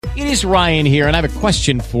It is Ryan here, and I have a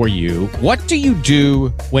question for you. What do you do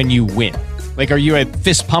when you win? Like, are you a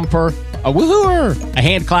fist pumper, a woohooer, a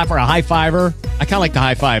hand clapper, a high fiver? I kind of like the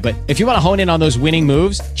high five, but if you want to hone in on those winning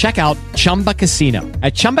moves, check out Chumba Casino.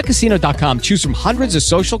 At ChumbaCasino.com, choose from hundreds of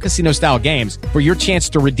social casino-style games for your chance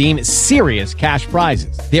to redeem serious cash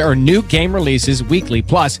prizes. There are new game releases weekly,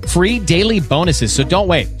 plus free daily bonuses. So don't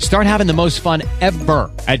wait. Start having the most fun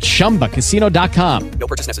ever at ChumbaCasino.com. No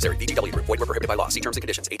purchase necessary. VGW Group. Void where prohibited by law. See terms and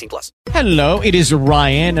conditions. 18+. Hello, it is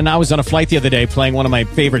Ryan, and I was on a flight the other day playing one of my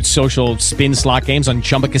favorite social spin slot games on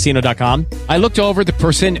ChumbaCasino.com. I looked over at the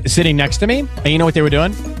person sitting next to me, and you know what they were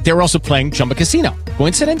doing? They were also playing Chumba Casino.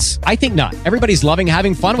 Coincidence? I think not. Everybody's loving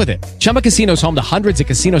having fun with it. Chumba Casino is home to hundreds of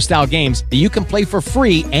casino-style games that you can play for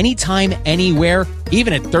free anytime, anywhere,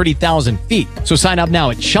 even at 30,000 feet. So sign up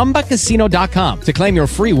now at ChumbaCasino.com to claim your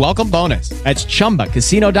free welcome bonus. That's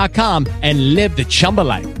ChumbaCasino.com and live the Chumba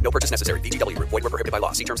life. No purchase necessary. VGW Group. Void where prohibited by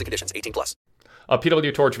law. See terms and conditions. 18+. A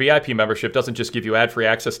PW Torch VIP membership doesn't just give you ad-free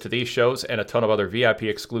access to these shows and a ton of other VIP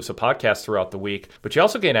exclusive podcasts throughout the week, but you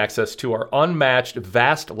also gain access to our unmatched,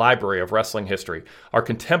 vast library of wrestling history, our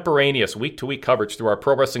contemporaneous week-to-week coverage through our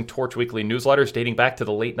Pro Wrestling Torch weekly newsletters dating back to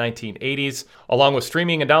the late 1980s, along with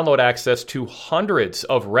streaming and download access to hundreds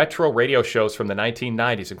of retro radio shows from the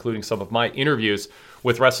 1990s, including some of my interviews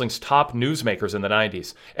with wrestling's top newsmakers in the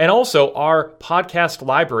 90s. And also our podcast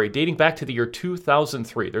library dating back to the year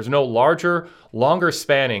 2003. There's no larger, longer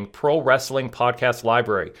spanning pro wrestling podcast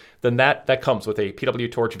library than that comes with a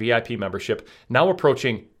PW Torch VIP membership, now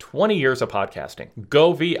approaching 20 years of podcasting.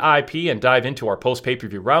 Go VIP and dive into our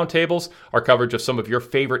post-pay-per-view roundtables, our coverage of some of your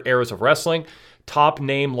favorite eras of wrestling, top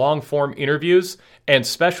name long-form interviews, and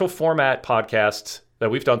special format podcasts that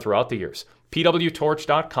we've done throughout the years.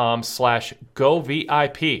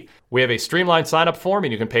 pwtorch.com/govip. We have a streamlined sign-up form,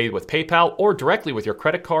 and you can pay with PayPal or directly with your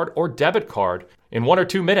credit card or debit card in 1 or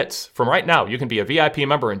 2 minutes. From right now, you can be a VIP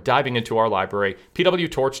member and diving into our library,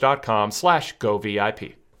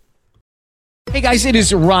 pwtorch.com/govip. Hey guys, it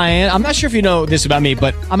is Ryan. I'm not sure if you know this about me,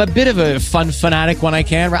 but I'm a bit of a fun fanatic when I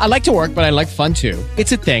can. I like to work, but I like fun too.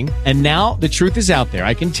 It's a thing. And now the truth is out there.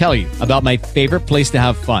 I can tell you about my favorite place to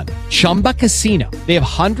have fun. Chumba Casino. They have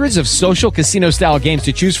hundreds of social casino style games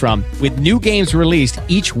to choose from with new games released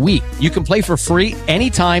each week. You can play for free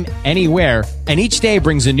anytime, anywhere. And each day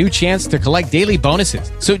brings a new chance to collect daily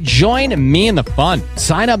bonuses. So join me in the fun.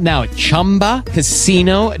 Sign up now at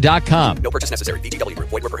ChumbaCasino.com. No purchase necessary. VGW Group.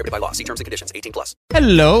 Void where prohibited by law. See terms and conditions. 18+.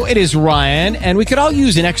 Hello, it is Ryan, and we could all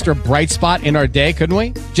use an extra bright spot in our day, couldn't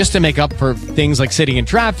we? Just to make up for things like sitting in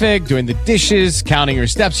traffic, doing the dishes, counting your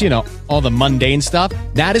steps, all the mundane stuff.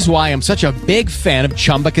 That is why I'm such a big fan of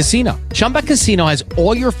Chumba Casino. Chumba Casino has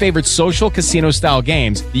all your favorite social casino-style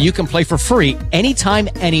games that you can play for free anytime,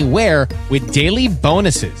 anywhere with daily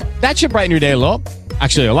bonuses. That should brighten your day a little.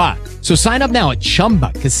 Actually, a lot. So sign up now at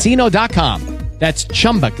ChumbaCasino.com. That's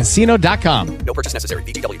ChumbaCasino.com. No purchase necessary.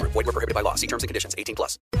 VGW Group. Void where prohibited by law. See terms and conditions.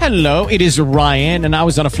 18+. Hello, it is Ryan, and I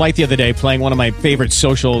was on a flight the other day playing one of my favorite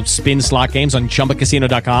social spin slot games on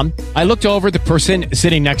ChumbaCasino.com. I looked over at the person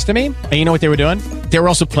sitting next to me, and you know what they were doing? They were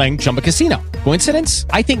also playing Chumba Casino. Coincidence?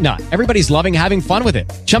 I think not. Everybody's loving having fun with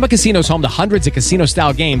it. Chumba Casino is home to hundreds of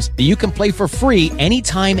casino-style games that you can play for free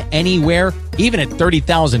anytime, anywhere, even at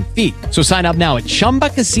 30,000 feet. So sign up now at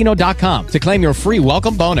ChumbaCasino.com to claim your free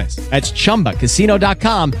welcome bonus. That's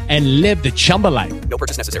ChumbaCasino.com and live the Chumba life. No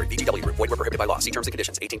purchase necessary. VGW Group. Void where prohibited by law. See terms and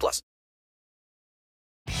conditions. 18+.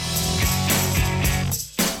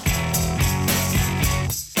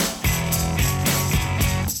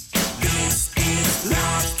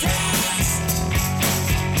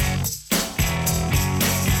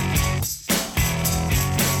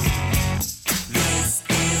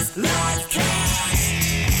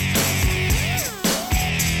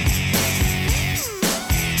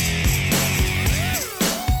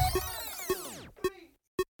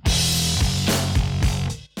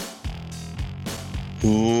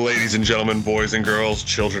 Ladies and gentlemen, boys and girls,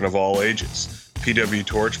 children of all ages, PW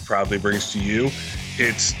Torch proudly brings to you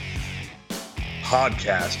its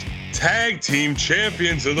podcast, Tag Team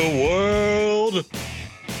Champions of the World.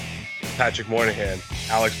 Patrick Moynihan,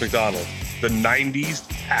 Alex McDonald, the 90s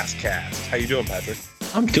Pastcast. How you doing, Patrick?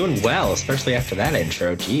 I'm doing well, especially after that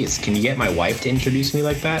intro. Jeez, can you get my wife to introduce me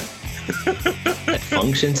like that? At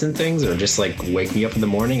functions and things, or just like wake me up in the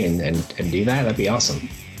morning and do that? That'd be awesome.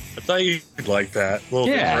 I thought you'd like that. A little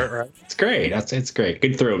different, right? It's great. It's great.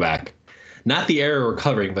 Good throwback. Not the era we're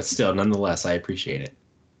covering, but still, nonetheless, I appreciate it.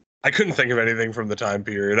 I couldn't think of anything from the time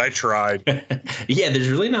period. I tried. Yeah, there's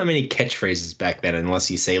really not many catchphrases back then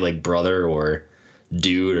unless you say like brother or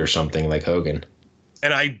dude or something like Hogan.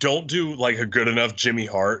 And I don't do like a good enough Jimmy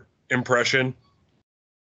Hart impression.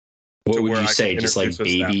 What would where you I say? can Just like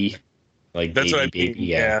introduce us that baby? way. Like That's what I baby, mean. baby.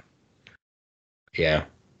 Yeah. Yeah.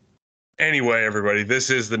 Anyway, everybody, this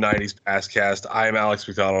is the 90s Passcast. I am Alex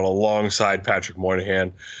McDonald alongside Patrick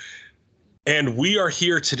Moynihan. And we are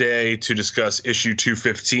here today to discuss issue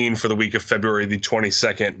 215 for the week of February the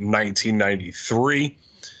 22nd, 1993.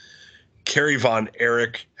 Carrie Von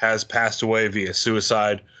Erich has passed away via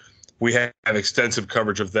suicide. We have extensive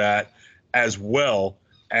coverage of that, as well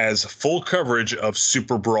as full coverage of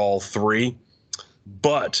Super Brawl 3.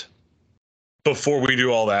 But before we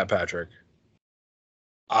do all that, Patrick,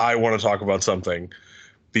 I want to talk about something,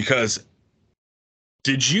 because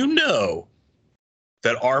did you know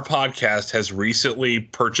that our podcast has recently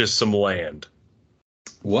purchased some land?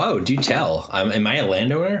 Whoa, do tell. Am I a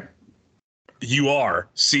landowner? You are.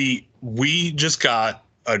 See, we just got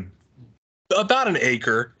about an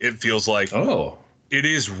acre, it feels like. Oh. It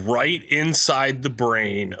is right inside the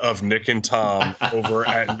brain of Nick and Tom over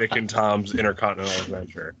at Nick and Tom's Intercontinental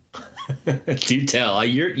Adventure. Do tell.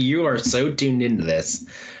 You are so tuned into this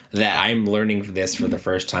that I'm learning this for the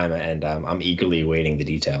first time, and I'm eagerly awaiting the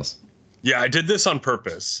details. Yeah, I did this on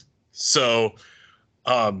purpose. So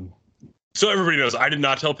everybody knows, I did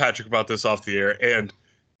not tell Patrick about this off the air. And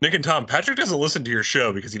Nick and Tom, Patrick doesn't listen to your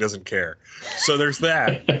show because he doesn't care. So there's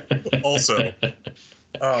that also.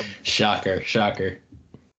 Shocker.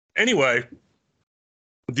 Anyway,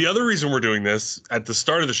 the other reason we're doing this at the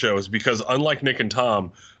start of the show is because, unlike Nick and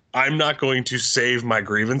Tom, I'm not going to save my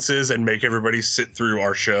grievances and make everybody sit through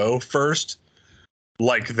our show first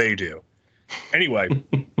like they do. Anyway,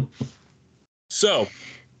 so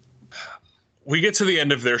we get to the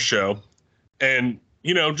end of their show and,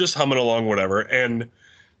 just humming along, whatever. And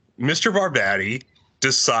Mr. Barbati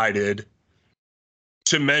decided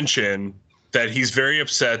to mention that he's very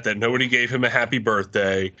upset that nobody gave him a happy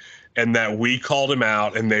birthday, and that we called him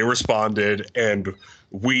out and they responded, and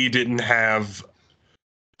we didn't have,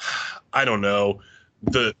 I don't know,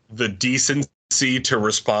 the decency to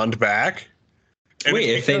respond back. And wait,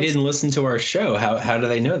 if they didn't listen to our show, how do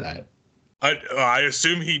they know that? I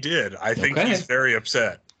assume he did. I think he's very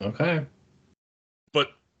upset. Okay.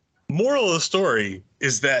 But moral of the story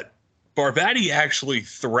is that Barbati actually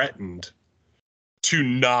threatened to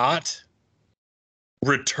not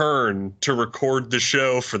return to record the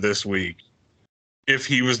show for this week if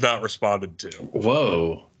he was not responded to.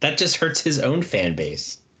 Whoa, that just hurts his own fan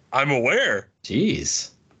base. I'm aware. Jeez.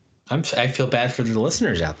 I feel bad for the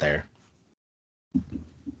listeners out there.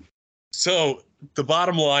 So the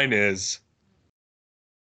bottom line is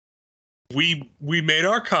we made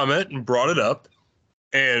our comment and brought it up,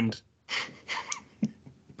 and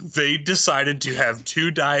they decided to have two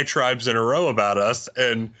diatribes in a row about us,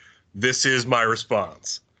 and this is my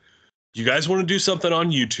response. You guys want to do something on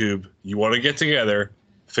YouTube, you want to get together,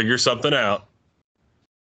 figure something out,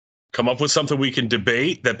 come up with something we can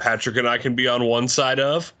debate that Patrick and I can be on one side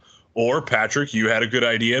of, or Patrick, you had a good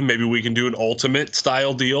idea, maybe we can do an ultimate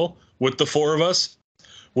style deal with the four of us.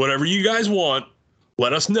 Whatever you guys want,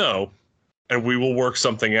 let us know, and we will work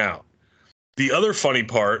something out. The other funny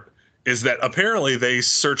part is that apparently they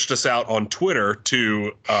searched us out on Twitter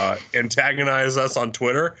to antagonize us on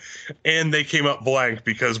Twitter, and they came up blank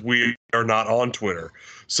because we are not on Twitter.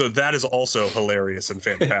 So that is also hilarious and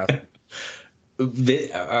fantastic.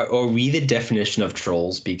 Are we the definition of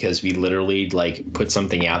trolls because we literally put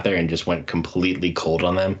something out there and just went completely cold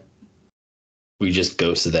on them? We just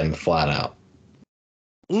ghosted them flat out.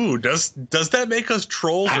 Ooh, does that make us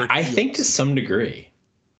trolls? I think to some degree.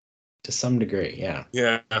 To some degree, yeah.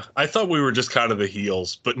 Yeah, I thought we were just kind of the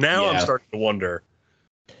heels, but now I'm starting to wonder.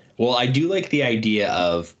 Well, I do like the idea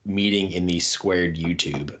of meeting in the squared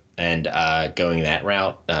YouTube and going that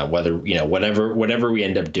route. Whether whatever we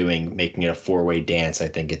end up doing, making it a four-way dance, I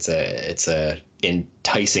think it's a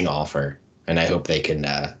enticing offer, and I hope they can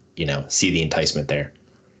see the enticement there.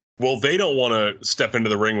 Well, they don't want to step into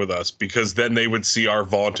the ring with us because then they would see our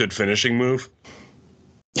vaunted finishing move.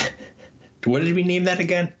 What did we name that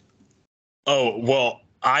again? Oh, well,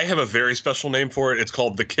 I have a very special name for it. It's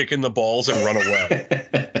called the kick in the balls and run away.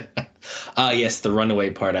 Yes, the runaway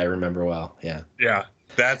part I remember well. Yeah. Yeah,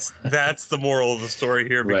 that's the moral of the story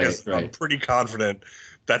here, because right. I'm pretty confident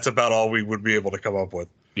that's about all we would be able to come up with.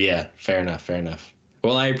 Yeah, fair enough.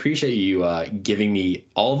 Well, I appreciate you giving me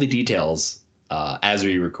all the details as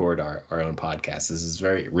we record our own podcast. This is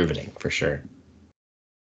very riveting, for sure.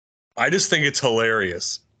 I just think it's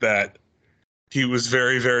hilarious that he was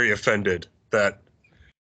very, very offended that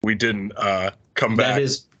we didn't come back.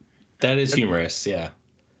 That is humorous, yeah.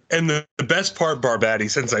 And the best part, Barbati,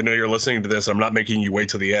 since I know you're listening to this, I'm not making you wait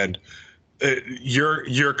till the end.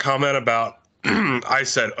 Your comment about I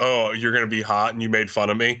said, "Oh, you're going to be hot," and you made fun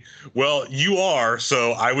of me. Well, you are,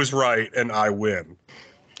 so I was right, and I win.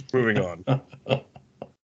 Moving on.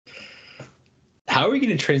 How are we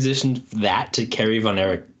going to transition that to Kerry Von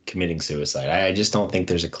Erich committing suicide? I just don't think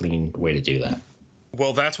there's a clean way to do that.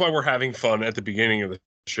 Well, that's why we're having fun at the beginning of the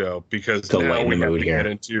show, because To now lighten we the have mood to here. get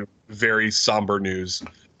into very somber news.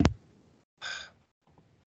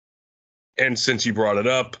 And since you brought it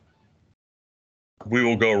up, we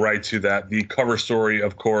will go right to that. The cover story,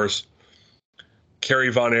 of course, Kerry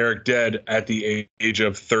Von Erich dead at the age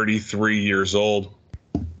of 33 years old.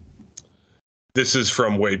 This is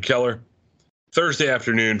from Wade Keller. Thursday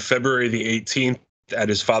afternoon, February the 18th, at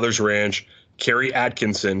his father's ranch, Kerry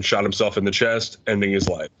Atkinson shot himself in the chest, ending his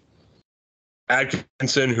life.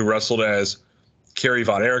 Atkinson, who wrestled as Kerry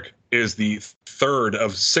Von Erich, is the third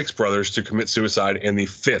of 6 brothers to commit suicide and the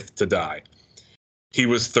 5th to die. He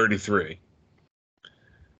was 33.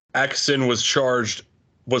 Atkinson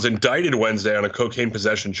was indicted Wednesday on a cocaine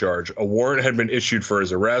possession charge. A warrant had been issued for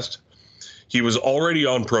his arrest. He was already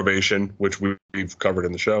on probation, which we've covered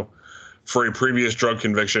in the show, for a previous drug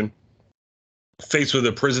conviction. Faced with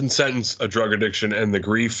a prison sentence, a drug addiction, and the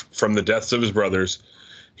grief from the deaths of his brothers,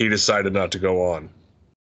 he decided not to go on.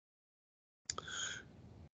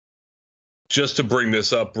 Just to bring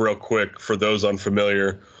this up real quick for those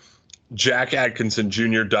unfamiliar, Jack Atkinson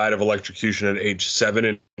Jr. died of electrocution at age 7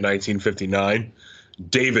 in 1959.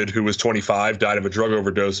 David, who was 25, died of a drug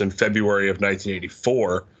overdose in February of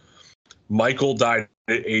 1984. Michael died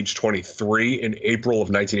at age 23 in April of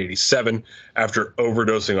 1987 after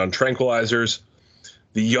overdosing on tranquilizers.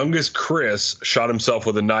 The youngest, Chris, shot himself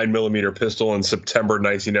with a 9mm pistol in September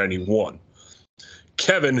 1991.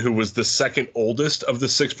 Kevin, who was the second oldest of the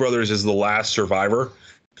 6 brothers, is the last survivor.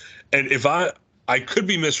 And if I could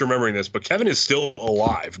be misremembering this, but Kevin is still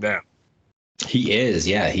alive now. He is,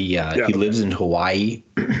 yeah. He lives in Hawaii,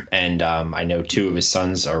 and I know 2 of his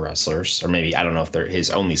sons are wrestlers, or maybe I don't know if they're his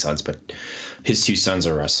only sons, but his 2 sons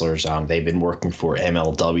are wrestlers. They've been working for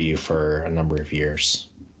MLW for a number of years,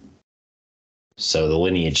 so the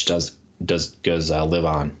lineage does live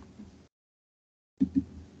on.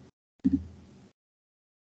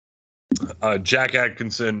 Jack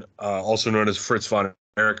Atkinson, also known as Fritz Von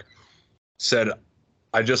Erich, said,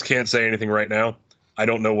 "I just can't say anything right now. I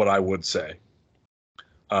don't know what I would say."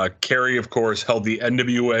 Kerry, of course, held the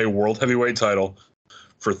NWA World Heavyweight title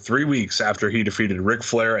for 3 weeks after he defeated Ric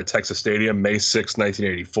Flair at Texas Stadium May 6,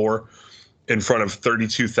 1984, in front of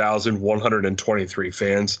 32,123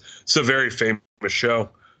 fans. It's a very famous show.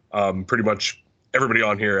 Pretty much everybody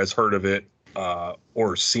on here has heard of it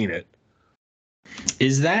or seen it.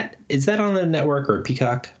 Is that on the network or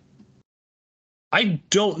Peacock? I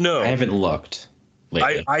don't know. I haven't looked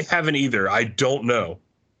lately. I haven't either. I don't know.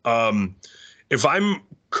 If I'm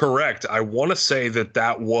correct, I want to say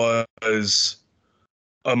that was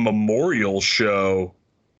a memorial show.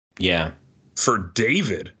 Yeah. For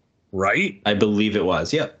David, right? I believe it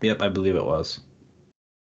was. Yep, I believe it was.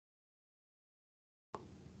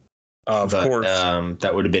 Of course.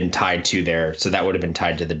 That would have been tied to that would have been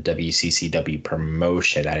tied to the WCCW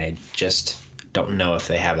promotion. I just don't know if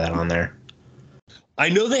they have that on there. I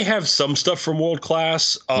know they have some stuff from World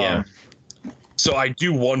Class. Yeah. So I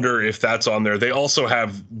do wonder if that's on there. They also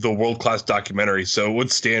have the World Class documentary, so it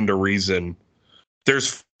would stand to reason.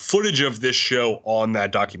 There's footage of this show on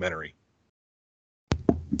that documentary.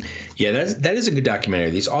 Yeah, that is a good documentary.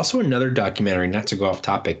 There's also another documentary, not to go off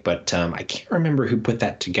topic, but I can't remember who put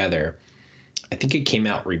that together. I think it came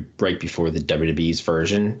out right before the WWE's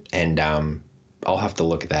version, and I'll have to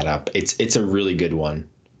look that up. It's a really good one.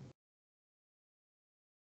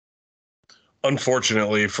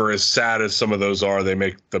 Unfortunately, for as sad as some of those are, they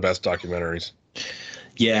make the best documentaries.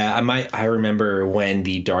 Yeah, I remember when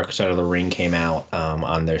the Dark Side of the Ring came out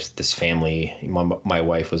on this family. My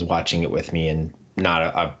wife was watching it with me, and not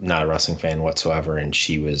a wrestling fan whatsoever, and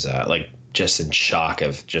she was just in shock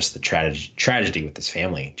of just the tragedy with this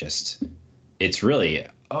family. Just it's really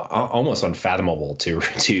almost unfathomable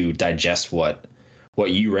to digest what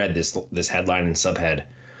you read, this headline and subhead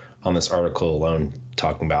on this article alone,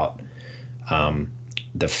 talking about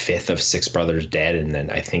the 5th of 6 brothers dead, and then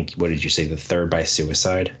I think, what did you say, the 3rd by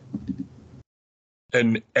suicide?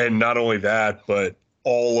 And not only that, but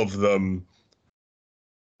all of them,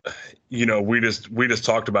 we just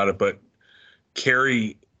talked about it, but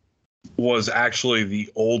Kerry was actually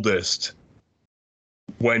the oldest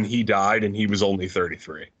when he died, and he was only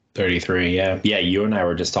 33. 33, yeah. Yeah, you and I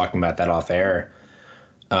were just talking about that off air.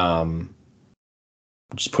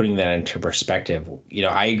 just putting that into perspective,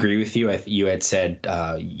 I agree with you. You had said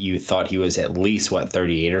you thought he was at least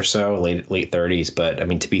 38 or so, late 30s. But I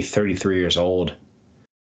mean, to be 33 years old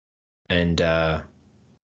and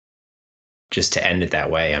just to end it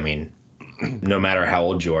that way. I mean, no matter how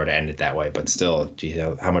old you are, to end it that way, but still,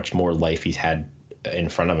 how much more life he's had in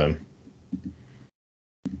front of him.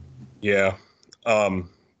 Yeah, a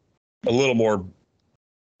little more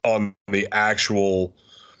on the actual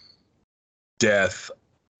death.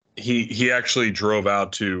 He actually drove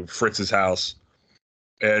out to Fritz's house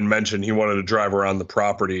and mentioned he wanted to drive around the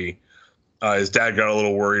property. His dad got a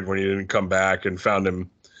little worried when he didn't come back and found him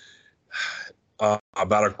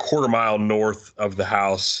about a quarter mile north of the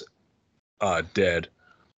house, dead.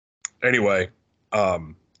 Anyway,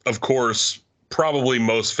 of course, probably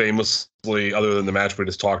most famously, other than the match we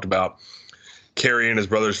just talked about, Kerry and his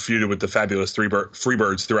brothers feuded with the Fabulous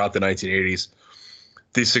Freebirds throughout the 1980s.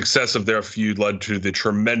 The success of their feud led to the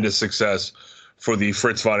tremendous success for the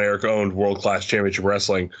Fritz von Erich-owned World Class Championship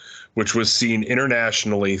Wrestling, which was seen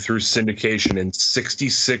internationally through syndication in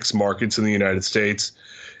 66 markets in the United States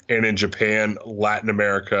and in Japan, Latin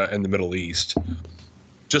America, and the Middle East.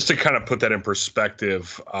 Just to kind of put that in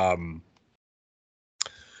perspective,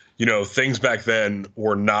 things back then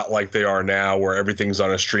were not like they are now, where everything's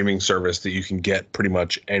on a streaming service that you can get pretty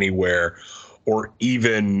much anywhere, or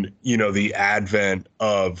even, the advent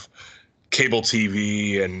of cable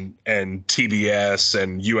TV and TBS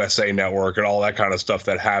and USA Network and all that kind of stuff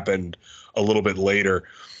that happened a little bit later.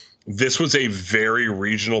 This was a very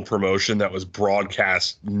regional promotion that was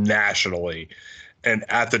broadcast nationally. And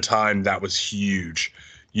at the time, that was huge.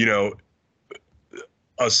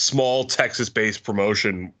 A small Texas-based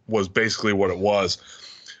promotion was basically what it was.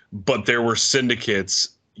 But there were syndicates,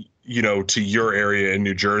 to your area in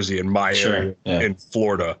New Jersey and my area in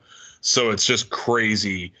Florida. So it's just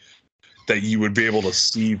crazy that you would be able to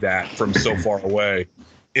see that from so far away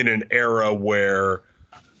in an era where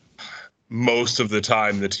most of the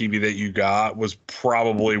time the TV that you got was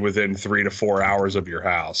probably within 3 to 4 hours of your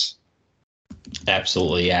house.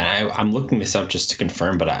 Absolutely. Yeah. I'm looking this up just to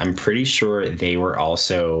confirm, but I'm pretty sure they were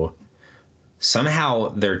also somehow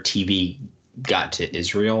their TV got to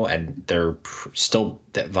Israel, and they're still,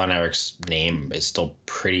 that Von Erich's name is still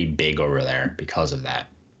pretty big over there because of that.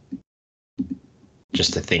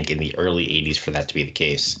 Just to think in the early 80s for that to be the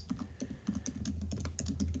case.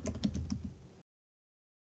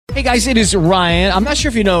 Hey guys, it is Ryan. I'm not sure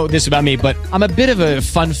if you know this about me, but I'm a bit of a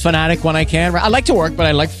fun fanatic when I can. I like to work, but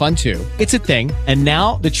I like fun too. It's a thing. And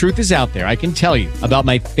now the truth is out there. I can tell you about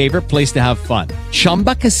my favorite place to have fun.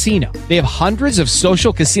 Chumba Casino. They have hundreds of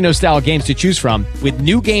social casino style games to choose from with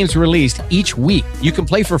new games released each week. You can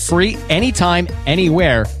play for free anytime,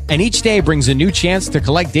 anywhere. And each day brings a new chance to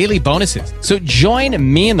collect daily bonuses. So join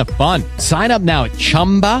me in the fun. Sign up now at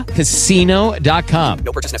ChumbaCasino.com.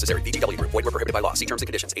 No purchase necessary. VGW Group. Void where prohibited by law. See terms and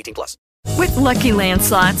conditions. 18+. With Lucky Land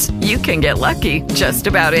Slots, you can get lucky just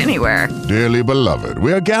about anywhere. Dearly beloved,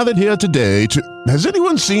 we are gathered here today to... Has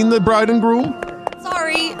anyone seen the bride and groom?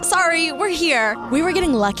 Sorry, we're here. We were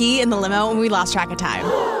getting lucky in the limo and we lost track of time.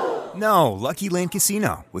 No, Lucky Land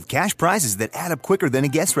Casino, with cash prizes that add up quicker than a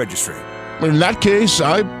guest registry. In that case,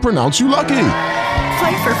 I pronounce you lucky.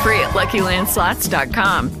 Play for free at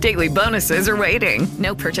LuckyLandSlots.com. Daily bonuses are waiting.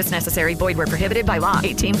 No purchase necessary. Void where prohibited by law.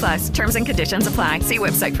 18+. Terms and conditions apply. See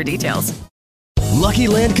website for details. Lucky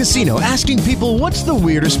Land Casino, asking people, what's the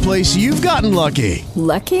weirdest place you've gotten lucky?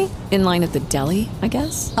 Lucky? In line at the deli, I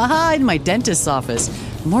guess? Aha, in my dentist's office.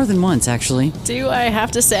 More than once, actually. Do I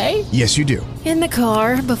have to say? Yes, you do. In the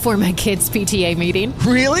car before my kids' PTA meeting.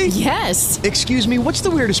 Really? Yes. Excuse me, what's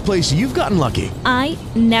the weirdest place you've gotten lucky? I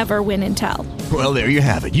never win and tell. Well, there you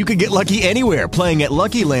have it. You can get lucky anywhere, playing at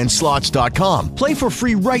LuckyLandSlots.com. Play for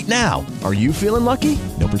free right now. Are you feeling lucky?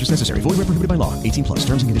 No purchase necessary. Void where prohibited by law. 18+.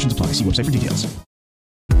 Terms and conditions apply. See website for details.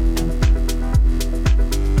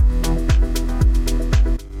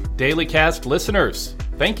 Daily Cast listeners,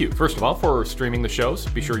 thank you, first of all, for streaming the shows.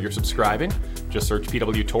 Be sure you're subscribing. Just search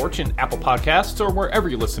PW Torch in Apple Podcasts or wherever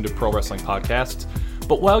you listen to pro wrestling podcasts.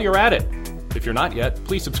 But while you're at it, if you're not yet,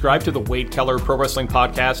 please subscribe to the Wade Keller Pro Wrestling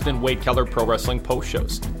Podcast and Wade Keller Pro Wrestling Post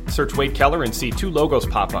Shows. Search Wade Keller and see two logos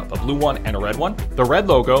pop up, a blue one and a red one. The red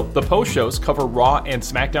logo, the post shows, cover Raw and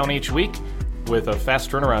SmackDown each week, with a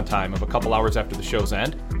fast turnaround time of a couple hours after the show's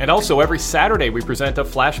end. And also every Saturday we present a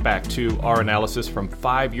flashback to our analysis from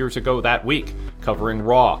 5 years ago that week, covering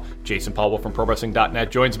Raw. Jason Paulwell from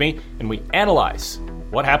ProWrestling.net joins me, and we analyze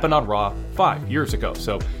what happened on Raw 5 years ago.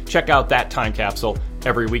 So check out that time capsule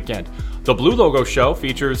every weekend. The Blue Logo Show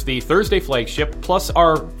features the Thursday flagship, plus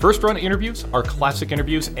our first run interviews, our classic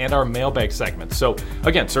interviews, and our mailbag segments. So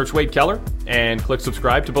again, search Wade Keller and click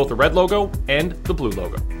subscribe to both the red logo and the blue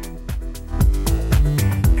logo.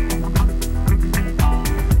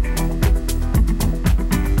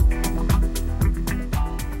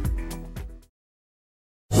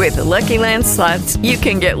 With the Lucky Land Slots, you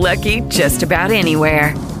can get lucky just about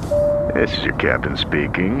anywhere. This is your captain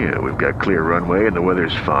speaking. We've got clear runway and the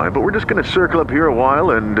weather's fine, but we're just going to circle up here a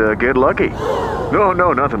while and get lucky.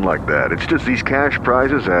 No, nothing like that. It's just these cash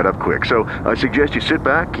prizes add up quick. So I suggest you sit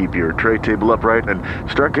back, keep your tray table upright,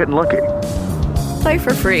 and start getting lucky. Play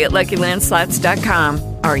for free at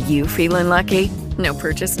LuckyLandSlots.com. Are you feeling lucky? No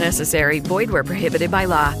purchase necessary. Void where prohibited by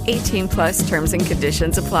law. 18+ terms and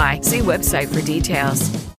conditions apply. See website for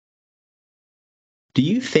details. Do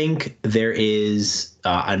you think there is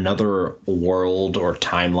another world or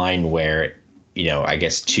timeline where, I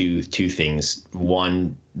guess two things.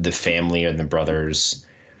 One, the family or the brothers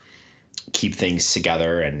keep things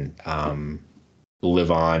together and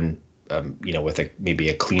live on, with maybe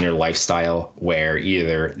a cleaner lifestyle where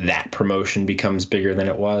either that promotion becomes bigger than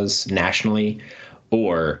it was nationally,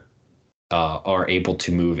 or are able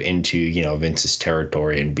to move into, Vince's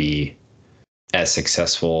territory and be as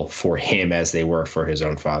successful for him as they were for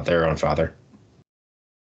their own father?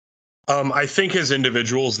 I think as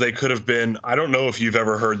individuals, they could have been, I don't know if you've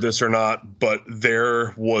ever heard this or not, but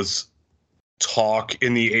there was talk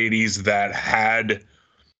in the 80s that had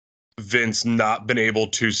Vince not been able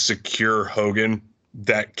to secure Hogan,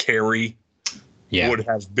 that Kerry would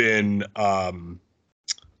have been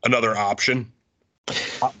another option.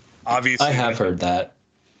 Obviously, I have heard that.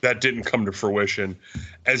 That didn't come to fruition.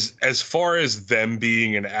 As far as them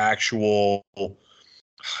being an actual,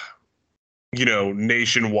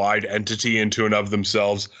 nationwide entity into and of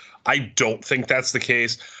themselves, I don't think that's the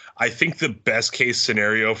case. I think the best case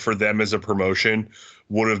scenario for them as a promotion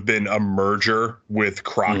would have been a merger with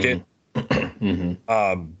Crockett, to,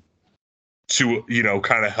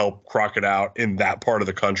 kind of help Crockett out in that part of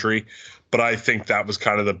the country. But I think that was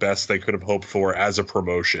kind of the best they could have hoped for as a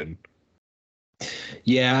promotion.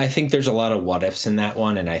 Yeah, I think there's a lot of what ifs in that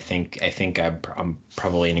one, and I think I'm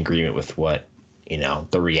probably in agreement with what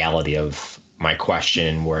the reality of my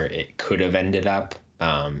question where it could have ended up.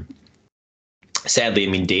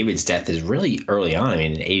 Sadly, David's death is really early on.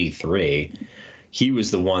 in '83, he was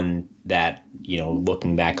the one that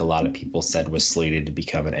looking back, a lot of people said was slated to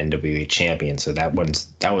become an NWA champion. So that was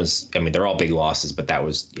they're all big losses, but that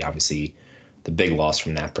was obviously the big loss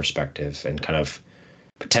from that perspective, and kind of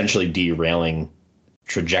potentially derailing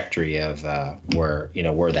trajectory of where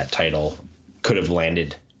that title could have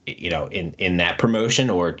landed, in that promotion,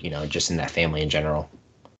 or just in that family in general.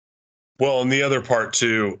 Well, and the other part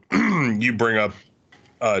too, you bring up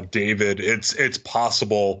David. It's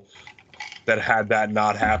possible that had that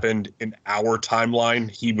not happened in our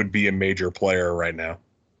timeline, he would be a major player right now.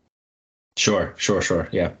 Sure,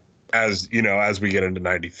 yeah. As we get into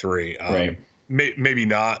 '93, right? Maybe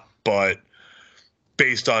not, but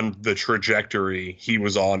based on the trajectory he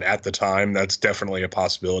was on at the time, that's definitely a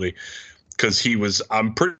possibility, because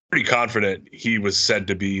I'm pretty confident he was said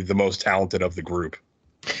to be the most talented of the group.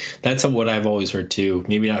 That's what I've always heard too.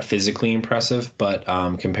 Maybe not physically impressive, but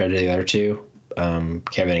compared to the other two,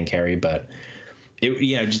 Kevin and Kerry. But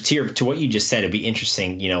just to what you just said, it'd be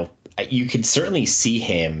interesting. You could certainly see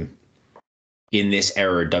him in this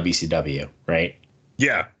era of WCW, right?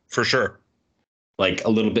 Yeah, for sure. Like a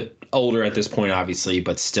little bit older at this point, obviously,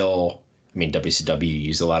 but still, WCW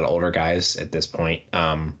used a lot of older guys at this point.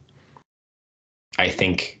 I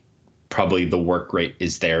think probably the work rate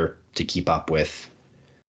is there to keep up with,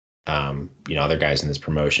 other guys in this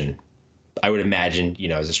promotion. I would imagine,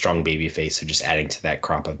 as a strong baby face, so just adding to that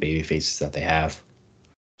crop of baby faces that they have.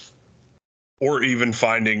 Or even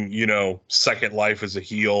finding, second life as a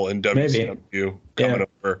heel in WCW coming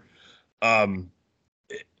over.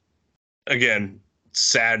 Again,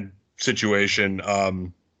 sad situation.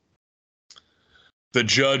 The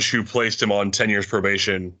judge who placed him on 10 years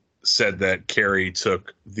probation said that Kerry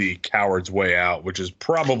took the coward's way out, which is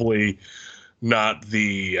probably not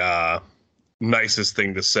the nicest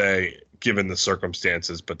thing to say given the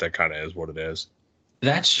circumstances, but that kind of is what it is.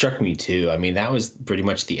 That struck me too. That was pretty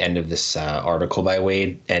much the end of this article by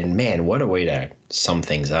Wade, and man, what a way to sum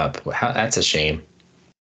things up. That's a shame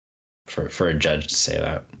for a judge to say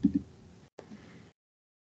that.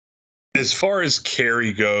 As far as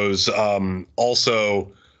Kerry goes,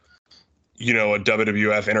 also, a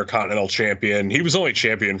WWF Intercontinental Champion. He was only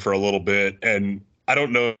champion for a little bit, and I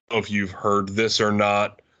don't know if you've heard this or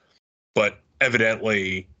not, but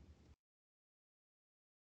evidently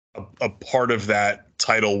a part of that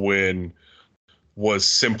title win was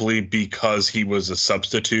simply because he was a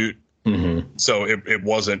substitute. Mm-hmm. So it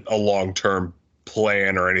wasn't a long-term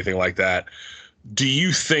plan or anything like that. Do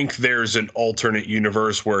you think there's an alternate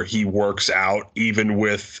universe where he works out even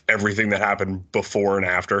with everything that happened before and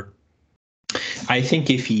after? I think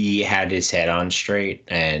if he had his head on straight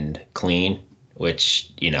and clean,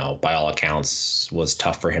 which, by all accounts was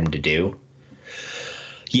tough for him to do.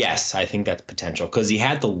 Yes, I think that's potential because he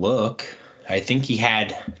had the look. I think he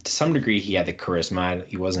had, to some degree, he had the charisma.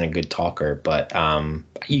 He wasn't a good talker, but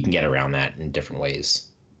you can get around that in different ways.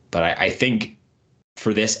 But I think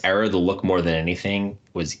for this era, the look more than anything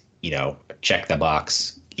was, check the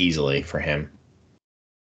box easily for him.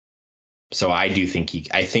 So I do think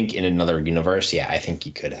I think in another universe, I think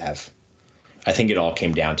he could have. I think it all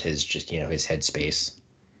came down to his his headspace.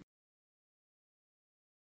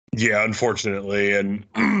 Yeah, unfortunately. And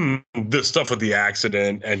the stuff with the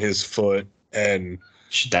accident and his foot and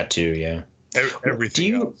that too. Yeah.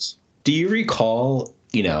 Everything else. Do you recall,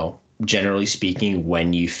 generally speaking,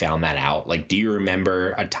 when you found that out? Like, do you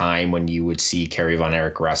remember a time when you would see Kerry Von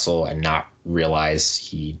Erich wrestle and not realize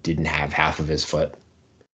he didn't have half of his foot?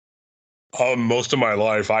 Most of my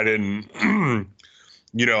life, I didn't.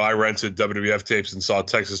 I rented WWF tapes and saw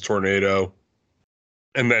Texas Tornado,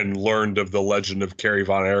 and then learned of the legend of Kerry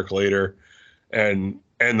Von Erich later, and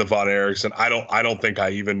the Von Erichs. And I don't think I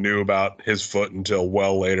even knew about his foot until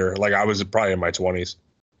well later. Like, I was probably in my 20s.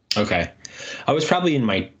 Okay. I was probably in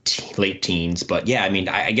my late teens, but yeah, I mean,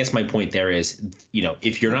 I guess my point there is,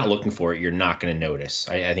 if you're not looking for it, you're not going to notice.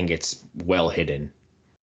 I think it's well hidden.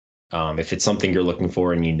 If it's something you're looking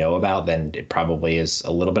for and you know about, then it probably is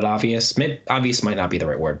a little bit obvious. Obvious might not be the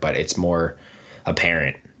right word, but it's more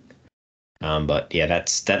apparent. But yeah,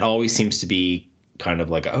 that always seems to be kind of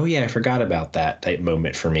like, oh yeah, I forgot about that type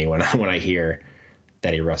moment for me when I hear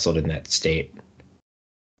that he wrestled in that state.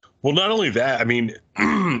 Well, not only that, I mean,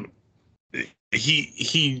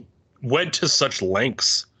 he went to such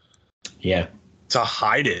lengths. Yeah. To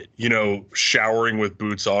hide it, showering with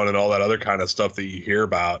boots on and all that other kind of stuff that you hear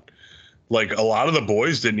about. Like, a lot of the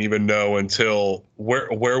boys didn't even know until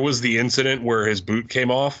where was the incident where his boot came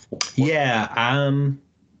off? Yeah.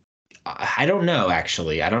 I don't know,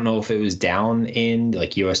 actually. I don't know if it was down in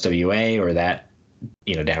like USWA or that,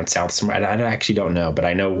 down south somewhere. I actually don't know, but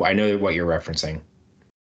I know what you're referencing.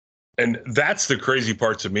 And that's the crazy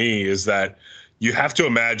part to me, is that you have to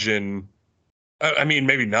imagine, I mean,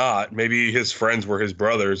 maybe not. Maybe his friends were his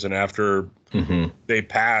brothers, and after they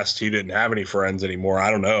passed, he didn't have any friends anymore. I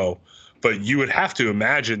don't know. But you would have to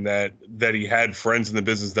imagine that he had friends in the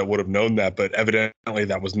business that would have known that, but evidently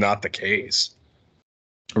that was not the case.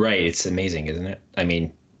 Right. It's amazing, isn't it? I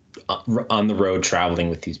mean, on the road traveling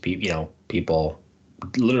with these people, people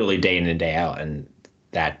literally day in and day out, and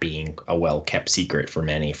that being a well-kept secret for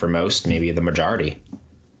many, for most, maybe the majority.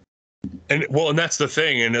 And that's the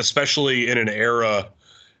thing. And especially in an era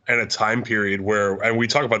and a time period where, and we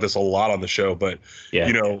talk about this a lot on the show, but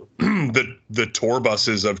the tour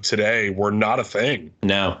buses of today were not a thing.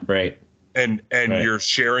 No. Right. And right. You're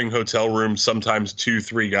sharing hotel rooms, sometimes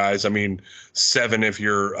 2-3 guys. I mean, 7 if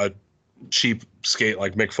you're a cheap skate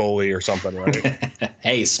like Mick Foley or something, right?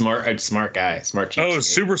 Hey, smart guy, smart cheap skate.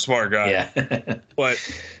 Super smart guy.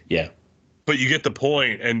 Yeah. But you get the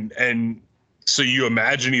point, and so you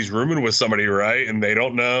imagine he's rooming with somebody, right? And they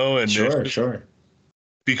don't know. And sure.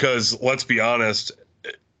 Because let's be honest,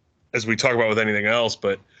 as we talk about with anything else,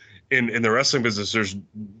 but in the wrestling business, there's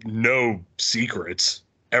no secrets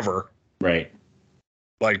ever. Right.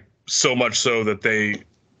 Like, so much so that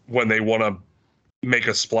when they want to make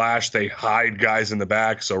a splash, they hide guys in the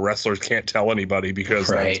back so wrestlers can't tell anybody,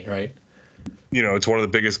 because right. It's one of the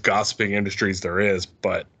biggest gossiping industries there is.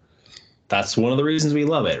 But that's one of the reasons we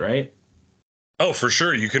love it, right? Oh, for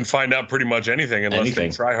sure. You can find out pretty much anything unless they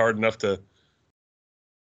try hard enough to.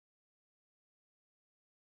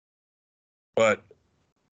 But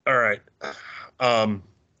all right.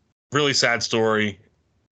 Really sad story.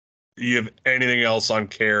 Do you have anything else on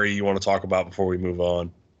Kerry you want to talk about before we move on?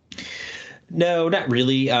 No, not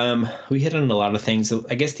really. We hit on a lot of things.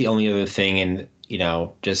 I guess the only other thing, and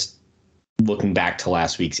just looking back to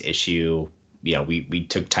last week's issue, we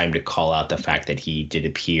took time to call out the fact that he did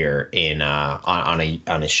appear in on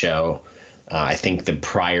a show. I think the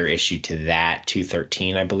prior issue to that,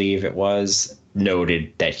 213, I believe it was,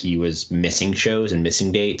 noted that he was missing shows and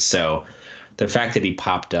missing dates. So the fact that he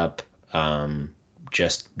popped up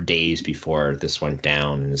just days before this went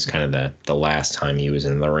down is kind of the last time he was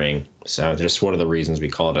in the ring. So just one of the reasons we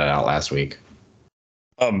called it out last week.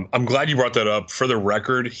 I'm glad you brought that up. For the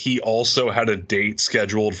record, he also had a date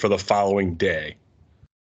scheduled for the following day.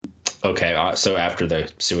 Okay, so after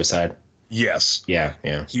the suicide? Yes. Yeah.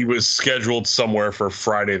 He was scheduled somewhere for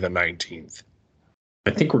Friday the 19th.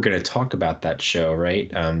 I think we're going to talk about that show, right?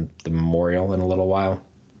 The memorial in a little while.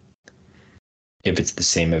 If it's the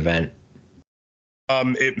same event.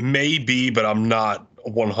 It may be, but I'm not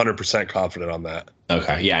 100% confident on that.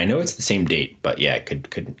 Okay. Yeah, I know it's the same date, but yeah, it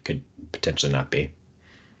could potentially not be.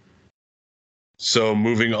 So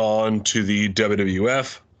moving on to the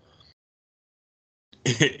WWF.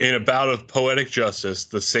 In a bout of poetic justice,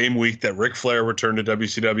 the same week that Ric Flair returned to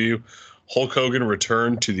WCW, Hulk Hogan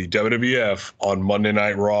returned to the WWF on Monday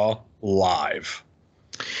Night Raw live.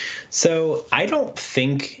 So I don't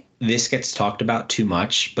think this gets talked about too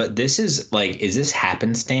much, but this is is this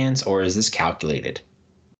happenstance or is this calculated?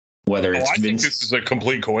 Whether it's I think this is a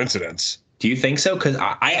complete coincidence. Do you think so? Because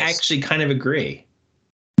I actually kind of agree.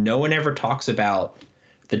 No one ever talks about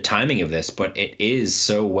the timing of this, but it is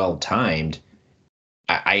so well timed.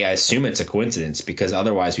 I assume it's a coincidence because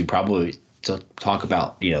otherwise we probably talk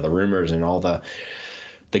about the rumors and all the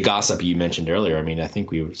gossip you mentioned earlier. I mean, I think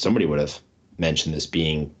somebody would have mentioned this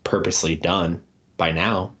being purposely done by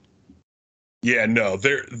now. Yeah, no,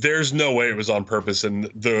 there's no way it was on purpose, and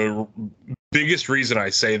the biggest reason I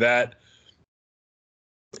say that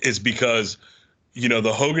is because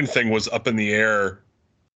the Hogan thing was up in the air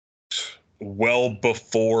well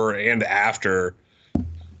before and after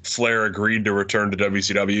Flair agreed to return to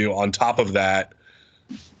WCW. On top of that,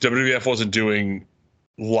 WWF wasn't doing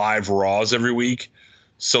live Raws every week.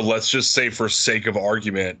 So let's just say, for sake of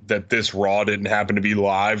argument, that this Raw didn't happen to be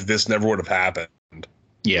live. This never would have happened.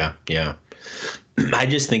 Yeah. I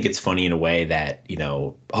just think it's funny in a way that,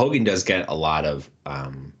 Hogan does get a lot of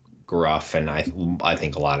gruff, and I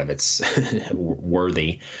think a lot of it's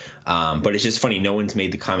worthy. But it's just funny. No one's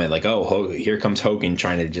made the comment like, oh, here comes Hogan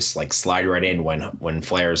trying to just slide right in when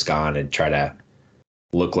Flair's gone and try to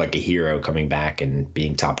look like a hero coming back and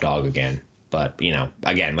being top dog again. But,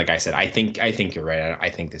 again, like I said, I think you're right. I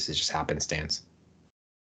think this is just happenstance.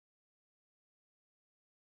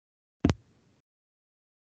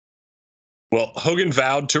 Well, Hogan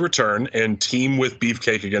vowed to return and team with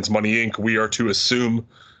Beefcake against Money Inc. We are to assume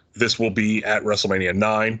this will be at WrestleMania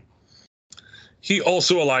 9. He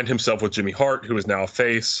also aligned himself with Jimmy Hart, who is now a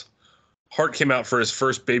face. Hart came out for his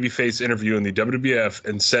first babyface interview in the WWF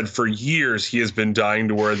and said for years he has been dying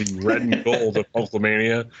to wear the red and gold of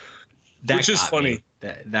Hulkamania, which is funny.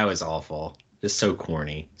 That was awful. Just so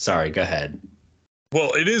corny. Sorry, go ahead.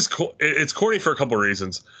 Well, it's corny for a couple of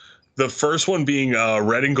reasons. The first one being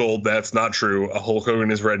red and gold. That's not true. Hulk Hogan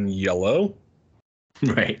is red and yellow.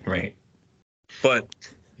 Right. But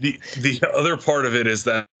the other part of it is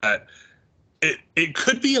that it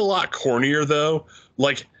could be a lot cornier, though.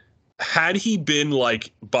 Like, had he been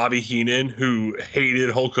like Bobby Heenan, who hated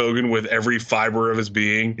Hulk Hogan with every fiber of his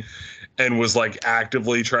being and was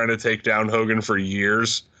actively trying to take down Hogan for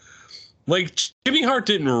years, Jimmy Hart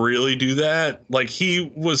didn't really do that.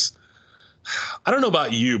 He was, I don't know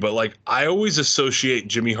about you, but I always associate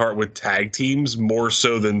Jimmy Hart with tag teams more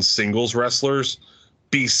so than singles wrestlers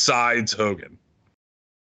besides Hogan.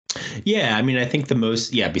 Yeah, I mean, I think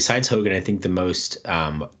besides Hogan, I think the most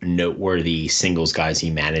noteworthy singles guys he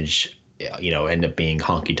managed, end up being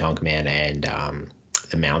Honky Tonk Man and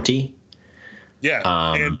the Mountie.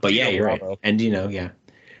 Yeah. But yeah, you're right. And, yeah.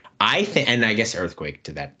 I think, and I guess Earthquake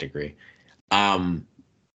to that degree.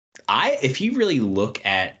 If you really look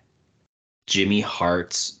at Jimmy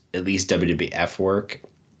Hart's, at least WWF work,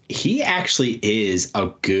 he actually is a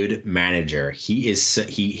good manager. He's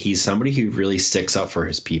somebody who really sticks up for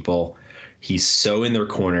his people. He's so in their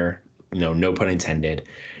corner, no pun intended.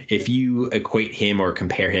 If you equate him or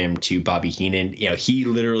compare him to Bobby Heenan, he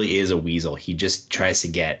literally is a weasel. He just tries to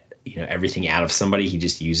get, everything out of somebody. He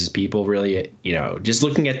just uses people really, just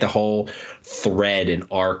looking at the whole thread and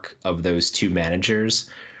arc of those two managers,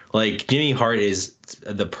 Jimmy Hart is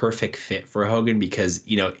the perfect fit for Hogan because,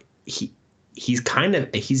 he's kind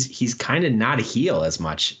of not a heel as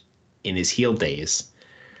much in his heel days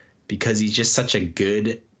because he's just such a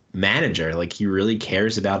good manager. He really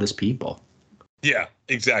cares about his people. Yeah,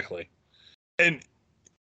 exactly. And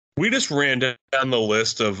we just ran down the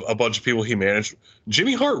list of a bunch of people he managed.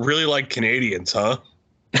 Jimmy Hart really liked Canadians, huh?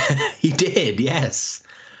 He did, yes.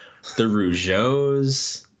 The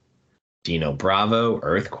Rougeaus, Dino Bravo,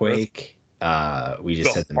 Earthquake. We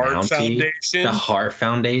just said the Mountie, the Hart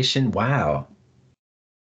Foundation. Wow.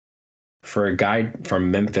 For a guy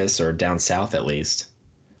from Memphis or down south, at least.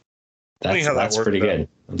 That's pretty good.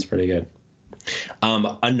 That's pretty good.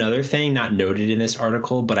 Another thing not noted in this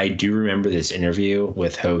article, but I do remember this interview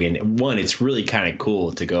with Hogan. One, it's really kind of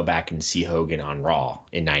cool to go back and see Hogan on Raw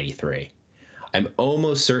in '93. I'm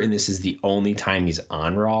almost certain this is the only time he's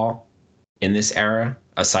on Raw in this era,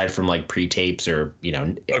 aside from like pre-tapes or,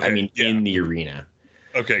 in the arena.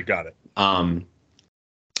 Okay, got it.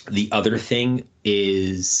 The other thing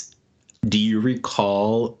is, do you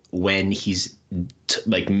recall when he's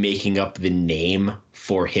making up the name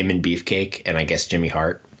for him and Beefcake and I guess Jimmy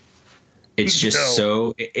Hart? It's just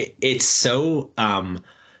it's so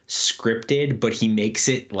scripted, but he makes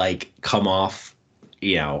it come off,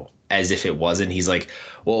 as if it wasn't. He's like,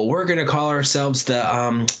 well, we're gonna call ourselves the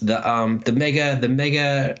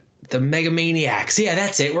Megamaniacs. Yeah,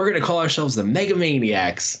 that's it. We're gonna call ourselves the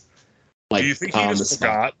Megamaniacs. Do you think he just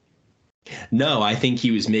forgot? No, I think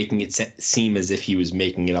he was making it seem as if he was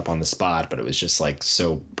making it up on the spot, but it was just it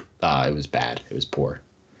was bad. It was poor.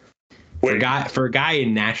 For a guy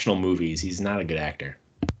in national movies, he's not a good actor.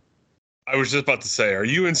 I was just about to say, are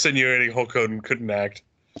you insinuating Hulk Hogan couldn't act?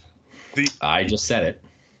 I just said it.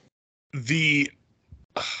 The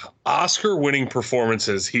Oscar-winning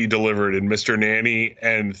performances he delivered in Mr. Nanny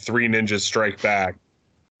and Three Ninjas Strike Back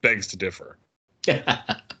begs to differ.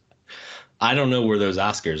 I don't know where those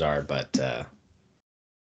Oscars are, but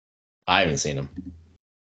I haven't seen them.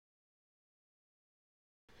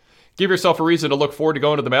 Give yourself a reason to look forward to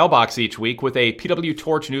going to the mailbox each week with a PW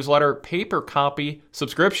Torch newsletter paper copy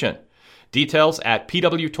subscription. Details at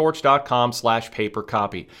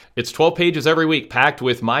pwtorch.com/papercopy. It's 12 pages every week, packed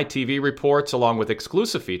with my TV reports, along with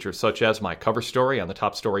exclusive features such as my cover story on the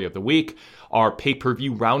top story of the week, our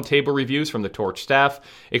pay-per-view roundtable reviews from the Torch staff,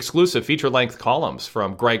 exclusive feature-length columns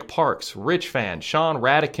from Greg Parks, Rich Fan, Sean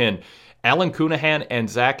Radican, Alan Cunahan, and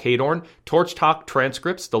Zach Hadorn, Torch Talk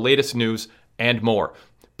transcripts, the latest news, and more.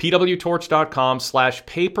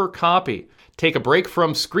 pwtorch.com/papercopy. Take a break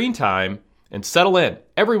from screen time and settle in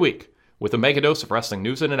every week with a mega dose of wrestling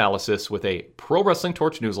news and analysis with a Pro Wrestling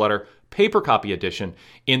Torch newsletter, paper copy edition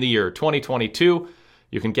in the year 2022.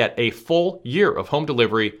 You can get a full year of home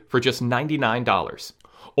delivery for just $99.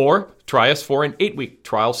 Or try us for an 8-week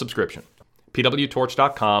trial subscription.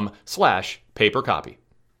 pwtorch.com/papercopy.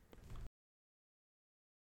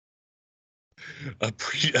 A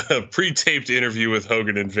pre-taped interview with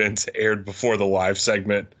Hogan and Vince aired before the live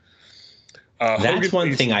segment. That's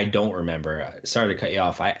one thing I don't remember. Sorry to cut you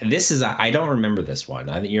off. I don't remember this one.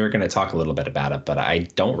 I think you're going to talk a little bit about it, but I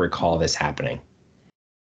don't recall this happening.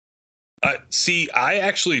 See, I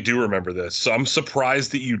actually do remember this, so I'm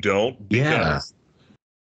surprised that you don't. Because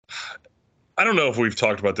I don't know if we've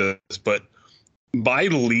talked about this, but my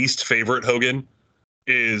least favorite Hogan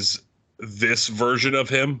is this version of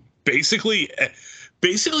him. Basically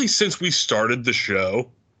since we started the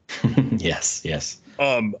show. Yes.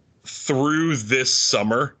 Through this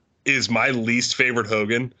summer is my least favorite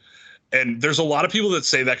Hogan. And there's a lot of people that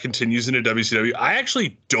say that continues into WCW. I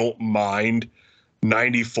actually don't mind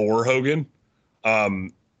 94 Hogan.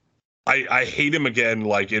 I hate him again,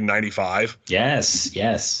 in 95.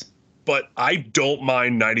 Yes. But I don't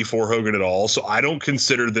mind 94 Hogan at all. So I don't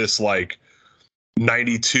consider this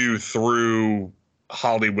 92 through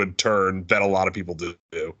Hollywood turn that a lot of people do,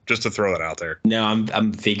 just to throw that out there. No,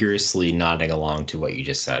 I'm vigorously nodding along to what you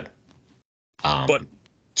just said. But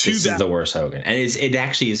this is the worst Hogan. And it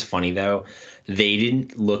actually is funny, though. They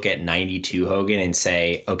didn't look at 92 Hogan and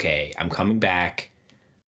say, okay, I'm coming back.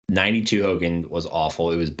 92 Hogan was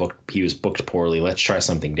awful. He was booked poorly. Let's try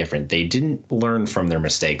something different. They didn't learn from their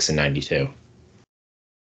mistakes in 92.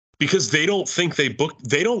 Because they don't think they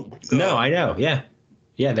don't. No, I know. Yeah.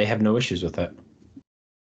 Yeah, they have no issues with that.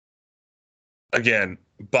 Again,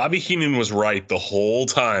 Bobby Heenan was right the whole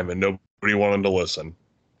time and nobody wanted to listen.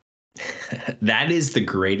 That is the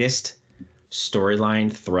greatest storyline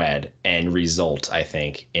thread and result, I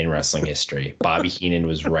think, in wrestling history. Bobby Heenan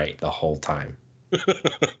was right the whole time.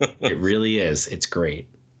 It really is. It's great.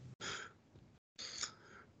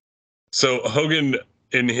 So Hogan,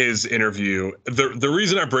 in his interview, the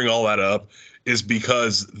reason I bring all that up is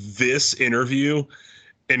because this interview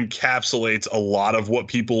encapsulates a lot of what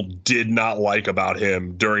people did not like about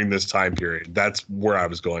him during this time period. That's where I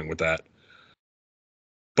was going with that.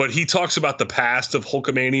 But he talks about the past of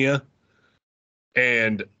Hulkamania,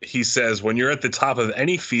 and he says, when you're at the top of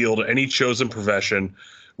any field, any chosen profession,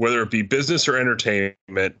 whether it be business or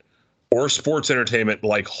entertainment or sports entertainment,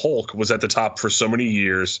 like Hulk was at the top for so many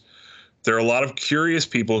years, there are a lot of curious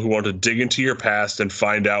people who want to dig into your past and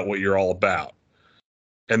find out what you're all about.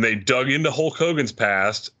 And they dug into Hulk Hogan's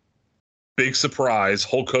past. Big surprise,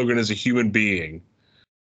 Hulk Hogan is a human being.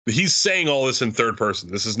 He's saying all this in third person.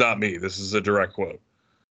 This is not me. This is a direct quote.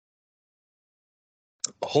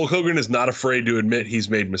 Hulk Hogan is not afraid to admit he's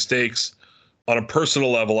made mistakes. On a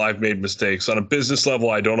personal level, I've made mistakes. On a business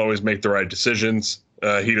level, I don't always make the right decisions.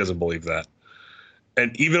 He doesn't believe that.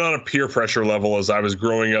 And even on a peer pressure level, as I was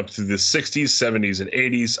growing up through the 60s, 70s, and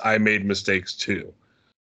 80s, I made mistakes too.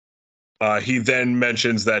 He then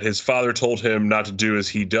mentions that his father told him not to do as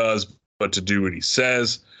he does, but to do what he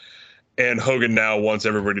says. And Hogan now wants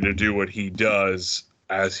everybody to do what he does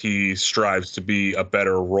as he strives to be a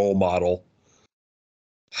better role model.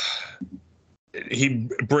 He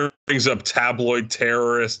brings up tabloid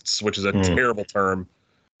terrorists, which is a terrible term,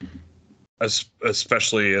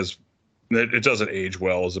 especially as it doesn't age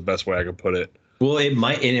well, is the best way I could put it. Well, it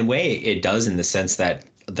might, in a way, it does, in the sense that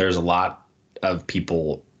there's a lot of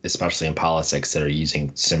people, especially in politics, that are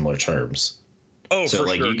using similar terms. Oh, so for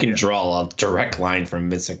like sure, you can draw a direct line from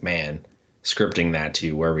Vince McMahon scripting that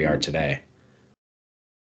to where we are today.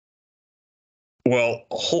 Well,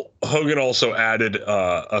 Hogan also added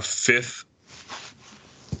a fifth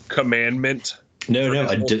commandment. No,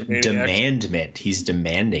 a demandment. He's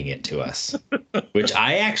demanding it to us, which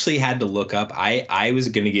I actually had to look up. I was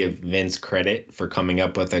going to give Vince credit for coming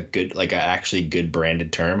up with a good, like, a actually good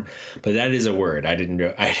branded term, but that is a word. I didn't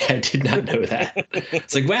know. I did not know that.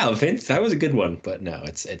 It's like, wow, Vince, that was a good one, but no,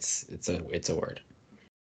 it's a word.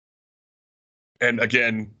 And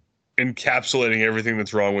again, encapsulating everything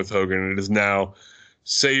that's wrong with Hogan, it is now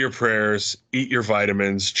say your prayers, eat your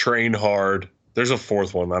vitamins, train hard. There's a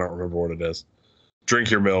fourth one. I don't remember what it is. Drink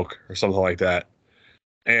your milk or something like that.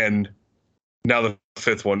 And now the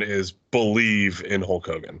fifth one is believe in Hulk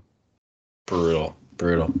Hogan. Brutal.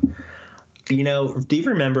 You know, do you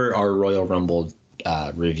remember our Royal Rumble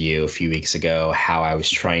review a few weeks ago, how I was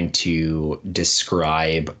trying to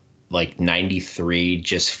describe, like, 93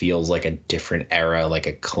 just feels like a different era, like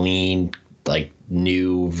a clean, like,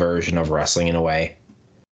 new version of wrestling in a way?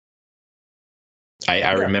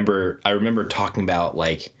 I remember talking about,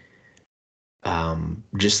 like,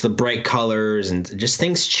 just the bright colors and just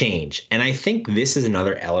things change. And I think this is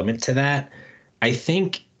another element to that. I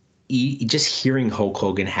think just hearing Hulk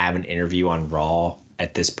Hogan have an interview on Raw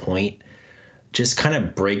at this point just kind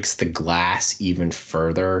of breaks the glass even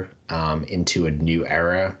further into a new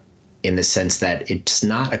era, in the sense that it's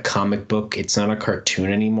not a comic book. It's not a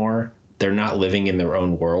cartoon anymore. They're not living in their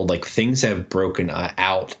own world. Like, things have broken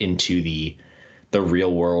out into the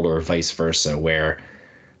real world, or vice versa, where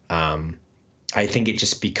I think it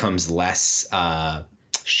just becomes less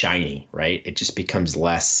shiny, right? It just becomes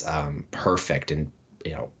less perfect and,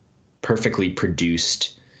 you know, perfectly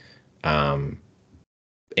produced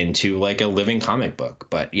into like a living comic book.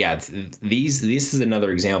 But yeah, this is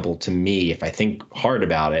another example to me, if I think hard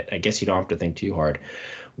about it, I guess you don't have to think too hard,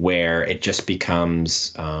 where it just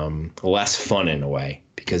becomes less fun in a way,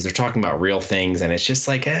 because they're talking about real things, and it's just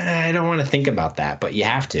like, I don't want to think about that, but you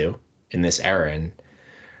have to in this era. And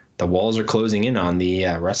the walls are closing in on the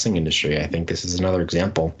wrestling industry. I think this is another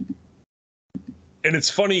example. And it's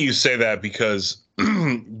funny you say that, because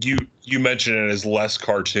you mention it as less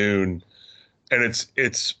cartoon, and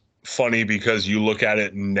it's funny because you look at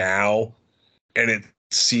it now and it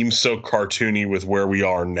seems so cartoony with where we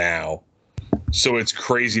are now. So it's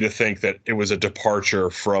crazy to think that it was a departure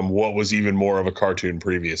from what was even more of a cartoon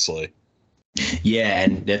previously. Yeah,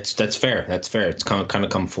 and that's fair. That's fair. It's kind of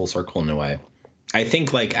come full circle in a way. I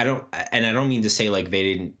think, like, I don't mean to say like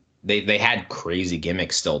they had crazy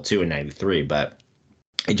gimmicks still too in 93, but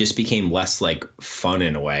it just became less like fun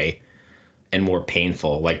in a way and more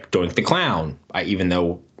painful, like Doink the Clown. Even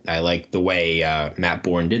though I like the way Matt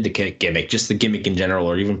Bourne did the gimmick, just the gimmick in general,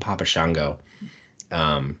 or even Papa Shango.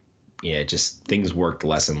 Yeah, just things worked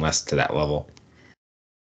less and less to that level.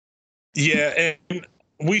 Yeah, and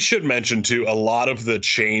we should mention too, a lot of the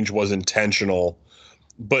change was intentional.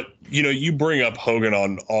 But, you know, you bring up Hogan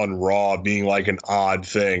on Raw being like an odd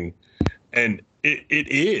thing, and it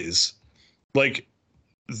is. Like,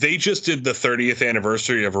 they just did the 30th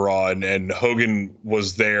anniversary of Raw, and Hogan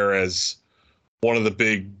was there as one of the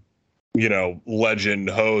big, you know, legend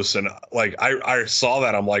hosts. And, like, I saw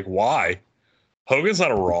that. I'm like, why? Hogan's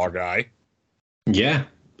not a Raw guy. Yeah.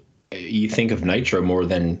 You think of Nitro more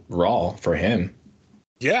than Raw for him.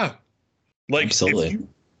 Yeah. Like, absolutely.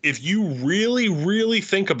 If you really, really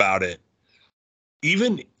think about it,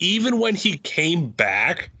 even when he came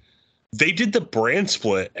back, they did the brand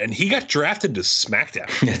split and he got drafted to SmackDown.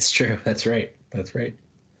 That's true. That's right.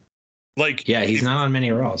 Like, yeah, he's not on many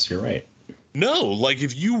Raws. You're right. No, like,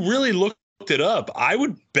 if you really looked it up, I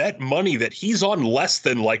would bet money that he's on less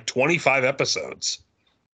than like 25 episodes.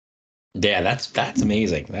 Yeah, that's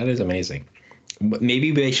amazing. That is amazing. Maybe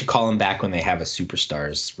they should call him back when they have a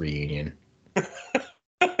Superstars reunion.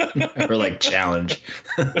 Or like challenge.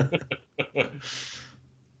 But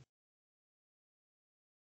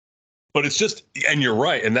it's just, and you're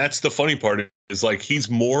right, and that's the funny part, is like he's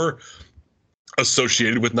more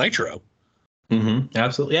associated with Nitro. Mm-hmm.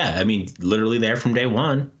 Absolutely. Yeah. I mean, literally there from day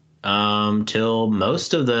one till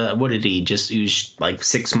most of the, what did he was like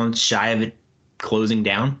 6 months shy of it closing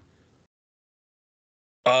down?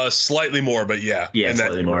 Slightly more, but yeah. Yeah,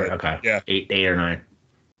 slightly more. Okay. Yeah. 8 or 9.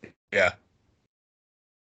 Yeah.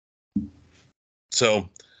 So,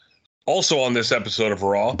 also on this episode of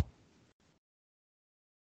Raw,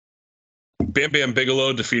 Bam Bam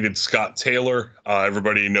Bigelow defeated Scott Taylor.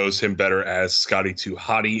 Everybody knows him better as Scotty 2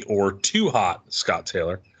 Hotty or Too Hot Scott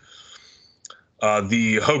Taylor.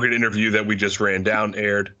 The Hogan interview that we just ran down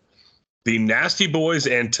aired. The Nasty Boys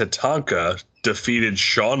and Tatanka defeated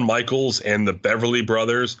Shawn Michaels and the Beverly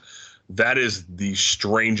Brothers. That is the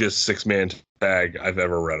strangest 6-man tag I've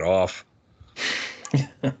ever read off.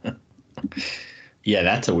 Yeah,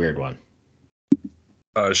 that's a weird one.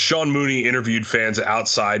 Sean Mooney interviewed fans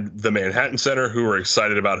outside the Manhattan Center who were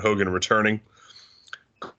excited about Hogan returning.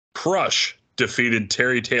 Crush defeated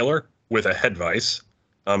Terry Taylor with a head vice.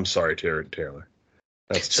 I'm sorry, Terry Taylor.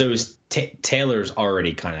 So Taylor's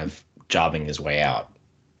already kind of jobbing his way out.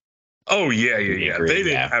 Oh, yeah. They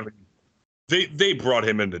didn't have it. They brought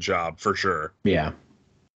him into job for sure. Yeah.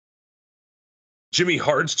 Jimmy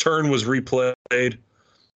Hart's turn was replayed.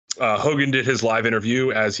 Hogan did his live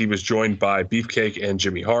interview as he was joined by Beefcake and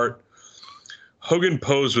Jimmy Hart. Hogan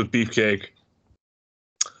posed with Beefcake.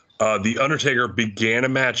 The Undertaker began a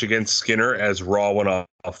match against Skinner as Raw went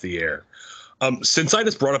off the air. Since I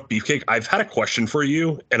just brought up Beefcake, I've had a question for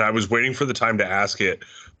you, and I was waiting for the time to ask it,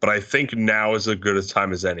 but I think now is as good a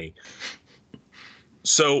time as any.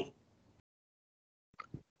 So,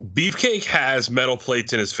 Beefcake has metal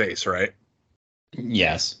plates in his face, right?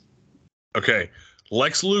 Yes. Okay.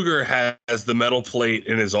 Lex Luger has the metal plate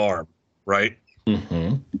in his arm, right?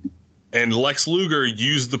 Mm-hmm. And Lex Luger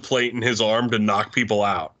used the plate in his arm to knock people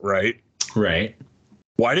out, right? Right.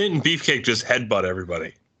 Why didn't Beefcake just headbutt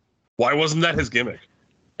everybody? Why wasn't that his gimmick?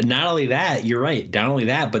 Not only that, you're right. Not only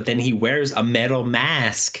that, but then he wears a metal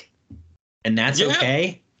mask, and that's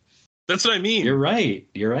okay. That's what I mean. You're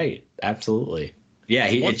right. Absolutely. Yeah,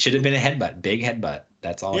 it should have been a headbutt, big headbutt.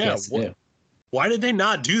 That's all he has to do. Why did they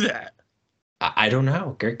not do that? I don't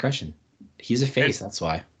know. Great question. He's a face, that's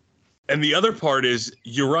why. And the other part is,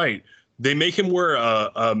 you're right. They make him wear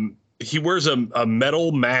he wears a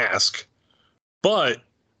metal mask, but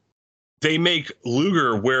they make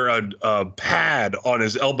Luger wear a pad on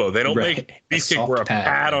his elbow. They don't make Beefcake wear a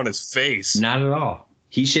pad on his face. Not at all.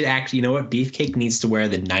 He should actually, you know what? Beefcake needs to wear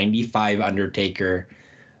the 95 Undertaker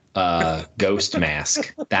ghost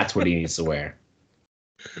mask. That's what he needs to wear.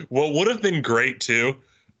 What would have been great, too,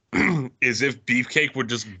 is if Beefcake would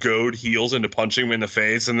just goad heels into punching him in the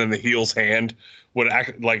face, and then the heel's hand would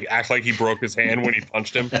act like he broke his hand when he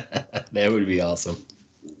punched him. That would be awesome.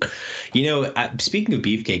 You know, speaking of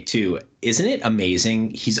Beefcake too, isn't it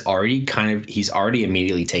amazing? He's already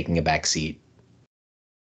immediately taking a back seat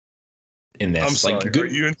in this. I'm sorry. Are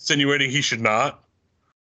you insinuating he should not?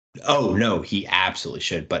 Oh no, he absolutely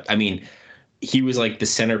should. But I mean, he was like the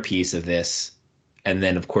centerpiece of this. And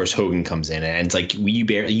then, of course, Hogan comes in, and it's like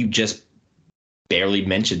you just barely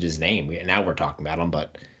mentioned his name. Now we're talking about him,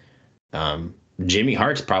 but Jimmy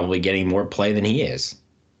Hart's probably getting more play than he is.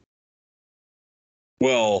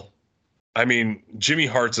 Well, I mean, Jimmy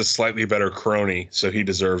Hart's a slightly better crony, so he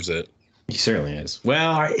deserves it. He certainly is.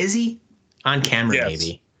 Well, is he? On camera, yes.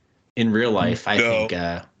 Maybe. In real life, I think.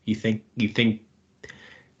 You think.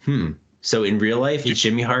 So in real life, is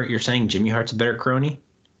Jimmy Hart? You're saying Jimmy Hart's a better crony?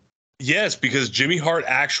 Yes, because Jimmy Hart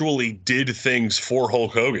actually did things for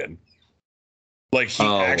Hulk Hogan. Like he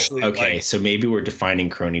actually. Okay, so maybe we're defining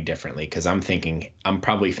crony differently, because I'm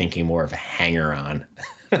probably thinking more of a hanger-on.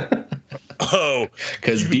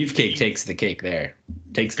 Because Beefcake takes the cake there.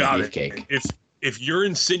 Takes the beefcake. If you're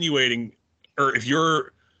insinuating, or if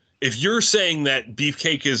you're saying that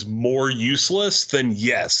Beefcake is more useless, then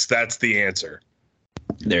yes, that's the answer.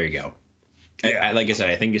 There you go. Yeah. Like I said,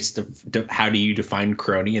 I think it's how do you define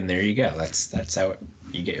crony, and there you go. That's how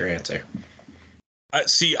you get your answer.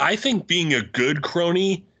 See, I think being a good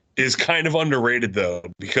crony is kind of underrated, though,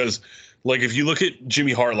 because like if you look at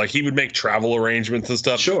Jimmy Hart, like he would make travel arrangements and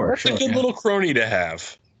stuff. Sure, That's a good little crony to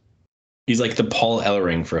have. He's like the Paul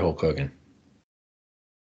Ellering for Hulk Hogan.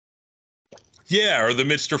 Yeah, or the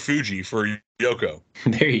Mr. Fuji for Yoko.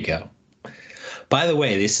 There you go. By the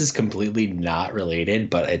way, this is completely not related,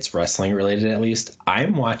 but it's wrestling related at least.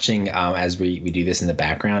 I'm watching, as we do this in the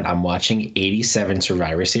background, I'm watching 87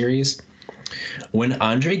 Survivor Series. When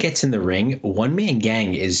Andre gets in the ring, One Man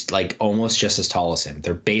Gang is like almost just as tall as him.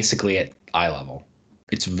 They're basically at eye level.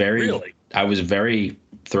 It's very, I was very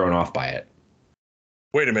thrown off by it.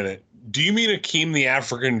 Wait a minute. Do you mean Akeem the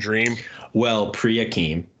African Dream? Well,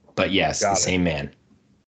 pre-Akeem, but yes, the same man.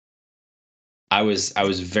 I was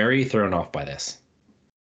very thrown off by this.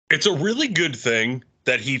 It's a really good thing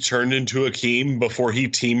that he turned into Akeem before he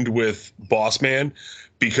teamed with Bossman,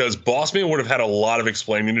 because Bossman would have had a lot of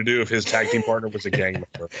explaining to do if his tag team partner was a gang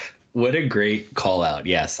member. What a great call out.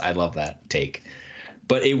 Yes, I love that take.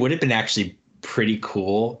 But it would have been actually pretty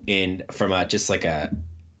cool from just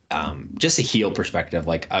a heel perspective,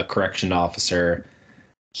 like a correction officer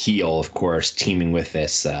heel, of course, teaming with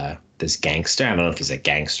this gangster. I don't know if he's a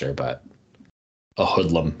gangster, but a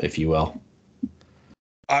hoodlum, if you will.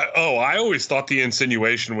 I always thought the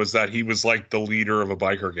insinuation was that he was like the leader of a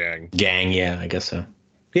biker gang. Yeah, I guess so.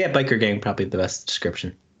 Yeah, biker gang, probably the best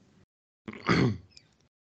description.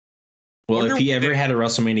 Well, if he ever had a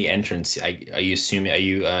WrestleMania entrance, are you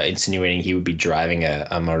insinuating he would be driving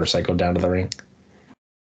a motorcycle down to the ring?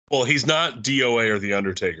 Well, he's not DOA or The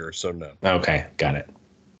Undertaker, so no. Okay, got it.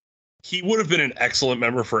 He would have been an excellent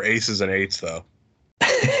member for Aces and Eights, though.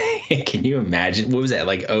 Can you imagine? What was that,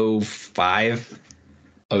 like 05?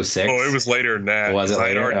 06? Oh, it was later than that. Was it later? I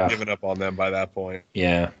had already given up on them by that point.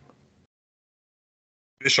 Yeah.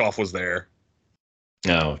 Bischoff was there.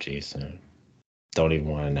 Oh, jeez. Don't even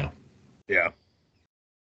want to know. Yeah.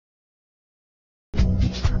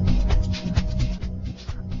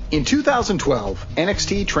 In 2012,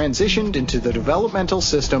 NXT transitioned into the developmental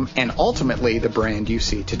system and ultimately the brand you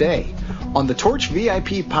see today. On the Torch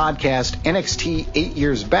VIP podcast, NXT 8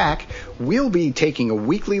 Years Back, we'll be taking a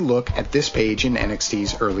weekly look at this page in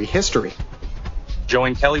NXT's early history.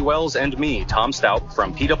 Join Kelly Wells and me, Tom Stout,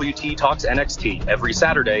 from PWT Talks NXT every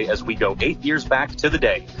Saturday as we go 8 years back to the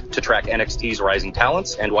day to track NXT's rising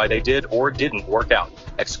talents and why they did or didn't work out,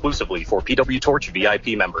 exclusively for PW Torch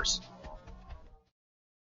VIP members.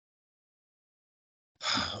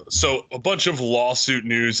 So a bunch of lawsuit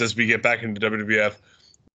news as we get back into WWF.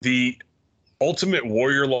 The Ultimate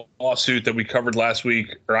Warrior lawsuit that we covered last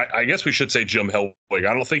week, or I guess we should say Jim Hellwig.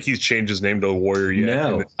 I don't think he's changed his name to Warrior yet.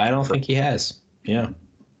 No, I don't think he has. Yeah.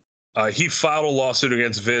 He filed a lawsuit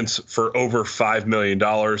against Vince for over $5 million,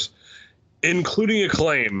 including a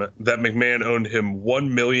claim that McMahon owed him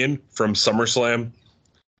 $1 million from SummerSlam,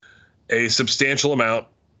 a substantial amount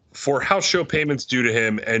for house show payments due to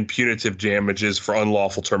him, and punitive damages for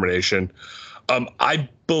unlawful termination. I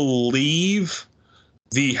believe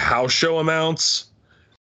the house show amounts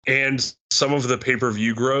and some of the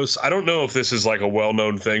pay-per-view gross. I don't know if this is like a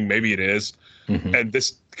well-known thing. Maybe it is. Mm-hmm. And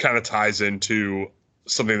this kind of ties into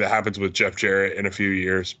something that happens with Jeff Jarrett in a few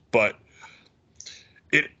years. But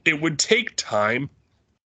it would take time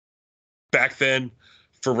back then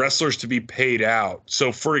for wrestlers to be paid out.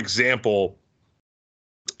 So, for example,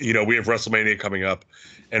 we have WrestleMania coming up,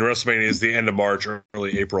 and WrestleMania is the end of March,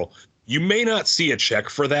 early April. You may not see a check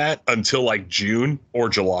for that until like June or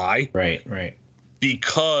July. Right.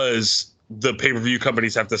 Because the pay-per-view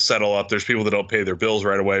companies have to settle up. There's people that don't pay their bills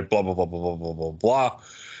right away, blah, blah, blah, blah, blah, blah, blah.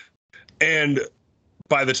 And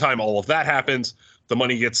by the time all of that happens, the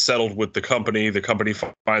money gets settled with the company. The company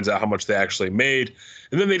finds out how much they actually made.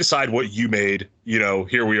 And then they decide what you made.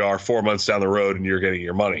 Here we are 4 months down the road and you're getting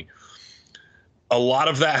your money. A lot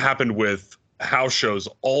of that happened with house shows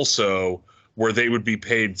also, where they would be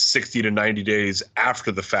paid 60 to 90 days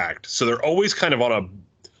after the fact. So they're always kind of on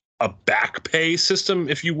a back pay system,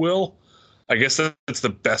 if you will. I guess that's the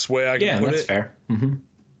best way I can put it. Yeah, that's fair. Mm-hmm.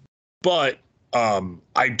 But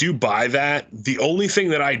I do buy that. The only thing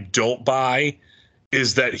that I don't buy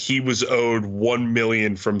is that he was owed $1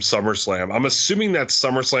 million from SummerSlam. I'm assuming that's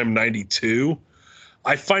SummerSlam 92.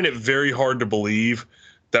 I find it very hard to believe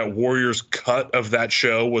that Warrior's cut of that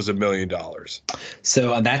show was $1 million.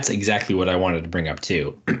 So that's exactly what I wanted to bring up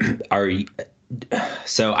too.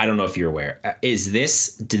 So I don't know if you're aware.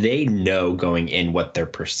 Do they know going in what their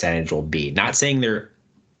percentage will be? Not saying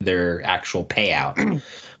their actual payout,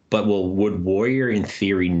 but would Warrior in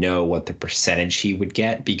theory know what the percentage he would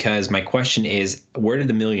get? Because my question is, where did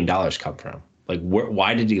the $1 million come from? Like,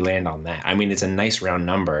 why did he land on that? I mean, it's a nice round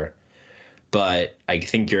number. But I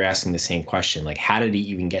think you're asking the same question. Like, how did he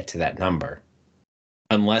even get to that number?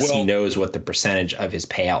 Unless he knows what the percentage of his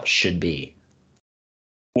payout should be.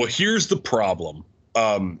 Well, here's the problem.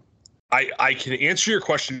 I can answer your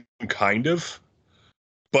question kind of,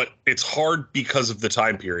 but it's hard because of the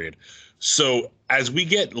time period. So as we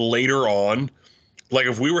get later on, like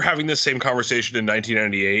if we were having this same conversation in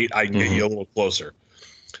 1998, I can get you a little closer.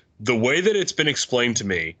 The way that it's been explained to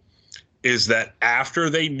me is that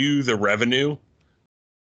after they knew the revenue,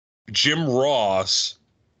 Jim Ross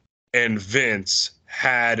and Vince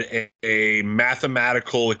had a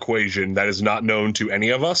mathematical equation that is not known to any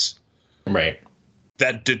of us. Right.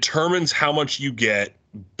 that determines how much you get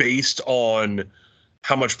based on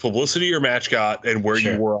how much publicity your match got and where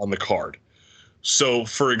you were on the card. So,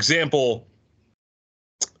 for example,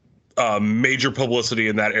 major publicity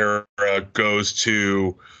in that era goes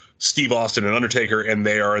to Steve Austin and Undertaker, and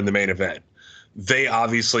they are in the main event. They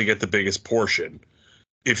obviously get the biggest portion.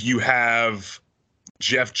 If you have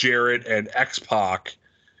Jeff Jarrett and X-Pac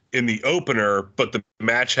in the opener, but the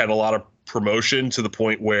match had a lot of promotion to the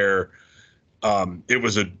point where it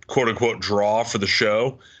was a quote-unquote draw for the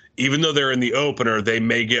show, even though they're in the opener, they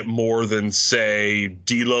may get more than, say,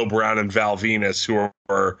 D'Lo Brown and Val Venus, who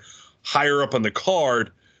are higher up on the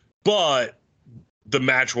card, but the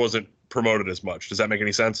match wasn't promoted as much. Does that make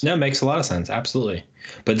any sense? No, it makes a lot of sense. Absolutely.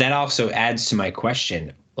 But that also adds to my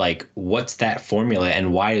question. Like, what's that formula,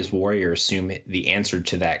 and why does Warrior assume the answer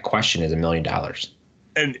to that question is $1 million?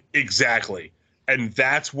 And exactly. And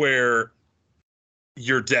that's where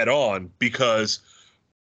you're dead on, because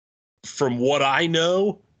from what I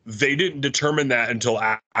know, they didn't determine that until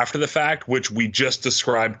after the fact, which we just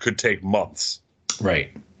described could take months.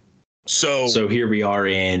 Right. So here we are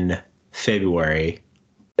in February,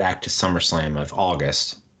 back to SummerSlam of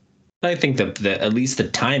August. I think that at least the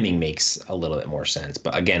timing makes a little bit more sense.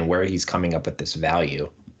 But again, where he's coming up with this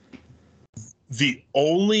value. The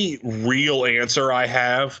only real answer I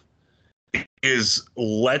have is,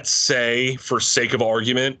 let's say, for sake of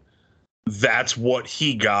argument, that's what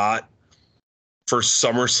he got for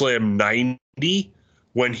SummerSlam 90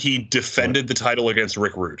 when he defended the title against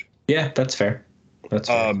Rick Rude. Yeah, that's fair. That's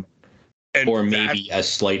fair. Or maybe a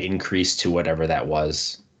slight increase to whatever that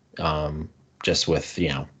was, just with,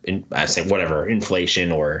 I say whatever,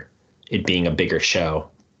 inflation or it being a bigger show.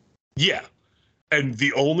 Yeah. And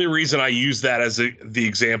the only reason I use that as the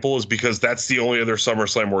example is because that's the only other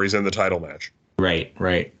SummerSlam where he's in the title match. Right.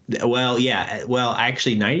 Well, yeah. Well,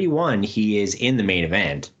 actually, 91, he is in the main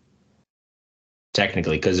event,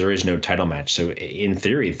 technically, because there is no title match. So in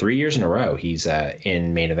theory, 3 years in a row, he's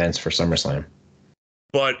in main events for SummerSlam.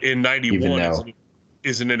 But in 91,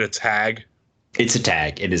 isn't it a tag? It's a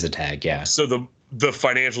tag. It is a tag, yeah. So the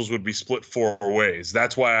financials would be split 4 ways.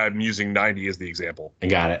 That's why I'm using 90 as the example. I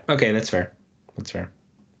got it. Okay, that's fair.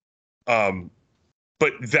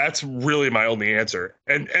 But that's really my only answer.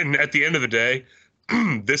 And at the end of the day,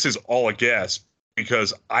 this is all a guess,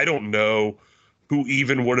 because I don't know who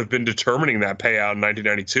even would have been determining that payout in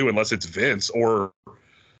 1992 unless it's Vince or,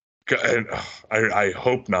 and I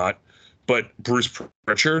hope not, but Bruce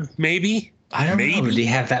Pritchard, maybe? I don't know. Did he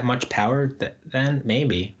have that much power then?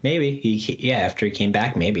 Maybe. After he came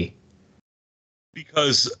back, maybe.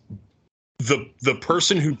 Because the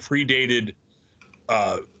person who predated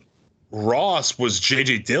Ross was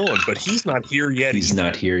J.J. Dillon, but he's not here yet. He's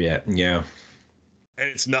not here yet. Yeah. And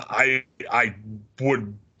it's not. I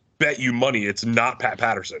would bet you money it's not Pat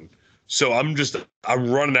Patterson. So I'm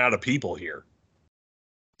running out of people here.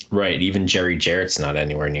 Right. Even Jerry Jarrett's not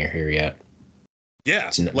anywhere near here yet.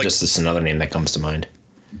 Yeah. Just another name that comes to mind.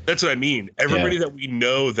 That's what I mean. Everybody that we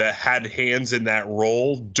know that had hands in that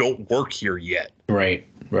role don't work here yet. Right.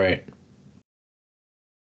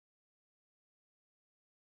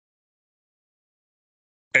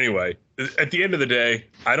 Anyway, at the end of the day,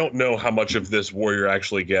 I don't know how much of this Warrior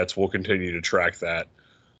actually gets. We'll continue to track that.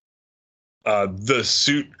 The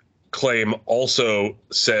suit claim also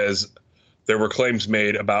says there were claims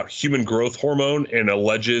made about human growth hormone and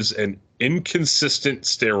alleges an inconsistent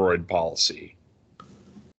steroid policy.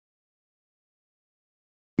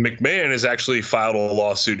 McMahon has actually filed a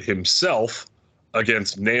lawsuit himself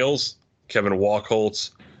against Nails, Kevin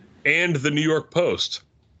Wachholtz, and the New York Post.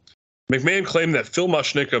 McMahon claimed that Phil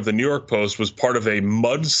Mushnick of the New York Post was part of a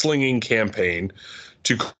mudslinging campaign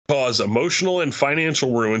to cause emotional and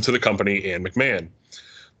financial ruin to the company and McMahon.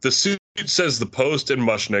 The suit says the Post and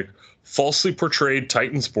Mushnick falsely portrayed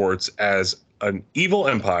Titan Sports as an evil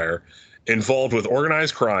empire involved with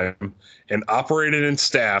organized crime and operated and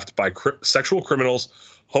staffed by sexual criminals,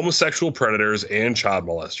 homosexual predators, and child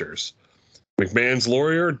molesters. McMahon's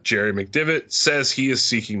lawyer, Jerry McDevitt, says he is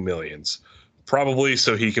seeking millions. Probably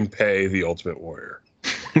so he can pay the Ultimate Warrior.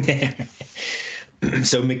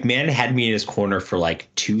 So McMahon had me in his corner for like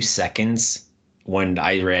 2 seconds when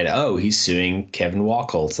I read, he's suing Kevin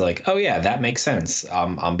Wachholtz. Like, oh yeah, that makes sense.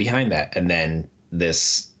 I'm behind that. And then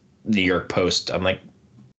this New York Post, I'm like,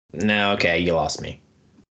 no, okay, you lost me.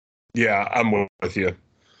 Yeah, I'm with you.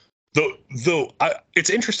 Though it's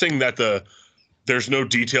interesting that there's no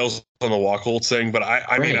details on the Wachholtz thing, but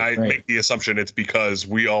I make the assumption it's because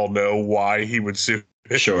we all know why he would sue.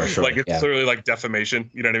 Sure. Like it's clearly like defamation.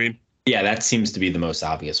 You know what I mean? Yeah, that seems to be the most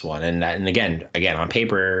obvious one. And again, on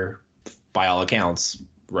paper, by all accounts,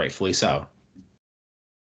 rightfully so.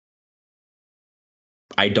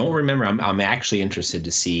 I don't remember. I'm actually interested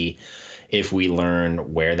to see if we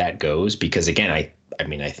learn where that goes, because again, I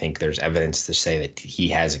mean, I think there's evidence to say that he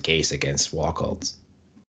has a case against Wacholtz.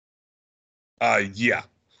 Yeah.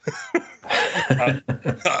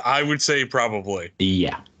 I would say probably.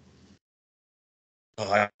 Yeah.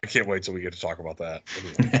 I can't wait till we get to talk about that.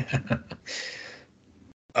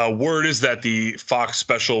 Word is that the Fox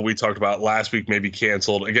special we talked about last week may be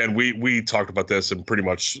canceled. Again, we talked about this and pretty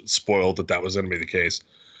much spoiled that was going to be the case.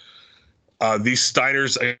 The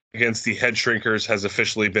Steiners against the Head Shrinkers has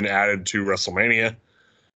officially been added to WrestleMania.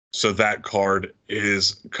 So that card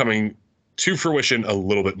is coming to fruition a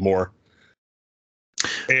little bit more.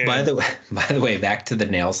 And by the way, back to the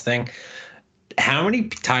nails thing. How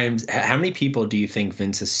many people do you think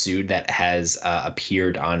Vince has sued that has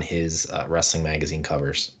appeared on his wrestling magazine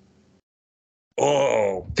covers?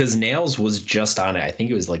 Oh, because Nails was just on it. I think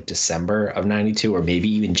it was like December of '92 or maybe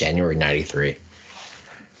even January '93.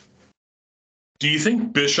 Do you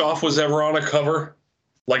think Bischoff was ever on a cover?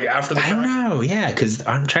 Like after the I don't know. Yeah, because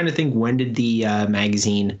I'm trying to think, when did the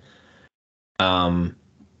magazine end?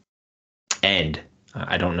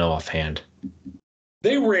 I don't know offhand.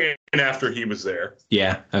 They ran after he was there.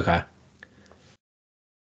 Yeah. Okay.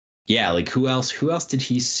 Yeah. Like who else did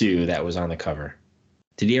he sue that was on the cover?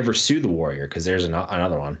 Did he ever sue the Warrior? Because there's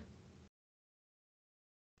another one.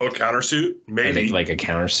 Oh, countersuit? Maybe. Like a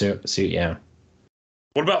countersuit. Yeah.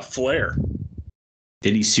 What about Flair?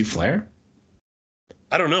 Did he sue Flair?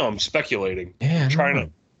 I don't know. I'm speculating. Yeah.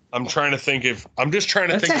 I'm trying to think if I'm just trying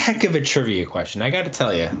to think. That's a heck of a trivia question. I got to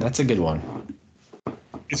tell you, that's a good one.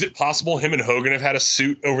 Is it possible him and Hogan have had a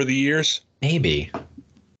suit over the years? Maybe.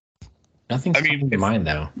 Nothing's coming to mind,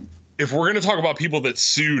 though. If we're going to talk about people that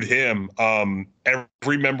sued him,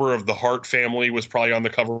 every member of the Hart family was probably on the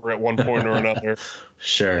cover at one point or another.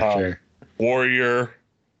 Sure. Warrior,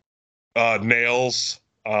 Nails,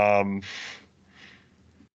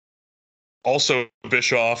 also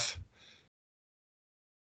Bischoff.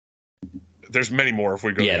 There's many more if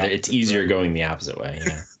we go. Yeah, it's easier going the opposite way.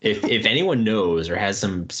 Yeah. if anyone knows or has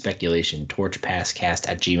some speculation,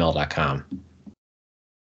 torchpasscast@gmail.com.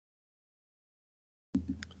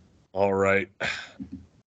 All right.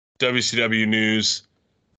 WCW news.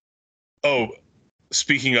 Oh,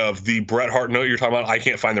 speaking of the Bret Hart note you're talking about, I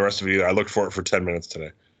can't find the rest of it either. I looked for it for 10 minutes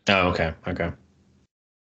today. Oh, okay.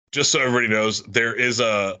 Just so everybody knows, there is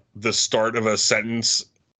the start of a sentence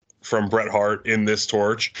from Bret Hart in this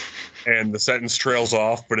torch, and the sentence trails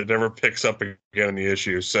off, but it never picks up again in the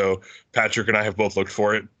issue. So Patrick and I have both looked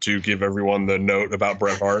for it to give everyone the note about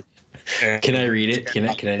Bret Hart. And can I read it? Can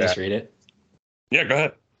I just read it? Yeah, go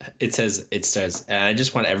ahead. It says, and I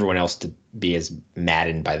just want everyone else to be as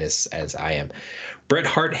maddened by this as I am. Bret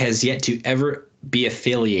Hart has yet to ever be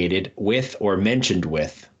affiliated with or mentioned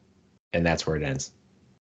with, and that's where it ends.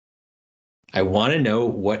 I want to know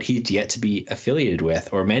what he's yet to be affiliated with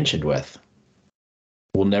or mentioned with.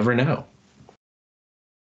 We'll never know.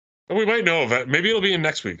 We might know of it. Maybe it'll be in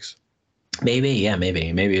next week's. Maybe, yeah,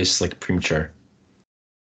 maybe. Maybe it's like premature.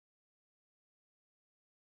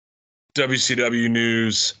 WCW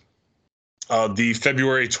news. The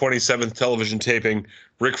February 27th television taping,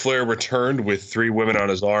 Ric Flair returned with 3 women on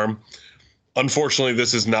his arm. Unfortunately,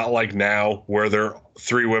 this is not like now where there are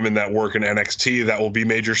 3 women that work in NXT that will be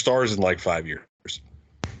major stars in like 5 years.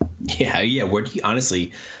 Yeah. Where do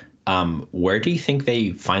you think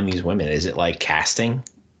they find these women? Is it like casting?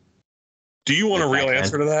 Do you want a real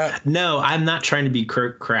answer to that? No, I'm not trying to be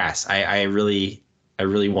crass. I really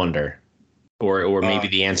wonder. Or maybe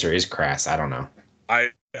the answer is crass. I don't know.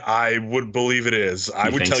 I would believe it is. I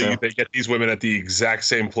would tell you they get these women at the exact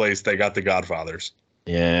same place they got the Godfathers.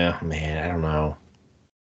 Yeah, man, I don't know.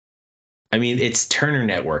 I mean, it's Turner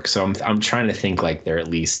Network, so I'm trying to think like they're at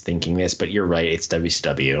least thinking this, but you're right, it's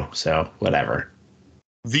WCW, so whatever.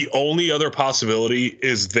 The only other possibility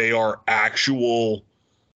is they are actual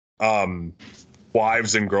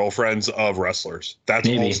wives and girlfriends of wrestlers. That's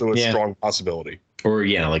also a strong possibility. Or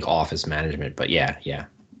like office management, but yeah.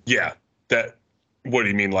 Yeah, that. What do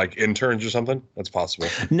you mean, like interns or something? That's possible.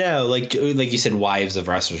 No, like you said, wives of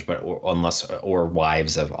wrestlers, but or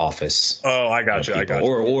wives of office. Oh, I got you.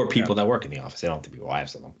 Or people that work in the office. They don't have to be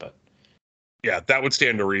wives of them, but yeah, that would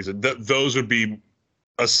stand to reason. Those would be,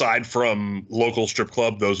 aside from local strip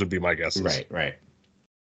club, those would be my guesses. Right.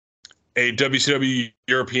 A WCW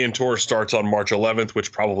European tour starts on March 11th,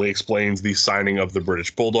 which probably explains the signing of the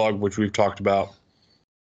British Bulldog, which we've talked about.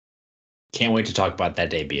 Can't wait to talk about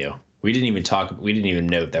that debut. We didn't even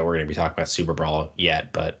note that we're going to be talking about Super Brawl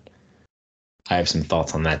yet, but I have some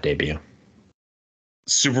thoughts on that debut.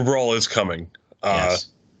 Super Brawl is coming. Yes.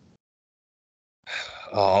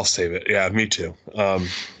 I'll save it. Yeah, me too.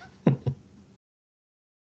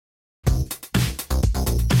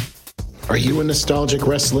 Are you a nostalgic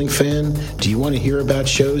wrestling fan? Do you want to hear about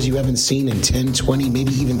shows you haven't seen in 10, 20,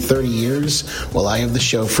 maybe even 30 years? Well, I have the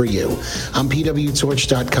show for you. I'm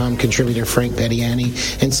PWTorch.com contributor Frank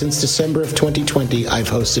Pettiani, and since December of 2020, I've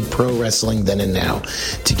hosted Pro Wrestling Then and Now.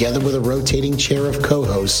 Together with a rotating chair of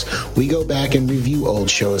co-hosts, we go back and review old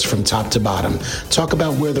shows from top to bottom, talk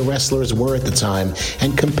about where the wrestlers were at the time,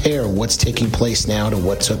 and compare what's taking place now to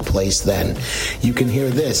what took place then. You can hear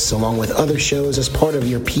this, along with other shows, as part of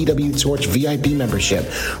your PW Torch VIP membership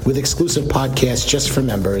with exclusive podcasts just for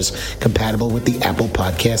members, compatible with the Apple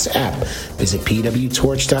Podcasts app. Visit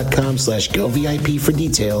pwtorch.com/govip for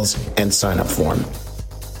details and sign up form.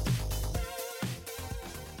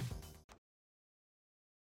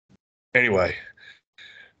 Anyway,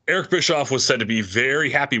 Eric Bischoff was said to be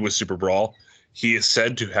very happy with Super Brawl. He is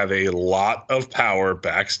said to have a lot of power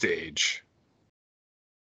backstage.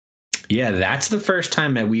 Yeah, that's the first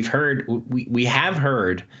time that we have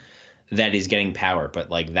heard that he's getting power, but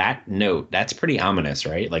like that note, that's pretty ominous,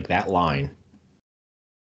 right? Like that line.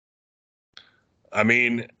 I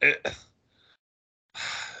mean,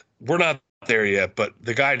 we're not there yet, but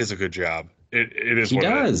the guy does a good job. It is. He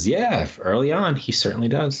does, yeah. Early on, he certainly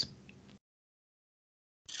does.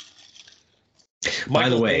 By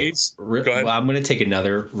the way, I'm going to take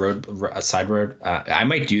another side road. I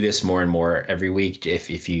might do this more and more every week. If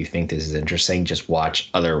you think this is interesting, just watch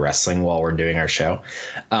other wrestling while we're doing our show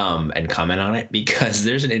and comment on it, because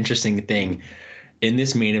there's an interesting thing in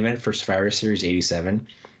this main event for Survivor Series 87.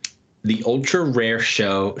 The ultra rare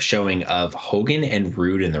showing of Hogan and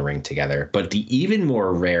Rude in the ring together, but the even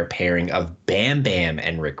more rare pairing of Bam Bam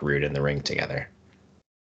and Rick Rude in the ring together.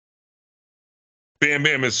 Bam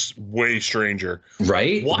Bam is way stranger.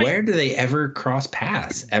 Right? Why? Where do they ever cross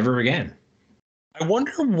paths ever again? I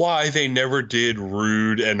wonder why they never did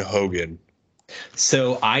Rude and Hogan.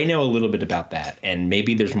 So I know a little bit about that, and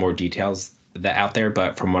maybe there's more details out there,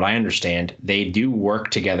 but from what I understand, they do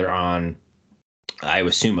work together on, I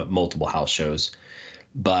assume, multiple house shows.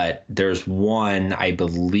 But there's one, I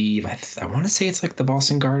believe, I want to say it's like the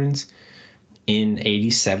Boston Gardens in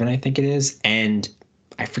 87, I think it is. And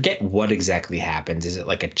I forget what exactly happens. Is it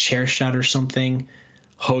like a chair shot or something?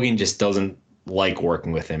 Hogan just doesn't like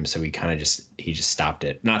working with him, so he just stopped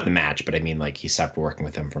it. Not the match, but I mean, like, he stopped working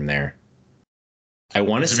with him from there. I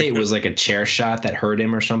want to say it was like a chair shot that hurt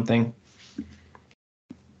him or something.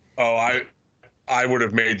 Oh, I would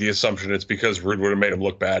have made the assumption it's because Rude would have made him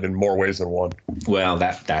look bad in more ways than one. Well,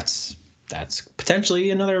 that's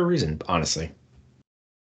potentially another reason, honestly.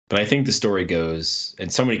 But I think the story goes,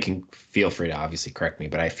 and somebody can feel free to obviously correct me,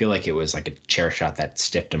 but I feel like it was like a chair shot that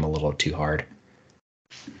stiffed him a little too hard.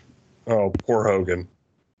 Oh, poor Hogan.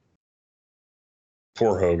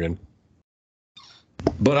 Poor Hogan.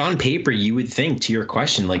 But on paper, you would think, to your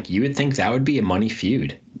question, like, you would think that would be a money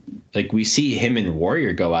feud. Like, we see him and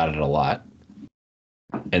Warrior go at it a lot,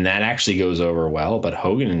 and that actually goes over well. But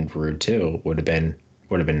Hogan and Rude too would have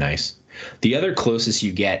been nice. The other closest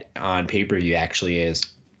you get on pay-per-view actually is,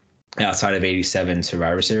 outside of 87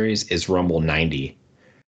 Survivor Series, is Rumble 90.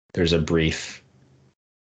 There's a brief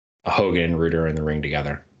Hogan and Rude are in the ring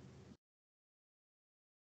together.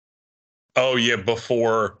 Oh, yeah,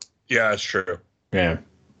 before. Yeah, that's true. Yeah.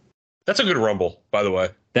 That's a good Rumble, by the way.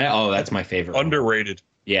 That's my favorite. Underrated. Rumble.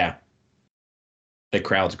 Yeah. The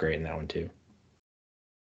crowd's great in that one, too.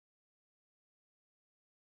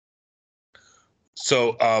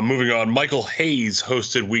 So, moving on, Michael Hayes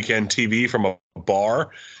hosted Weekend TV from a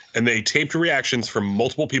bar, and they taped reactions from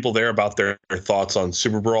multiple people there about their thoughts on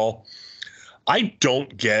Super Brawl. I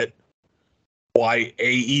don't get why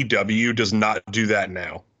AEW does not do that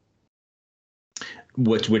now.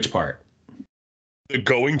 Which part?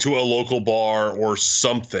 Going to a local bar or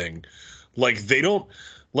something. Like, they don't,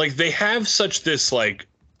 like, they have such this like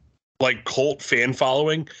cult fan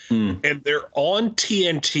following, and they're on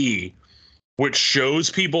TNT, which shows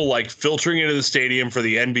people like filtering into the stadium for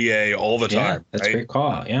the NBA all the time. That's a great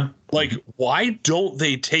call. Yeah. Like, why don't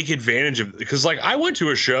they take advantage of it? Because, like, I went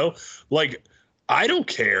to a show, like, I don't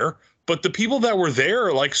care, but the people that were there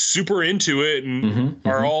are like super into it and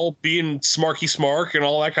are all being smarky smark and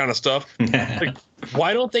all that kind of stuff. Like,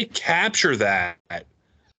 why don't they capture that?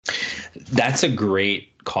 That's a great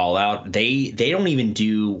call out. They don't even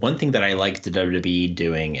do one thing that I like the WWE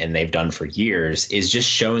doing, and they've done for years, is just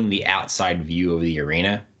showing the outside view of the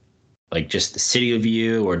arena, like just the city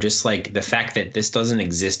view, or just like the fact that this doesn't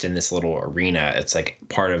exist in this little arena. It's like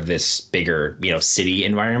part of this bigger, city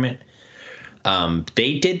environment.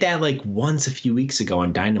 They did that like once a few weeks ago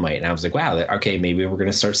on Dynamite, and I was like, wow, okay, maybe we're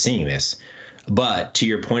going to start seeing this. But to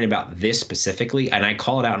your point about this specifically, and I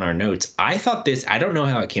call it out in our notes, I thought this, I don't know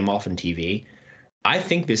how it came off on TV. I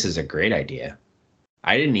think this is a great idea.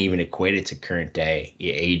 I didn't even equate it to current day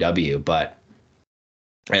AEW, but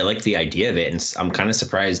I like the idea of it. And I'm kind of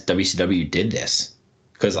surprised WCW did this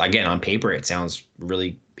because, again, on paper, it sounds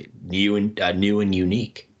really new and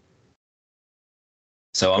unique.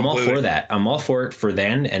 So I'm all for that. I'm all for it for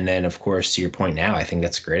then. And then, of course, to your point now, I think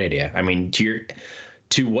that's a great idea. I mean,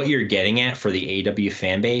 to what you're getting at for the AEW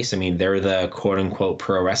fan base, I mean, they're the quote unquote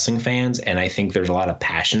pro wrestling fans. And I think there's a lot of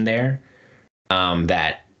passion there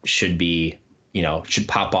that should be, should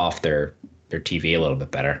pop off their TV a little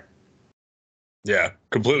bit better. Yeah,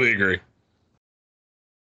 completely agree.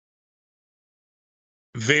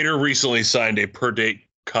 Vader recently signed a per date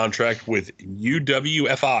contract with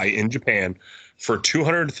UWFI in Japan for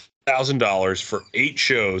 $200,000 for 8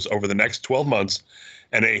 shows over the next 12 months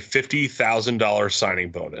and a $50,000 signing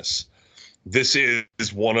bonus. This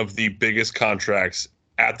is one of the biggest contracts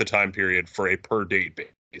at the time period for a per date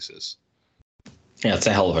basis. Yeah, it's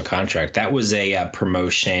a hell of a contract. That was a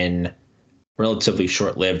promotion, relatively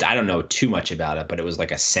short-lived. I don't know too much about it, but it was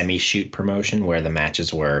like a semi-shoot promotion where the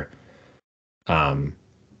matches were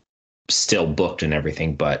still booked and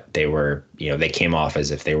everything, but they were, they came off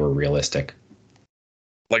as if they were realistic.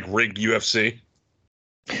 Like rigged UFC?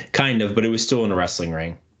 Kind of, but it was still in a wrestling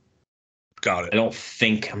ring. Got it. I'm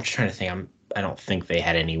just trying to think. I don't think they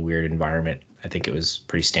had any weird environment. I think it was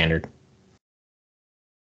pretty standard.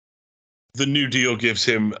 The new deal gives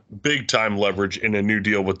him big time leverage in a new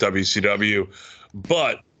deal with WCW,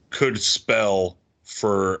 but could spell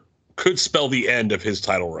the end of his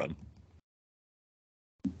title run.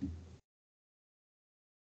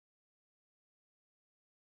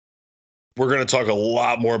 We're going to talk a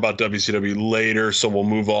lot more about WCW later, so we'll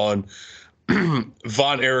move on.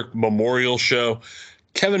 Von Erich Memorial Show.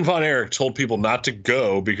 Kevin Von Erich told people not to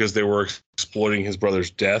go because they were exploiting his brother's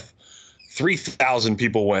death. 3,000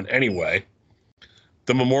 people went anyway.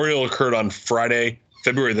 The memorial occurred on Friday,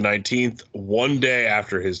 February the 19th, one day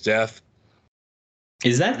after his death.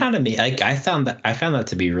 Is that not amazing? Like, I found that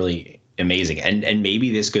to be really amazing. And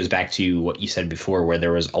maybe this goes back to what you said before, where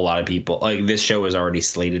there was a lot of people, like this show was already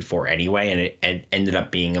slated for anyway, and it ended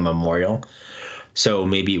up being a memorial. So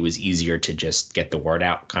maybe it was easier to just get the word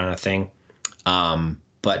out kind of thing.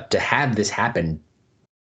 But to have this happen,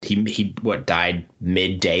 he died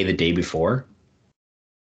midday the day before?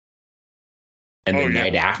 And the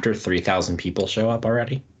night after, 3,000 people show up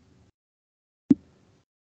already?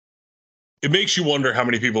 It makes you wonder how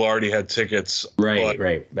many people already had tickets.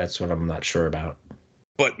 Right. That's what I'm not sure about.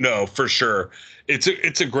 But no, for sure. It's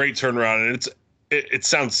a great turnaround, and it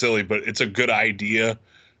sounds silly, but it's a good idea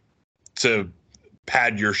to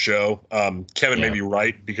pad your show. Kevin may be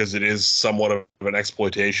right because it is somewhat of an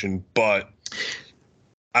exploitation, but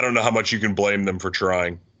I don't know how much you can blame them for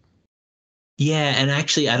trying. Yeah, and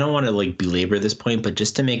actually, I don't want to belabor this point, but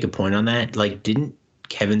just to make a point on that, didn't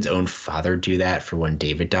Kevin's own father do that for when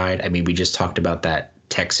David died? I mean, we just talked about that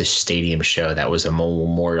Texas Stadium show that was a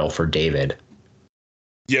memorial for David.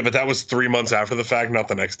 Yeah, but that was 3 months after the fact, not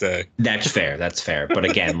the next day. That's fair. But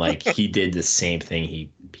again, he did the same thing.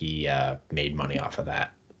 He made money off of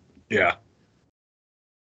that. Yeah.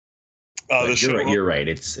 You're right.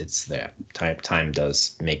 It's that time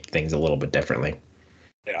does make things a little bit differently.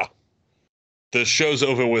 Yeah. The show's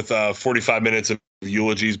over with 45 minutes of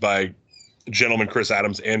eulogies by gentleman Chris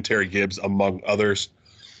Adams and Terry Gibbs, among others.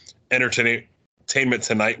 Entertainment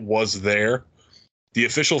Tonight was there. The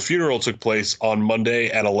official funeral took place on Monday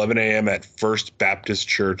at 11 a.m. at First Baptist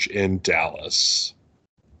Church in Dallas.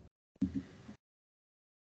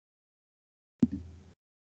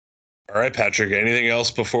 All right, Patrick, anything else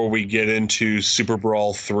before we get into Super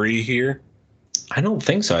Brawl 3 here? I don't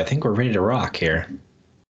think so. I think we're ready to rock here.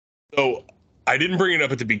 So I didn't bring it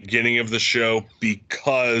up at the beginning of the show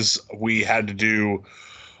because we had to do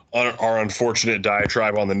our unfortunate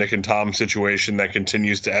diatribe on the Nick and Tom situation that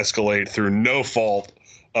continues to escalate through no fault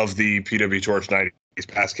of the PW Torch 90s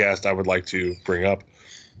Pastcast. I would like to bring up.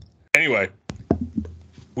 Anyway,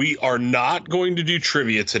 we are not going to do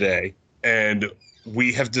trivia today, and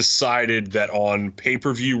we have decided that on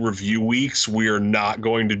pay-per-view review weeks, we are not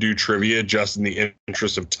going to do trivia just in the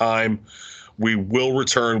interest of time. We will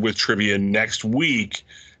return with trivia next week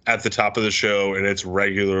at the top of the show in its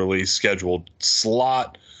regularly scheduled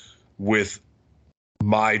slot, with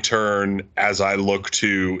my turn as I look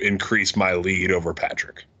to increase my lead over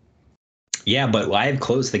Patrick. Yeah, but I've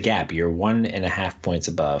closed the gap. You're 1.5 points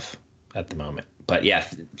above at the moment. But yeah,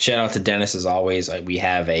 shout out to Dennis as always. We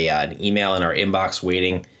have an email in our inbox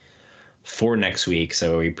waiting for next week.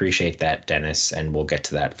 So we appreciate that, Dennis, and we'll get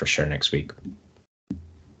to that for sure next week.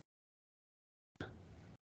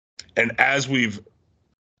 And as we've,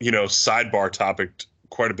 sidebar topic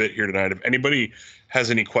quite a bit here tonight, if anybody has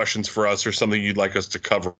any questions for us or something you'd like us to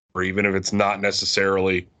cover, even if it's not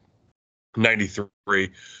necessarily 93,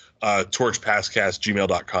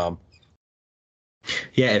 torchpasscast@gmail.com.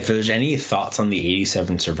 Yeah, if there's any thoughts on the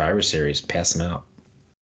 87 Survivor Series, pass them out.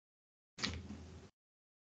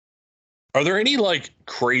 Are there any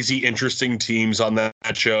crazy interesting teams on that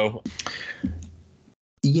show?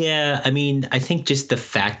 Yeah, I mean, I think just the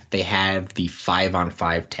fact that they have the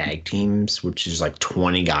 5-on-5 tag teams, which is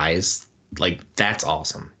 20 guys, that's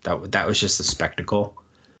awesome. That was just a spectacle.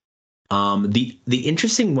 The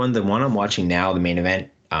interesting one, the one I'm watching now, the main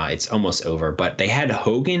event, it's almost over, but they had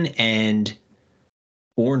Hogan and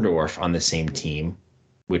Orndorff on the same team,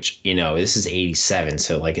 which, this is 87,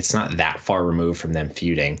 so it's not that far removed from them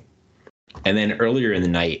feuding. And then earlier in the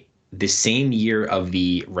night, the same year of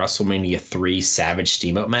the WrestleMania 3 Savage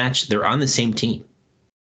Steamboat match, they're on the same team.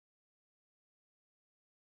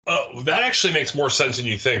 Oh, that actually makes more sense than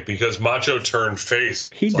you think, because Macho turned face.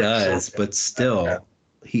 He does, but still,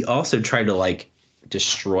 he also tried to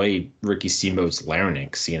destroy Ricky Steamboat's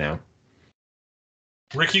larynx,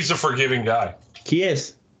 Ricky's a forgiving guy. He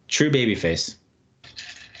is. True babyface.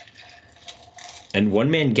 And One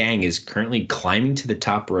Man Gang is currently climbing to the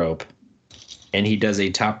top rope, and he does a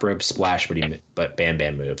top rope splash, but Bam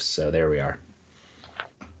Bam moves. So there we are.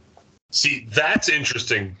 See, that's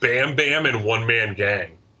interesting. Bam Bam and One Man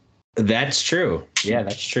Gang. That's true. Yeah,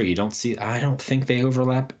 that's true. I don't think they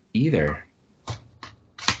overlap either.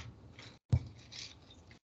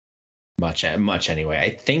 Much anyway. I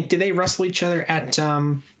think, do they wrestle each other at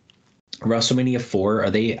WrestleMania 4?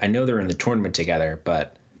 I know they're in the tournament together,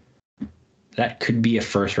 but that could be a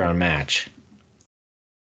first round match.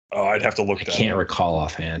 Oh, I'd have to look at that. I can't recall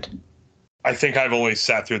offhand. I think I've only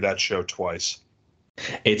sat through that show twice.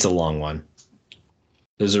 It's a long one.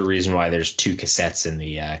 There's a reason why there's 2 cassettes in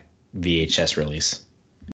the VHS release.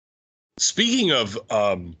 Speaking of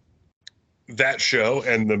that show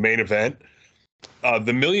and the main event,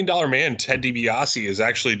 the $1 Million Man, Ted DiBiase, is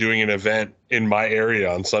actually doing an event in my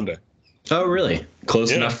area on Sunday. Oh, really?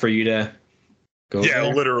 Close enough for you to go? Yeah,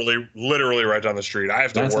 there? literally right down the street. I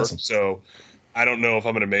have to work, awesome. So I don't know if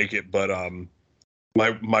I'm going to make it, but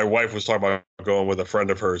my wife was talking about going with a friend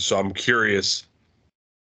of hers, so I'm curious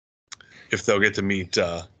if they'll get to meet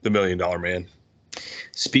the $1 Million Man.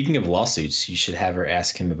 Speaking of lawsuits, you should have her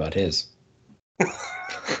ask him about his.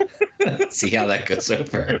 See how that goes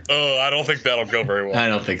over. Oh, I don't think that'll go very well. I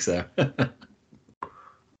don't think so.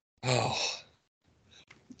 Oh,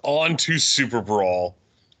 on to Super Brawl.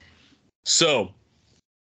 So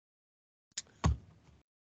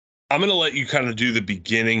I'm going to let you kind of do the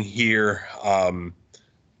beginning here.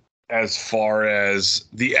 As far as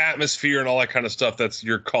the atmosphere and all that kind of stuff, that's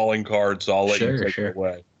your calling card, so I'll let you take it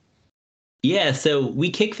away. Yeah, so we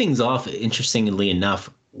kick things off, interestingly enough,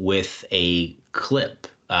 with a clip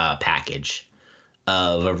package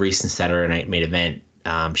of a recent Saturday Night main event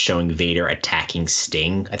showing Vader attacking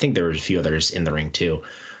Sting. I think there were a few others in the ring too,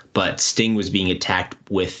 but Sting was being attacked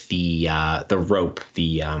with the rope,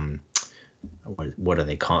 what do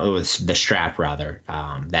they call it? It was the strap, rather.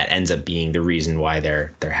 That ends up being the reason why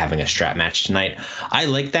they're having a strap match tonight. I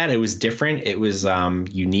like that. It was different. It was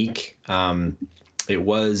unique. It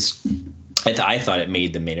was. I thought it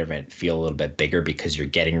made the main event feel a little bit bigger because you're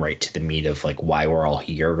getting right to the meat of why we're all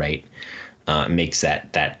here, right? It makes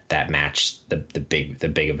that match the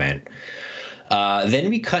big event. Then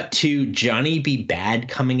we cut to Johnny B. Bad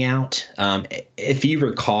coming out. If you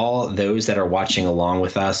recall, those that are watching along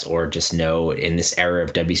with us or just know in this era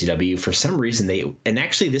of WCW, for some reason and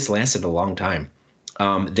actually this lasted a long time,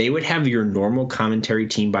 they would have your normal commentary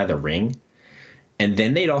team by the ring, and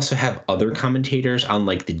then they'd also have other commentators on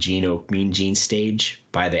the Mean Gene stage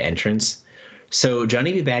by the entrance. So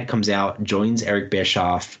Johnny B. Bad comes out, joins Eric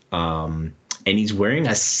Bischoff, and he's wearing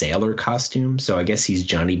a sailor costume. So I guess he's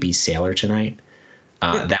Johnny B. Sailor tonight.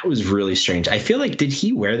 That was really strange. I feel like, did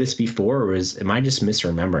he wear this before, or am I just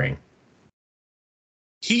misremembering?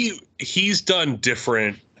 He's done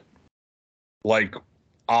different,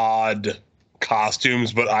 odd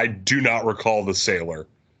costumes, but I do not recall the sailor.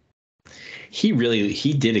 He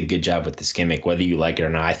did a good job with this gimmick, whether you like it or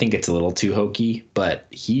not. I think it's a little too hokey, but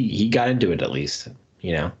he got into it at least,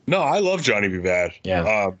 No, I love Johnny B. Bad.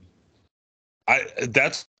 Yeah.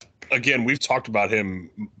 Again, we've talked about him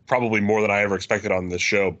probably more than I ever expected on this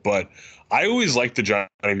show, but I always liked the Johnny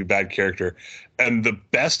B. Bad character, and the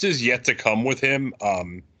best is yet to come with him.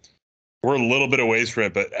 We're a little bit away from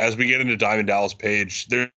it, but as we get into Diamond Dallas Page,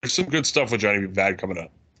 there's some good stuff with Johnny Vad coming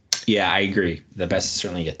up. Yeah, I agree. The best is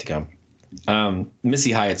certainly yet to come.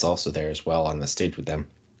 Missy Hyatt's also there as well on the stage with them.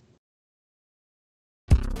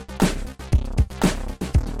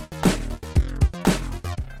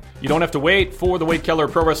 You don't have to wait for the Wade Keller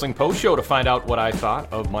Pro Wrestling Post Show to find out what I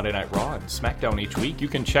thought of Monday Night Raw and SmackDown each week. You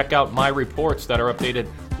can check out my reports that are updated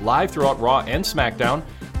live throughout Raw and SmackDown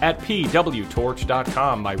at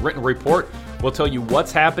pwtorch.com. My written report will tell you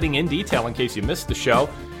what's happening in detail in case you missed the show,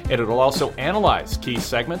 and it'll also analyze key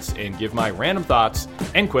segments and give my random thoughts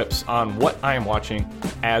and quips on what I am watching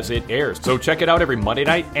as it airs. So check it out every Monday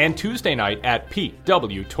night and Tuesday night at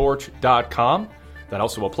pwtorch.com. That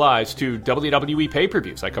also applies to WWE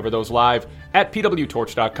pay-per-views. I cover those live at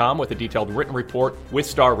pwtorch.com with a detailed written report with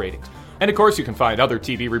star ratings. And of course, you can find other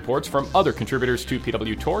TV reports from other contributors to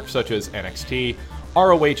PW Torch, such as NXT,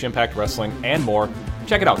 ROH, Impact Wrestling, and more.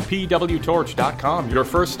 Check it out, pwtorch.com, your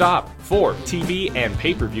first stop for TV and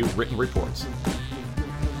pay-per-view written reports.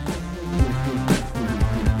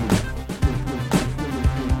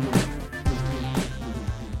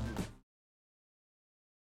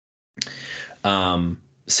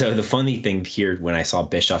 So the funny thing here, when I saw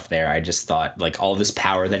Bischoff there, I just thought, like, all this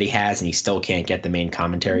power that he has and he still can't get the main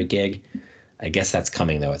commentary gig. I guess that's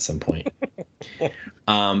coming though at some point. The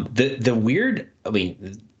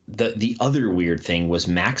other weird thing was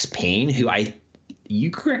Max Payne, who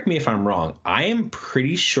you correct me if I'm wrong, I am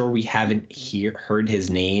pretty sure we haven't heard his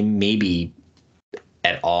name maybe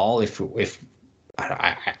at all. If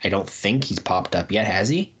I don't think he's popped up yet, has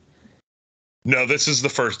he? No, this is the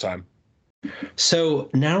first time. So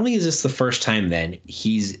not only is this the first time, then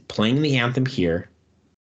he's playing the anthem here.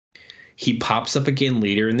 He pops up again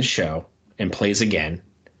later in the show and plays again.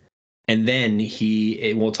 And then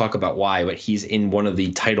we'll talk about why, but he's in one of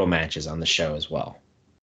the title matches on the show as well.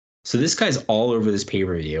 So this guy's all over this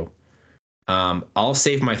pay-per-view. I'll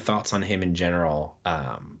save my thoughts on him in general,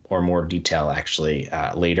 or more detail actually,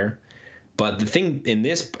 later. But the thing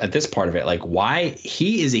at this part of it, like, why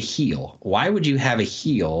he is a heel. Why would you have a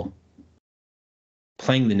heel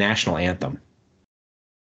playing the national anthem?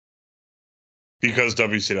 Because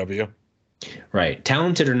WCW. Right.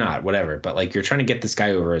 Talented or not, whatever. But, like, you're trying to get this guy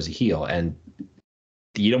over as a heel, and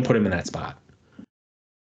you don't put him in that spot.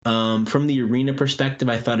 From the arena perspective,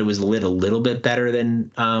 I thought it was lit a little bit better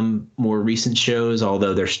than more recent shows,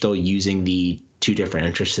 although they're still using the two different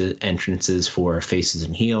entrances for faces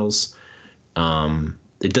and heels.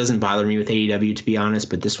 It doesn't bother me with AEW, to be honest,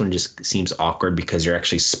 but this one just seems awkward because you're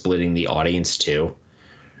actually splitting the audience too.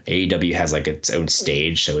 AEW has like its own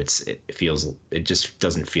stage, so it just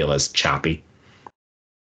doesn't feel as choppy.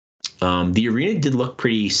 The arena did look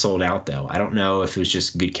pretty sold out, though. I don't know if it was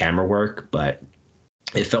just good camera work, but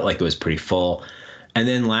it felt like it was pretty full. And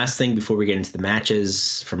then last thing before we get into the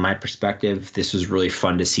matches, from my perspective, this was really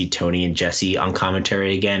fun to see Tony and Jesse on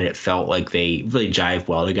commentary again. It felt like they really jived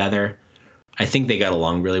well together. I think they got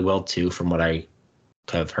along really well, too, from what I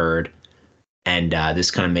have heard. And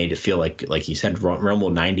this kind of made it feel like you said,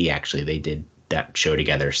 Rumble 90, actually, they did that show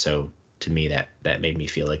together. So to me, that made me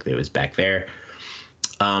feel like it was back there.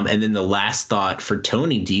 And then the last thought for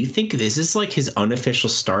Tony, do you think this is like his unofficial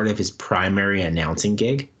start of his primary announcing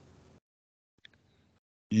gig?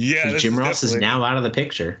 Yeah. Jim Ross is now out of the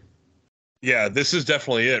picture. Yeah, this is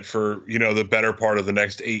definitely it for, the better part of the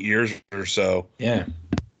next 8 years or so. Yeah.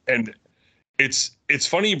 And it's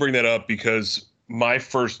funny you bring that up because my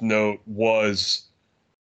first note was,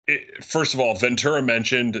 first of all, Ventura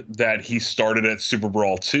mentioned that he started at Super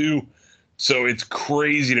Brawl 2. So it's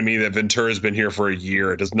crazy to me that Ventura's been here for a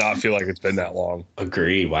year. It does not feel like it's been that long.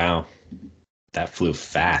 Agree. Wow. That flew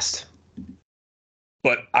fast.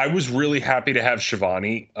 But I was really happy to have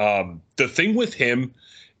Shivani. The thing with him,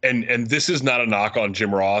 and this is not a knock on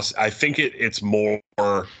Jim Ross, I think it's more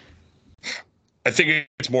a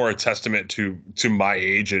testament to my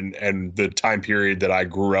age and the time period that I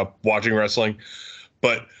grew up watching wrestling.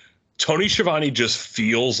 But Tony Schiavone just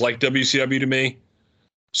feels like WCW to me.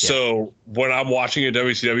 Yeah. So when I'm watching a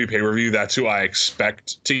WCW pay-per-view, that's who I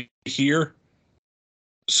expect to hear.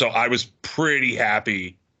 So I was pretty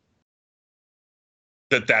happy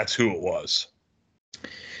that that's who it was.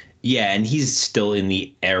 Yeah, and he's still in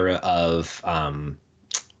the era of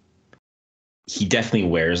he definitely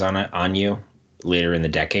wears on you later in the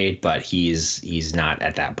decade, but he's not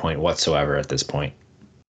at that point whatsoever at this point.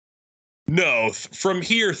 No, from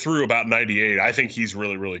here through about 98, I think he's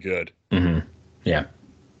really, really good. Mm-hmm. Yeah.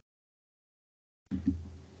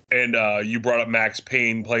 And you brought up Max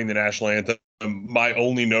Payne playing the national anthem. My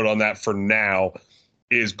only note on that for now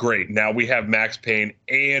is great. Now we have Max Payne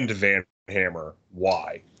and Van Hammer.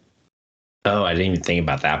 Why? Oh, I didn't even think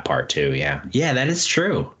about that part too. Yeah. Yeah, that is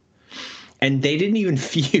true. And they didn't even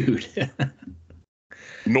feud.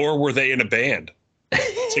 Nor were they in a band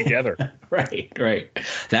together. Right.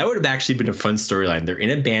 That would have actually been a fun storyline. They're in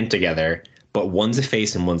a band together, but one's a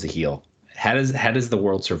face and one's a heel. How does the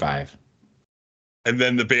world survive? And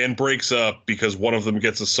then the band breaks up because one of them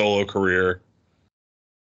gets a solo career.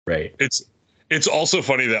 Right. It's also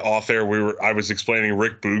funny that off air I was explaining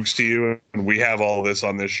Rick Boogs to you, and we have all this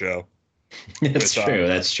on this show. That's true.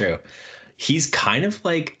 That's true. He's kind of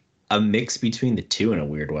like a mix between the two in a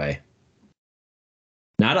weird way.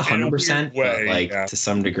 Not 100%, but like to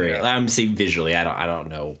some degree. Yeah. I'm saying visually. I don't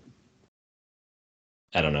know.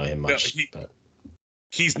 I don't know him much. No,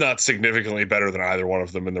 he's not significantly better than either one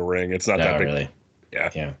of them in the ring. It's not that big. Really.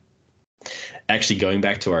 Yeah. Actually, going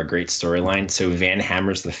back to our great storyline, so Van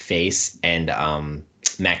Hammer's the face and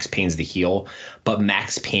Max Payne's the heel, but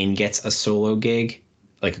Max Payne gets a solo gig,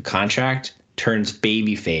 like a contract, turns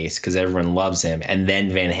babyface because everyone loves him, and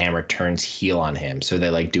then Van Hammer turns heel on him. So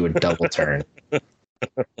they like do a double turn.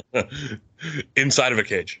 Inside of a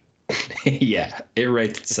cage. Yeah, it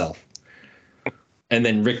writes itself. And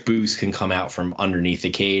then Rick Boogs can come out from underneath the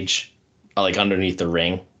cage, like underneath the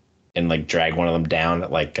ring, and like drag one of them down,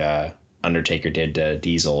 like Undertaker did to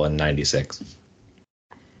Diesel in '96.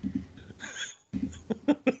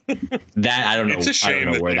 That I don't know. It's a shame I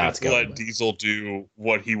don't know where that's going. Let Diesel do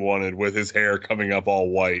what he wanted with his hair coming up all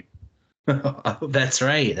white. Oh, that's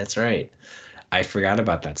right. That's right. I forgot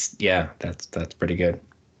about that. Yeah, that's pretty good.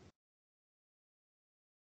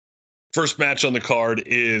 First match on the card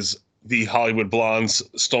is the Hollywood Blondes,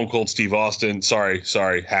 Stone Cold Steve Austin. Sorry,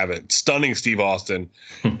 Stunning Steve Austin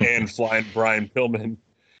and Flying Brian Pillman.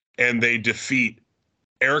 And they defeat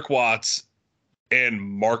Eric Watts and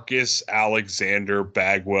Marcus Alexander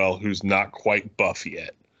Bagwell, who's not quite buff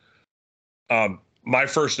yet. My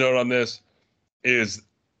first note on this is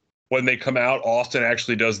when they come out, Austin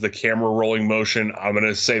actually does the camera rolling motion. I'm going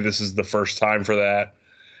to say this is the first time for that.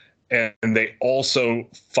 And they also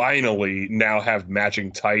finally now have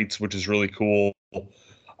matching tights, which is really cool.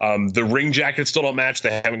 The ring jackets still don't match.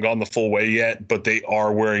 They haven't gone the full way yet, but they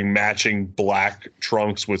are wearing matching black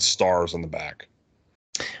trunks with stars on the back.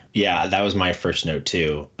 Yeah, that was my first note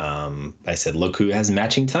too. I said, look who has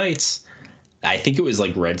matching tights. I think it was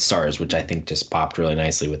like red stars, which I think just popped really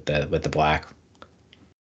nicely with the black.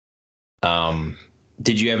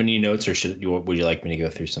 Did you have any notes, or would you like me to go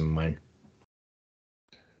through some of mine?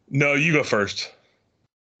 No, you go first.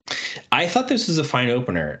 I thought this was a fine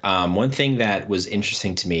opener. One thing that was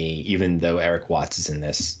interesting to me, even though Eric Watts is in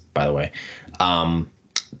this, by the way,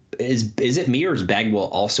 is it me or is Bagwell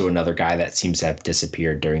also another guy that seems to have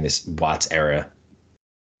disappeared during this Watts era?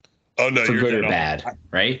 Oh no, for good or bad,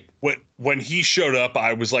 right? When he showed up,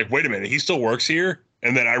 I was like, wait a minute, he still works here?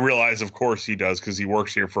 And then I realized, of course he does, because he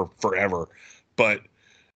works here for forever. But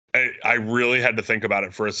I really had to think about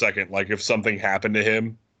it for a second. Like if something happened to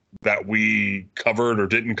him that we covered or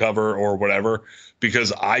didn't cover or whatever,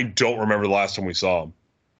 because I don't remember the last time we saw him.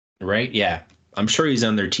 Right? Yeah. I'm sure he's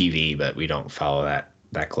on their TV, but we don't follow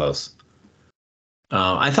that close.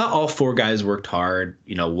 I thought all four guys worked hard.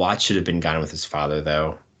 Watts should have been gone with his father,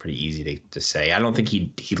 though. Pretty easy to say. I don't think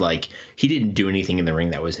he didn't do anything in the ring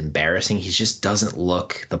that was embarrassing. He just doesn't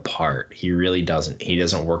look the part. He really doesn't. He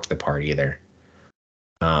doesn't work the part either.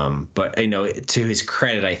 But to his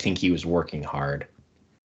credit, I think he was working hard.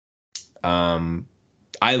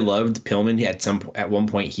 I loved Pillman. At one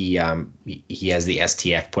point he has the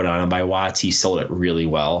STF put on him by Watts. He sold it really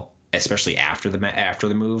well, especially after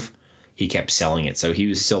the move. He kept selling it, so he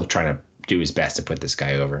was still trying to do his best to put this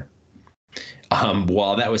guy over.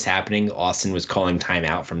 While that was happening, Austin was calling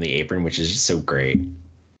timeout from the apron, which is just so great,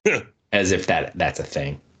 as if that's a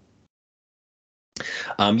thing.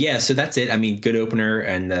 So that's it. I mean, good opener,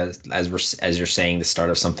 and as you're saying, the start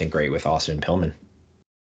of something great with Austin and Pillman.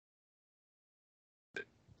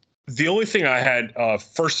 The only thing I had,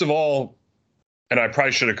 first of all, and I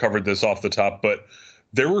probably should have covered this off the top, but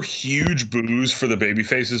there were huge boos for the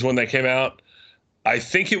babyfaces when they came out. I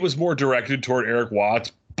think it was more directed toward Eric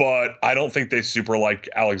Watts, but I don't think they super like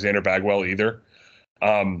Alexander Bagwell either.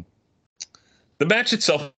 The match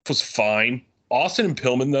itself was fine. Austin and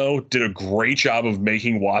Pillman, though, did a great job of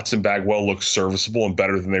making Watts and Bagwell look serviceable and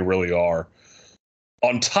better than they really are.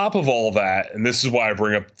 On top of all that, and this is why I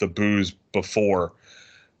bring up the boos before,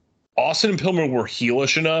 Austin and Pillman were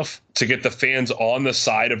heelish enough to get the fans on the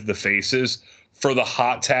side of the faces for the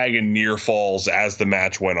hot tag and near falls as the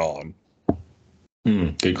match went on.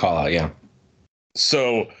 Good call out, yeah.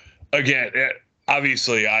 So, again,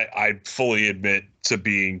 obviously, I fully admit to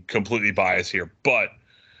being completely biased here, but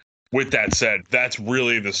with that said, that's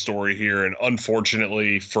really the story here. And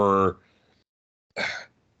unfortunately, for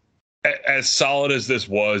as solid as this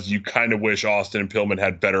was, you kind of wish Austin and Pillman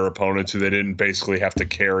had better opponents who they didn't basically have to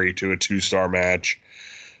carry to a 2-star match.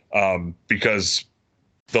 Because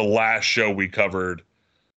the last show we covered,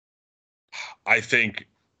 I think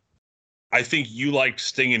you liked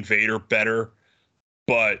Sting and Vader better,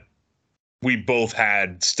 but we both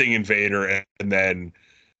had Sting and Vader and then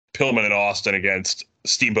Pillman and Austin against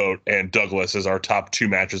Steamboat and Douglas as our top 2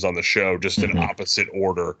 matches on the show, just in opposite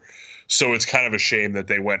order. So it's kind of a shame that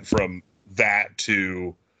they went from that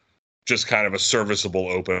to just kind of a serviceable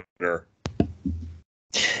opener.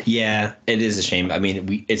 Yeah, it is a shame. I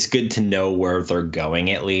mean, it's good to know where they're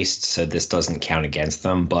going at least, so this doesn't count against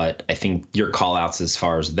them. But I think your call-outs as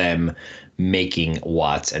far as them making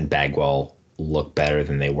Watts and Bagwell look better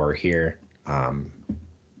than they were here, I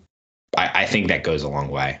think that goes a long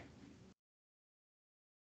way.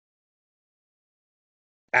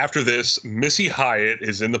 After this, Missy Hyatt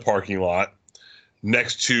is in the parking lot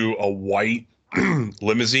next to a white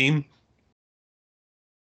limousine.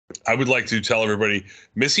 I would like to tell everybody,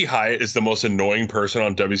 Missy Hyatt is the most annoying person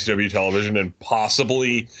on WCW television and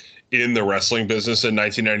possibly in the wrestling business in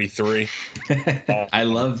 1993.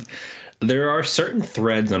 There are certain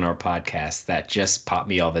threads on our podcast that just pop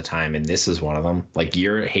me all the time, and this is one of them. Like,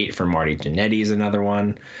 your hate for Marty Jannetty is another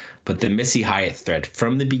one. But the Missy Hyatt thread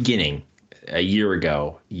from the beginning, a year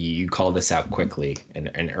ago, you called this out quickly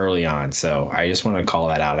and early on. So I just want to call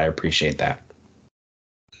that out. I appreciate that.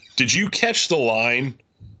 Did you catch the line?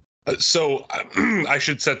 So I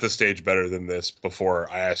should set the stage better than this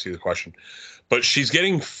before I ask you the question. But she's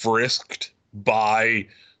getting frisked by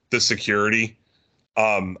the security.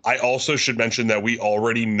 I also should mention that we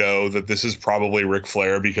already know that this is probably Ric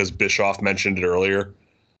Flair because Bischoff mentioned it earlier.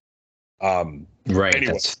 Right.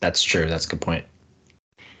 Anyway, that's true. That's a good point.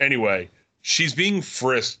 Anyway, she's being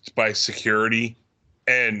frisked by security.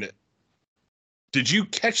 And did you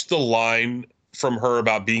catch the line from her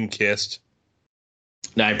about being kissed?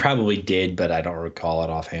 No, I probably did, but I don't recall it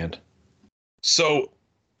offhand. So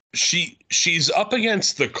she's up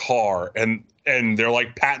against the car and they're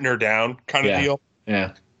like patting her down kind of deal.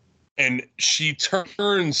 Yeah. And she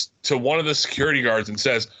turns to one of the security guards and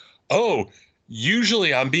says, "Oh,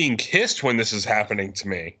 usually I'm being kissed when this is happening to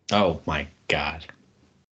me." Oh my God.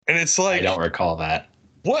 And it's like, I don't recall that.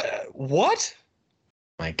 What?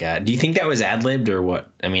 My God. Do you think that was ad-libbed or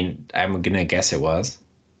what? I mean, I'm going to guess it was.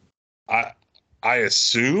 I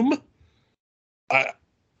assume. I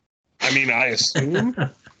assume.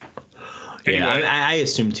 Anyway. Yeah, I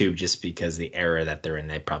assume too, just because the era that they're in,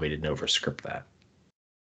 they probably didn't overscript that.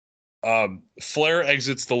 Flair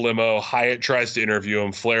exits the limo. Hyatt tries to interview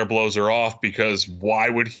him. Flair blows her off because why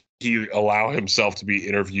would he allow himself to be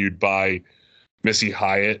interviewed by Missy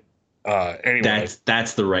Hyatt? Anyway,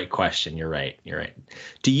 that's the right question. You're right.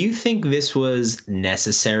 Do you think this was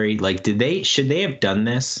necessary? Like, should they have done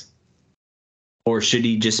this? Or should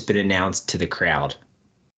he just been announced to the crowd?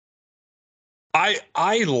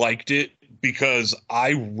 I liked it because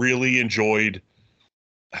I really enjoyed.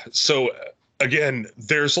 So again,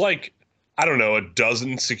 there's like, I don't know, a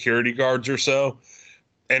dozen security guards or so.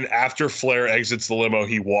 And after Flair exits the limo,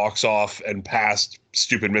 he walks off and past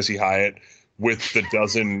stupid Missy Hyatt with the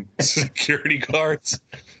dozen security guards.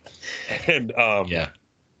 And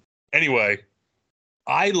anyway,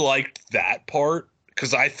 I liked that part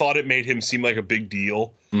because I thought it made him seem like a big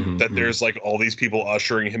deal that there's like all these people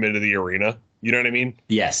ushering him into the arena. You know what I mean?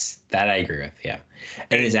 Yes, that I agree with. Yeah.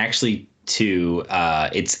 And it's actually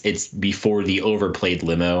it's before the overplayed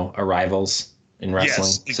limo arrivals in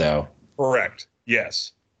wrestling. Yes, so correct.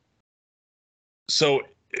 Yes. So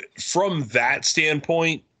from that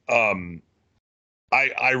standpoint,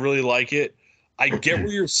 I really like it. I get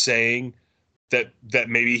what you're saying that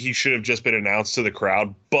maybe he should have just been announced to the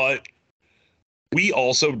crowd, but we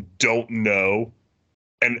also don't know,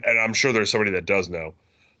 and I'm sure there's somebody that does know,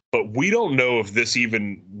 but we don't know if this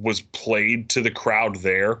even was played to the crowd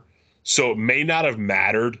there. So it may not have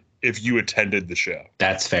mattered if you attended the show.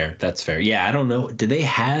 That's fair. Yeah, I don't know. Do they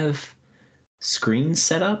have screens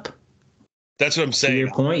set up? That's what I'm saying. To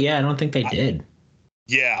your point, yeah, I don't think they did.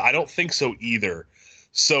 Yeah, I don't think so either.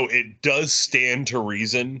 So it does stand to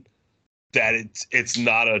reason that it's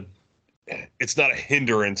not a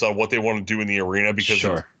hindrance on what they want to do in the arena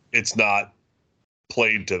because it's not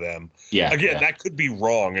played to them. Yeah. Again, that could be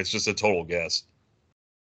wrong. It's just a total guess.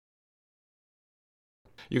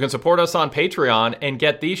 You can support us on Patreon and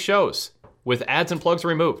get these shows: with ads and plugs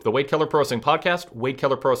removed. The Wade Keller Pro Wrestling Podcast, Wade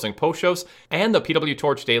Keller Pro Wrestling Post Shows, and the PW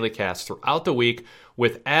Torch Daily Cast throughout the week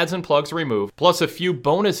with ads and plugs removed, plus a few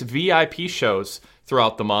bonus VIP shows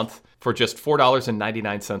throughout the month for just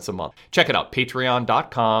 $4.99 a month. Check it out,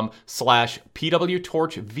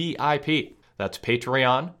 patreon.com/PWTorchVIP. That's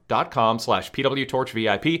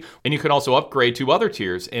patreon.com/PWTorchVIP. And you can also upgrade to other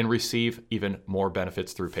tiers and receive even more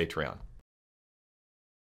benefits through Patreon.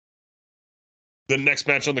 The next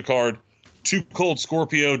match on the card, Too Cold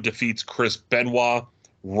Scorpio defeats Chris Benoit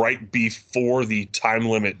right before the time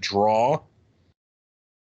limit draw.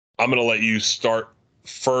 I'm going to let you start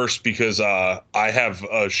first because I have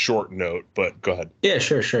a short note, but go ahead. Yeah,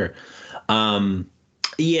 sure.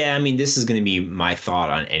 Yeah, I mean, this is going to be my thought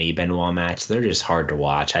on any Benoit match. They're just hard to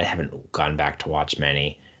watch. I haven't gone back to watch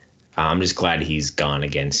many. I'm just glad he's gone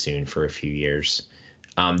again soon for a few years.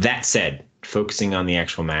 That said, focusing on the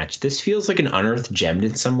actual match, this feels like an unearthed gem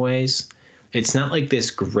in some ways. It's not like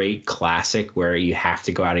this great classic where you have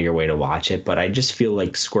to go out of your way to watch it, but I just feel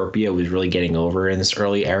like Scorpio was really getting over in this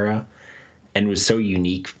early era and was so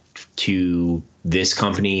unique to this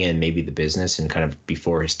company and maybe the business and kind of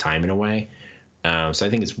before his time in a way. So I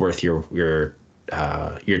think it's worth your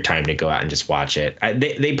time to go out and just watch it.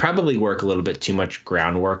 They probably work a little bit too much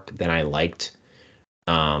groundwork than I liked,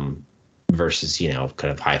 versus,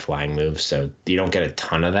 kind of high flying moves. So you don't get a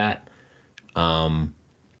ton of that.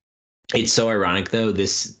 It's so ironic though.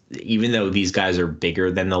 Even though these guys are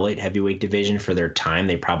bigger than the light heavyweight division for their time,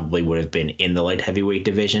 they probably would have been in the light heavyweight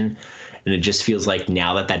division. And it just feels like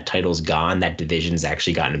now that title's gone, that division's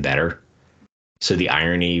actually gotten better. So the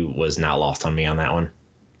irony was not lost on me on that one.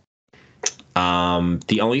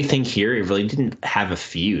 The only thing here, it really didn't have a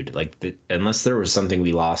feud. Unless there was something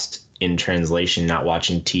we lost in translation, not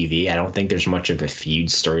watching TV, I don't think there's much of a feud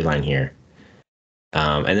storyline here.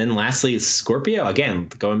 And then lastly, Scorpio, again,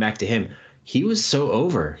 going back to him, he was so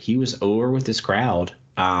over. He was over with this crowd.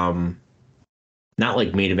 Not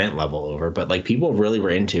like main event level over, but like people really were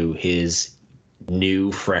into his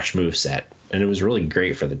new fresh moveset. And it was really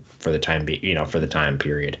great for the time, for the time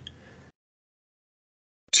period.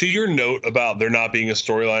 To your note about there not being a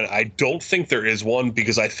storyline, I don't think there is one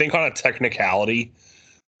because I think on a technicality,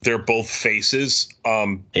 they're both faces.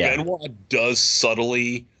 Benoit does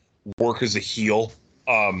subtly work as a heel,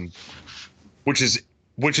 which is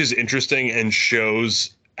interesting and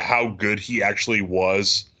shows how good he actually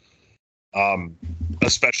was,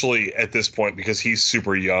 especially at this point because he's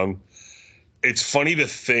super young. It's funny to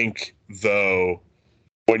think, though,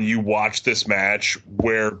 when you watch this match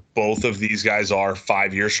where both of these guys are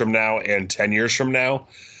 5 years from now and 10 years from now,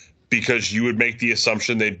 because you would make the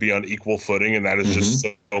assumption they'd be on equal footing, and that is just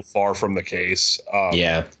so far from the case.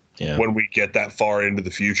 When we get that far into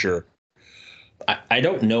the future. I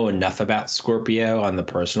don't know enough about Scorpio on the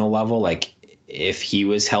personal level, like if he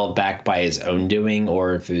was held back by his own doing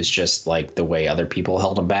or if it was just like the way other people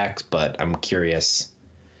held him back, but I'm curious.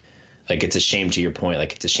 Like, it's a shame, to your point,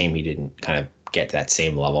 like it's a shame he didn't kind of get to that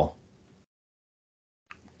same level.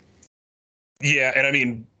 Yeah, and I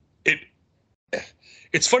mean,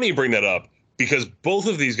 it's funny you bring that up because both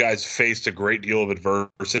of these guys faced a great deal of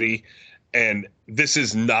adversity, and this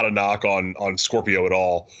is not a knock on Scorpio at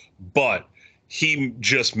all, but he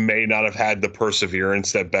just may not have had the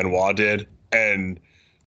perseverance that Benoit did, and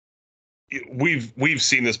we've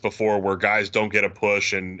seen this before where guys don't get a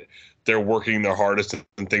push and they're working their hardest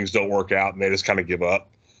and things don't work out and they just kind of give up.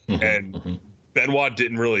 Benoit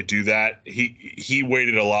didn't really do that. He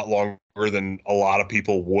waited a lot longer than a lot of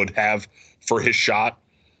people would have for his shot.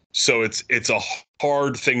 So it's a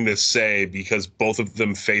hard thing to say because both of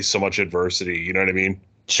them face so much adversity. You know what I mean?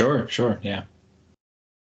 Sure. Yeah.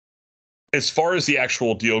 As far as the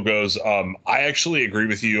actual deal goes, I actually agree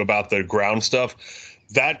with you about the ground stuff.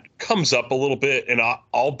 That comes up a little bit, and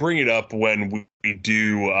I'll bring it up when we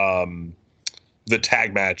do the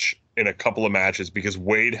tag match in a couple of matches because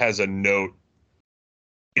Wade has a note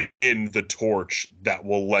in the Torch that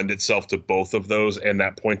will lend itself to both of those and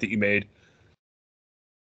that point that you made.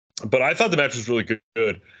 But I thought the match was really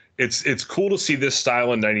good. It's cool to see this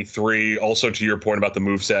style in 93. Also, to your point about the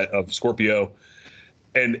moveset of Scorpio.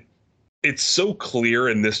 And it's so clear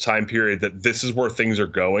in this time period that this is where things are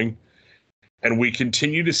going. And we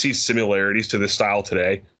continue to see similarities to this style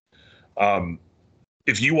today.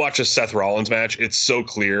 If you watch a Seth Rollins match, it's so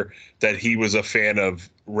clear that he was a fan of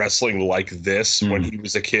wrestling like this when he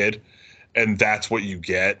was a kid. And that's what you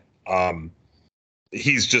get.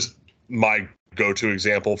 He's just my go-to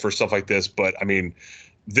example for stuff like this. But I mean,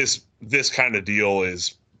 this kind of deal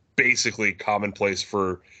is basically commonplace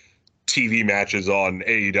for TV matches on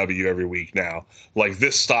AEW every week now. Like,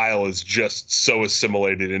 this style is just so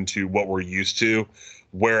assimilated into what we're used to,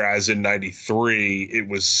 whereas in 93 it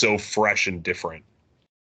was so fresh and different.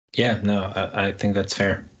 Yeah, no, I think that's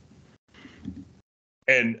fair.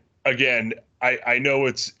 And again, I know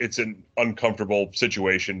it's an uncomfortable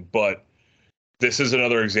situation, but this is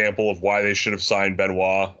another example of why they should have signed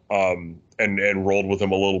Benoit and rolled with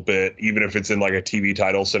him a little bit, even if it's in like a TV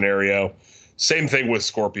title scenario. Same thing with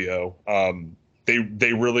Scorpio.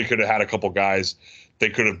 They really could have had a couple guys they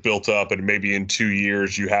could have built up, and maybe in 2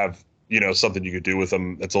 years you have, something you could do with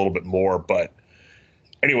them that's a little bit more. But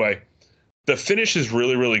anyway, the finish is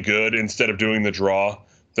really, really good instead of doing the draw.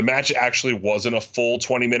 The match actually wasn't a full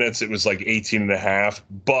 20 minutes. It was like 18 and a half,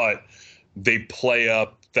 but they play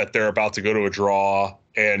up that they're about to go to a draw,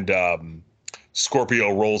 and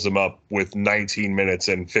Scorpio rolls them up with 19 minutes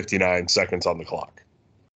and 59 seconds on the clock.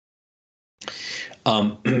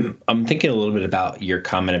 I'm thinking a little bit about your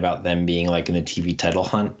comment about them being like in the TV title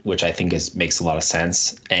hunt, which I think makes a lot of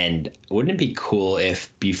sense. And wouldn't it be cool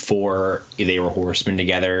if before they were horsemen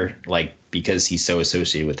together, like because he's so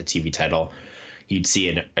associated with the TV title, you'd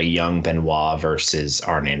see a young Benoit versus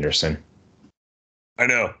Arn Anderson? I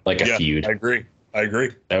know. Like a feud. I agree.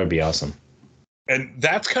 That would be awesome. And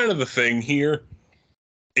that's kind of the thing here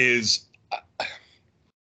is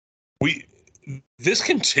this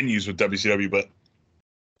continues with WCW, but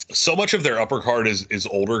so much of their upper card is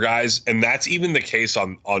older guys, and that's even the case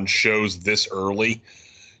on shows this early.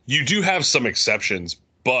 You do have some exceptions,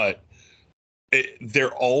 but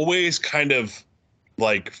they're always kind of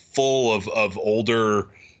like full of older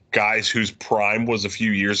guys whose prime was a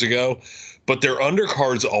few years ago, but their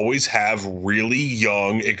undercards always have really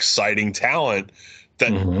young, exciting talent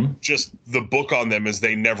that just the book on them is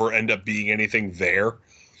they never end up being anything there.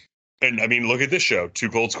 And I mean, look at this show: Too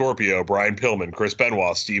Cold Scorpio, Brian Pillman, Chris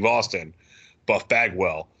Benoit, Steve Austin, Buff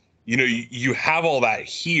Bagwell. You have all that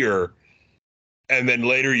here, and then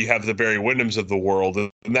later you have the Barry Windhams of the world,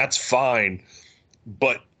 and that's fine.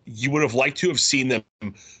 But you would have liked to have seen them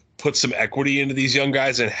put some equity into these young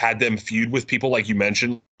guys and had them feud with people like you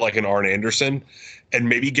mentioned, like an Arn Anderson, and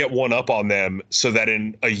maybe get one up on them so that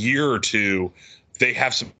in a year or two they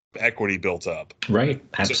have some equity built up. Right.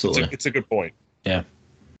 Absolutely. So it's a good point. Yeah.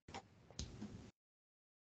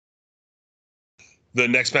 The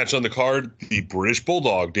next match on the card, the British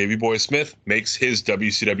Bulldog, Davey Boy Smith, makes his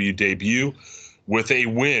WCW debut with a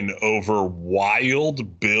win over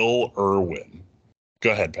Wild Bill Irwin.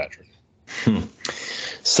 Go ahead, Patrick.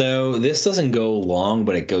 So this doesn't go long,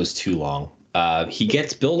 but it goes too long. He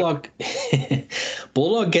gets Bulldog.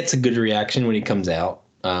 Bulldog gets a good reaction when he comes out.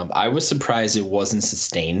 I was surprised it wasn't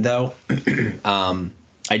sustained, though.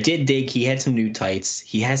 I did dig he had some new tights.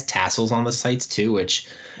 He has tassels on the sights, too, which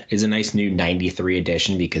is a nice new 93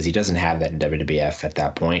 edition because he doesn't have that in WWF at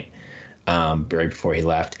that point, right before he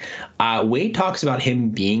left. Wade talks about him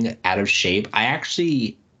being out of shape. I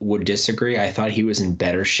actually would disagree. I thought he was in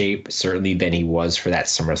better shape, certainly, than he was for that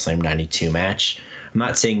SummerSlam 92 match. I'm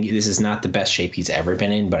not saying this is not the best shape he's ever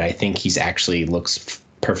been in, but I think he's actually looks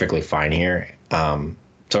perfectly fine here. So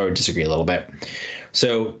I would disagree a little bit.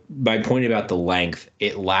 So my point about the length,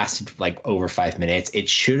 it lasted like over 5 minutes. It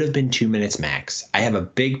should have been 2 minutes max. I have a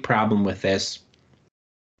big problem with this.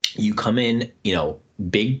 You come in,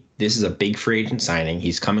 big. This is a big free agent signing.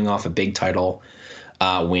 He's coming off a big title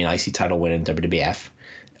win, IC title win in WWF.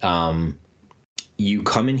 You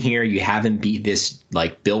come in here, you haven't beat this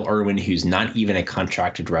like Bill Irwin, who's not even a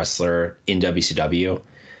contracted wrestler in WCW.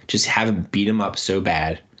 Just haven't beat him up so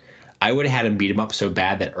bad. I would have had him beat him up so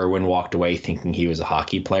bad that Irwin walked away thinking he was a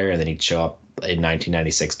hockey player, and then he'd show up in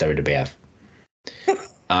 1996 WWF.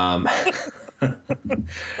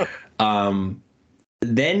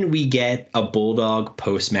 Then we get a Bulldog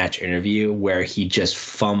post-match interview where he just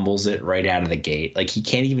fumbles it right out of the gate. Like, he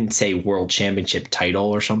can't even say world championship title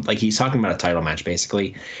or something. Like, he's talking about a title match,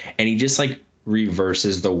 basically. And he just, like,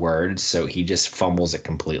 reverses the words, so he just fumbles it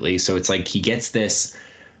completely. So it's like he gets this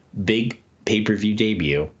big pay-per-view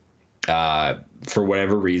debut. For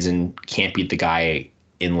whatever reason, can't beat the guy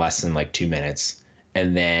in less than, like, 2 minutes.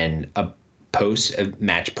 And then a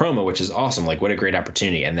post-match promo, which is awesome. Like, what a great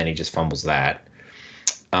opportunity. And then he just fumbles that.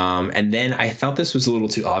 And then I felt this was a little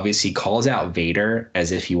too obvious. He calls out Vader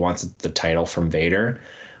as if he wants the title from Vader,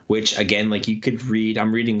 which, again, like, you could read,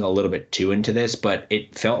 I'm reading a little bit too into this, but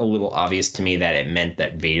it felt a little obvious to me that it meant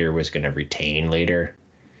that Vader was going to retain later,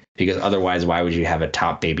 because otherwise, why would you have a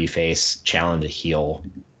top babyface challenge a heel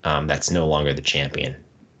that's no longer the champion,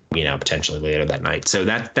 potentially later that night? So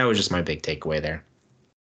that was just my big takeaway there.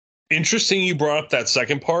 Interesting you brought up that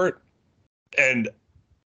second part, and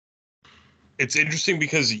it's interesting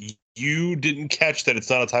because you didn't catch that it's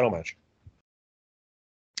not a title match.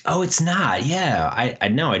 Oh, it's not. Yeah, I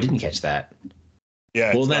know. I didn't catch that.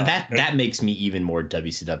 Yeah. Well, then that makes me even more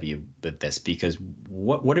WCW with this, because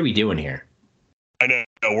what are we doing here? I know.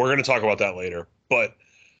 We're going to talk about that later. But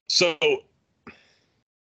so,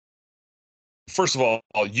 first of all,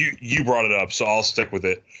 you brought it up, so I'll stick with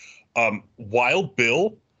it. Wild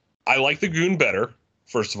Bill, I like the Goon better,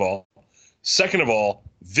 first of all. Second of all,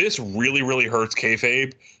 this really, really hurts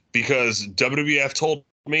kayfabe because WWF told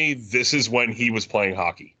me this is when he was playing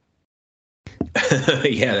hockey.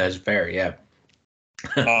 Yeah, that's fair. Yeah.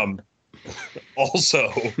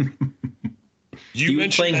 Also, he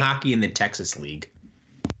was playing hockey in the Texas League.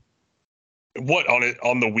 What,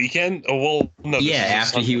 on the weekend? Oh, well, no. Yeah,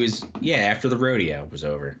 after the rodeo was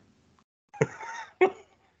over.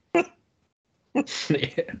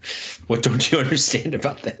 What don't you understand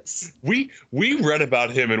about this? We read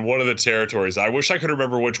about him in one of the territories. I wish I could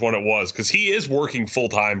remember which one it was, because he is working full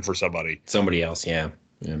time for somebody. Somebody else, yeah.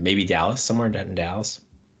 Maybe Dallas, somewhere in Dallas.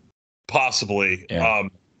 Possibly, yeah.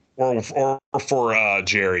 Or for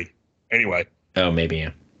Jerry. Anyway. Oh, maybe,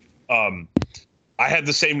 yeah. I had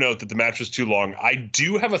the same note that the match was too long. I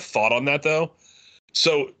do have a thought on that, though.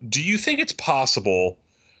 So, do you think it's possible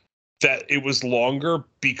that it was longer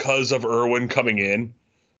because of Irwin coming in?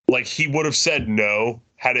 Like, he would have said no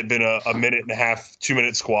had it been a minute and a half,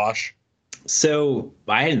 2-minute squash? So,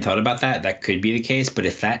 I hadn't thought about that. That could be the case. But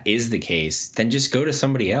if that is the case, then just go to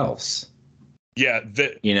somebody else. Yeah.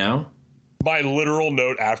 My literal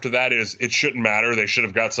note after that is it shouldn't matter. They should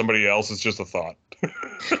have got somebody else. It's just a thought.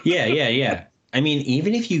 Yeah. I mean,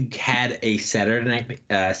 even if you had a Saturday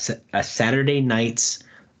night's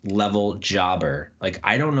level jobber, like,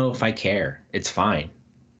 I don't know if I care. It's fine.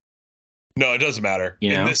 No, it doesn't matter.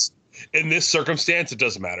 In this circumstance, it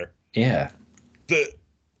doesn't matter. Yeah.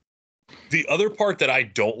 The other part that I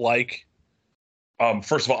don't like,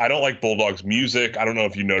 first of all, I don't like Bulldog's music. I don't know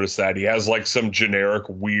if you noticed that. He has like some generic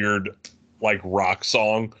weird like rock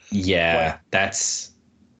song. Yeah,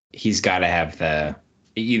 he's got to have the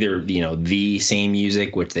same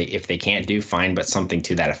music, which if they can't do, fine, but something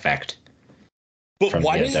to that effect. But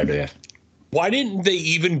why didn't they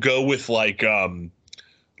even go with like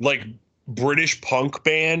British punk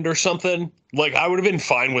band or something? Like, I would have been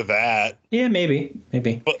fine with that. Yeah, maybe.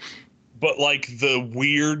 But like the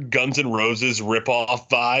weird Guns N' Roses ripoff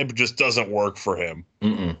vibe just doesn't work for him.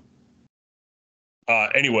 Mm-mm.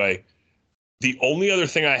 Anyway, the only other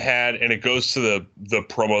thing I had, and it goes to the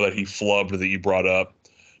promo that he flubbed that you brought up,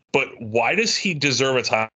 but why does he deserve a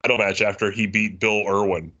title match after he beat Bill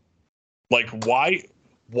Irwin? Like, why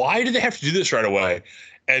did they have to do this right away?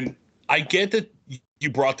 And I get that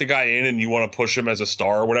you brought the guy in and you want to push him as a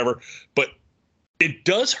star or whatever, but it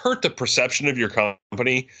does hurt the perception of your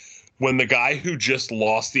company when the guy who just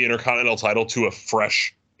lost the Intercontinental title to a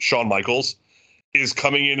fresh Shawn Michaels is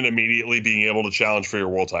coming in and immediately being able to challenge for your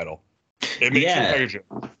world title. It makes you package.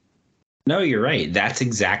 No, you're right. That's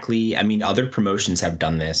exactly. I mean, other promotions have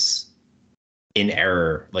done this in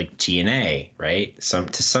error, like TNA, right?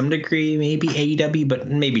 To some degree, maybe AEW, but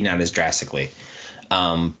maybe not as drastically.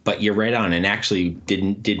 But you're right on. And actually,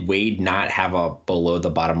 did Wade not have a below the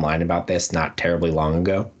bottom line about this not terribly long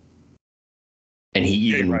ago? And he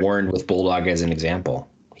even warned with Bulldog as an example.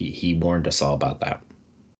 He warned us all about that.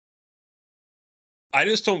 I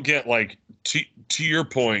just don't get, like, to your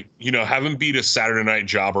point, have him beat a Saturday night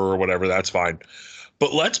jobber or whatever, that's fine.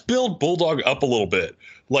 But let's build Bulldog up a little bit.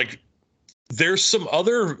 Like, there's some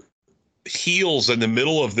other heels in the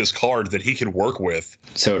middle of this card that he can work with.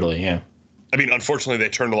 Totally, yeah. I mean, unfortunately, they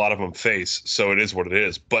turned a lot of them face, so it is what it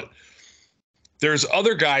is. But there's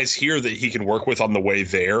other guys here that he can work with on the way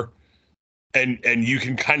there. And you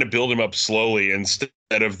can kind of build him up slowly instead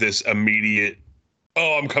of this immediate,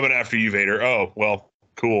 oh, I'm coming after you, Vader. Oh, well,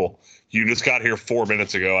 cool. You just got here 4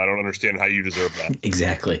 minutes ago. I don't understand how you deserve that.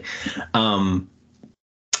 Exactly. And,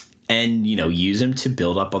 use him to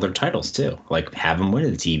build up other titles, too. Like, have him win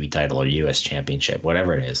the TV title or U.S. Championship,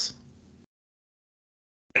 whatever it is.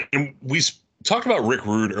 And we talked about Rick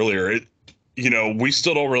Rude earlier. We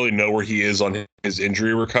still don't really know where he is on his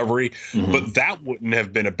injury recovery, but that wouldn't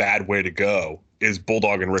have been a bad way to go, is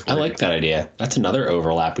Bulldog and Rick Rude. I like that idea. That's another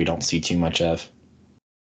overlap we don't see too much of.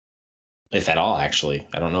 If at all, actually.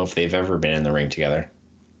 I don't know if they've ever been in the ring together.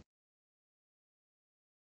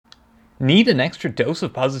 Need an extra dose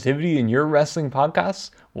of positivity in your wrestling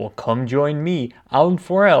podcasts? Well, come join me, Alan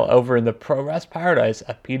Forel, over in the Pro Wrest Paradise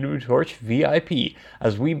at PW Torch VIP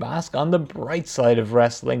as we bask on the bright side of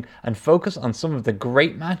wrestling and focus on some of the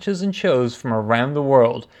great matches and shows from around the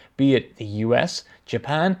world, be it the US,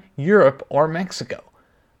 Japan, Europe, or Mexico.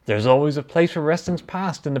 There's always a place for wrestling's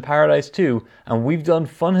past in the Paradise too, and we've done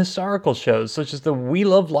fun historical shows such as the We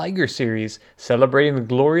Love Liger series, celebrating the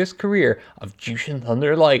glorious career of Jushin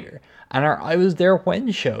Thunder Liger, and our I Was There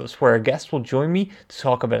When shows, where a guest will join me to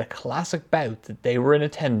talk about a classic bout that they were in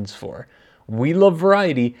attendance for. We love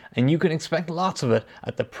variety, and you can expect lots of it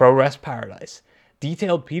at the Pro Wrest Paradise.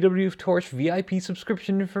 Detailed PW Torch VIP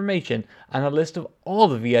subscription information and a list of all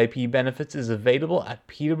the VIP benefits is available at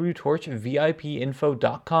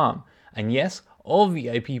pwtorchvipinfo.com. And yes, all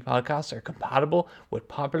VIP podcasts are compatible with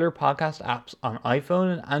popular podcast apps on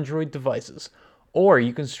iPhone and Android devices, or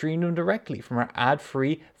you can stream them directly from our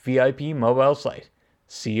ad-free VIP mobile site.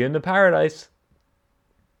 See you in the Paradise!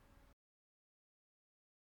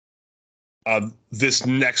 This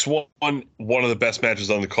next one of the best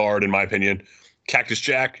matches on the card, in my opinion. Cactus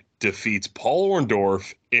Jack defeats Paul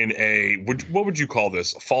Orndorff in a, what would you call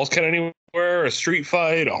this? A Falls Count Anywhere? A street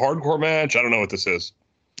fight? A hardcore match? I don't know what this is.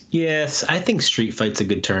 Yes, I think street fight's a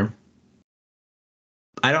good term.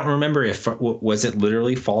 I don't remember if, was it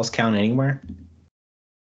literally Falls Count Anywhere?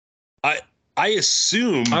 I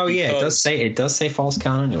assume. Oh yeah, it does say Falls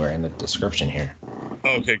Count Anywhere in the description here.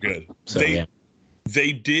 Okay, good. So,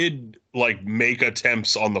 they did like make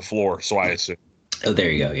attempts on the floor, so I assume. Oh,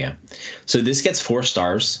 there you go. Yeah. So this gets 4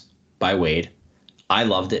 stars by Wade. I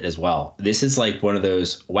loved it as well. This is like one of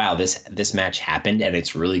those, wow, this match happened and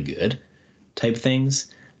it's really good type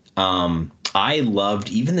things. I loved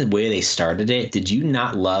even the way they started it. Did you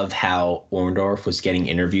not love how Orndorff was getting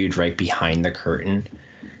interviewed right behind the curtain?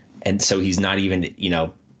 And so he's not even,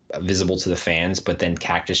 visible to the fans, but then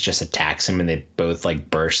Cactus just attacks him and they both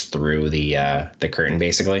like burst through the curtain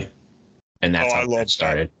basically. And that's how it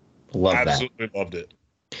started. Absolutely loved it.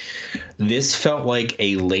 This felt like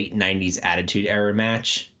a late 90s Attitude Era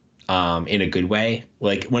match in a good way.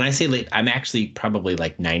 Like when I say late, I'm actually probably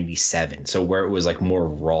like 97. So where it was like more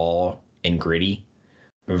raw and gritty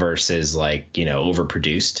versus like,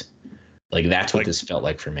 overproduced. Like that's what this felt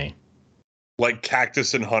like for me. Like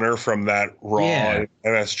Cactus and Hunter from that Raw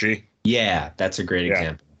MSG. Yeah, that's a great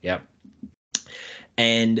example. Yep.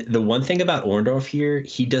 And the one thing about Orndorff here,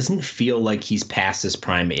 he doesn't feel like he's past his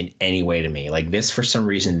prime in any way to me. Like this, for some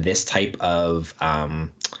reason, this type of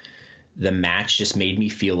the match just made me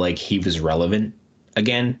feel like he was relevant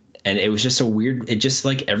again. And it was just it just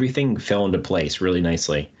like everything fell into place really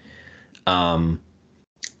nicely. The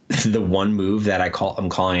one move that I'm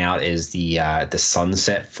calling out is the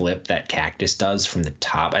sunset flip that Cactus does from the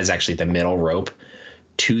top, as actually the middle rope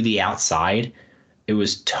to the outside. It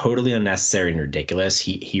was totally unnecessary and ridiculous.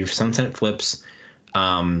 He sunset flips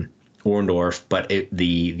Orndorff, but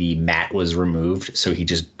the mat was removed, so he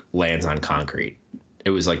just lands on concrete.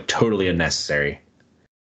 It was like totally unnecessary.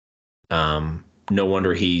 No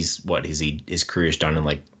wonder his career's done in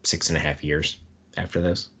like 6.5 years after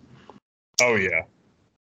this. Oh yeah.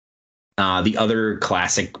 The other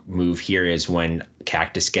classic move here is when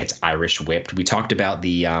Cactus gets Irish whipped. We talked about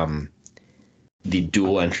the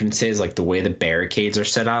dual entrances, like the way the barricades are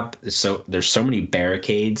set up. So there's so many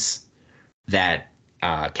barricades that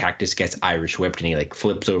Cactus gets Irish whipped and he like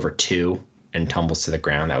flips over 2 and tumbles to the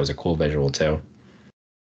ground. That was a cool visual too.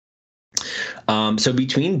 So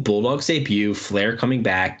between Bulldog's debut, Flair coming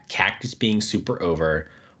back, Cactus being super over,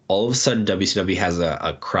 all of a sudden WCW has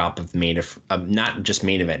a crop of not just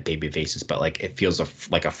main event baby faces, but like it feels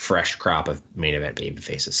like a fresh crop of main event baby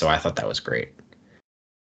faces. So I thought that was great.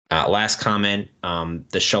 Last comment,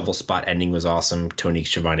 the shovel spot ending was awesome. Tony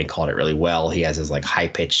Schiavone called it really well. He has his like high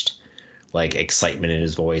pitched like excitement in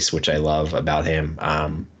his voice, which I love about him.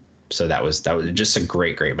 So that was just a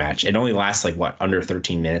great match. It only lasts like under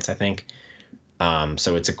 13 minutes, I think.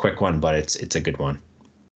 So it's a quick one, but it's a good one.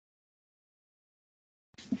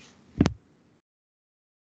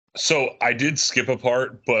 So I did skip a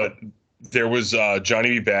part, but there was Johnny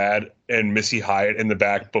B. Bad and Missy Hyatt in the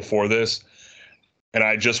back before this. And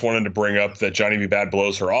I just wanted to bring up that Johnny B. Bad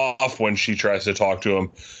blows her off when she tries to talk to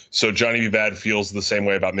him. So Johnny B. Bad feels the same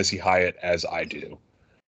way about Missy Hyatt as I do.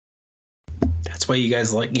 That's why you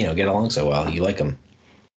guys get along so well. You like them.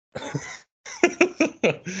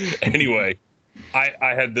 Anyway, I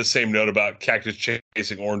had the same note about Cactus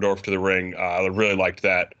chasing Orndorff to the ring. I really liked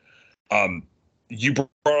that. You brought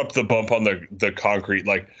up the bump on the concrete.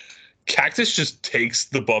 Like, Cactus just takes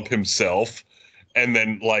the bump himself, and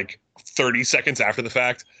then, 30 seconds after the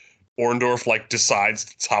fact, Orndorff, decides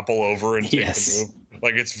to topple over and take the move.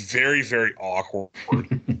 It's very, very awkward.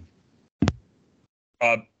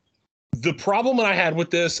 The problem that I had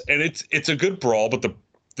with this, and it's a good brawl, but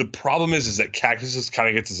the problem is that Cactus just kind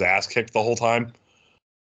of gets his ass kicked the whole time.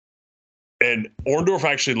 And Orndorff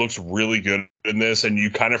actually looks really good in this, and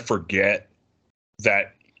you kind of forget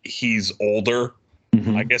that he's older,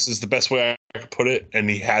 I guess is the best way I could put it, and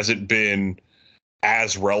he hasn't been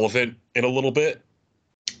as relevant in a little bit.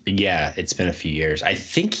 Yeah, it's been a few years. I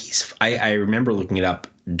think I remember looking it up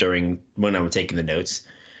during when I was taking the notes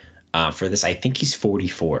for this. I think he's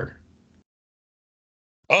 44.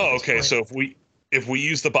 Oh, okay. So if we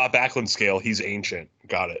use the Bob Backlund scale, he's ancient.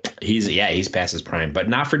 Got it. He's past his prime, but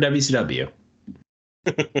not for WCW.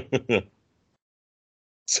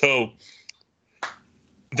 So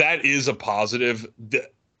that is a positive.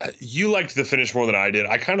 You liked the finish more than I did.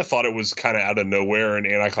 I kind of thought it was kind of out of nowhere and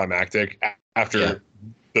anticlimactic after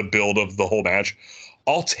the build of the whole match.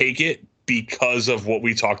 I'll take it because of what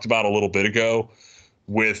we talked about a little bit ago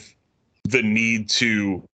with the need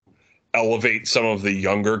to elevate some of the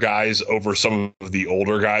younger guys over some of the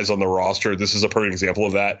older guys on the roster. This is a perfect example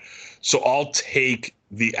of that. So I'll take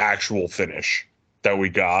the actual finish that we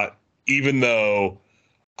got, even though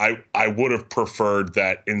I would have preferred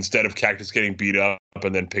that instead of Cactus getting beat up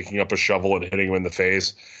and then picking up a shovel and hitting him in the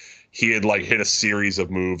face, he had like hit a series of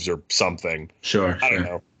moves or something. Sure. I don't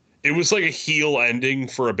know. It was like a heel ending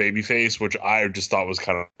for a babyface, which I just thought was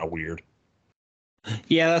kind of weird.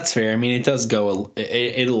 Yeah, that's fair. I mean, it does go.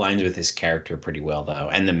 It aligns with his character pretty well, though,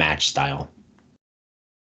 and the match style.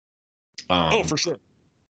 For sure.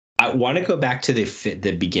 I want to go back to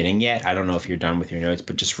the beginning yet. I don't know if you're done with your notes,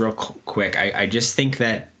 but just real quick, I just think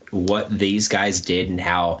that what these guys did and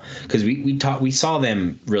how, because we saw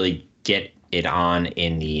them really get it on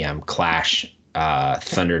in the Clash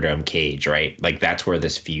Thunderdome cage, right? Like that's where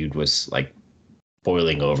this feud was like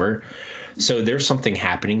boiling over. So there's something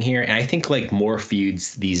happening here, and I think like more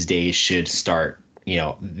feuds these days should start. You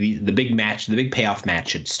know, the big match, the big payoff match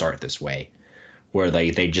should start this way, where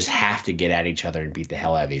they just have to get at each other and beat the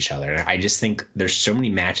hell out of each other. And I just think there's so many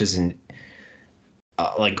matches and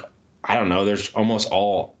like I don't know, there's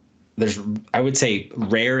I would say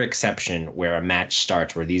rare exception where a match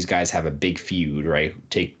starts where these guys have a big feud, right?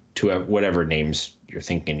 Take to whatever names you're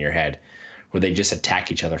thinking in your head, where they just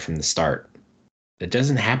attack each other from the start. It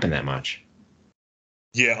doesn't happen that much.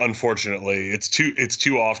 Yeah, unfortunately, it's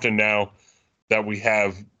too often now that we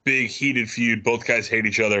have big heated feud. Both guys hate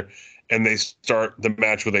each other, and they start the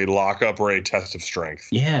match with a lockup or a test of strength.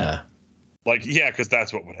 Yeah, because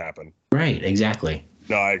that's what would happen. Right. Exactly.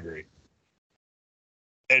 No, I agree.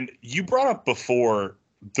 And you brought up before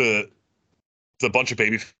the bunch of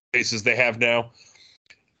baby faces they have now.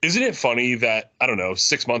 Isn't it funny that, I don't know,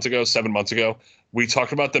 7 months ago, we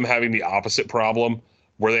talked about them having the opposite problem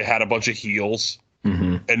where they had a bunch of heels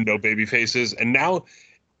and no baby faces. And now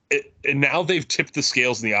they've tipped the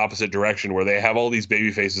scales in the opposite direction where they have all these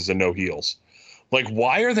baby faces and no heels. Like,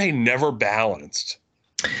 why are they never balanced?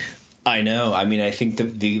 I know. I mean, I think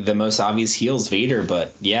the most obvious heel is Vader,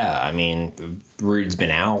 but yeah, I mean, Rude's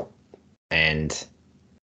been out, and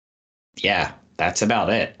yeah, that's about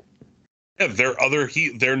it. Yeah,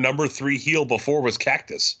 their number 3 heel before was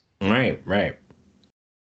Cactus. Right.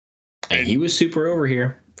 And he was super over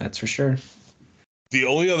here, that's for sure. The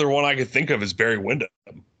only other one I could think of is Barry Windham.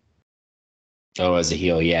 Oh, as a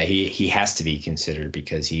heel, yeah, he has to be considered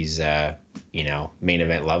because he's main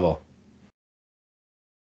event level.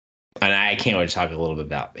 And I can't wait to talk a little bit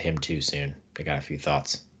about him too soon. I got a few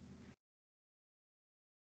thoughts.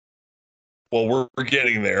 Well, we're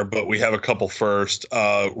getting there, but we have a couple first.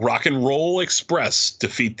 Rock and Roll Express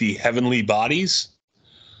defeat the Heavenly Bodies.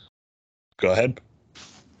 Go ahead.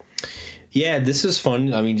 Yeah, this is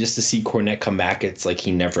fun. I mean, just to see Cornette come back, it's like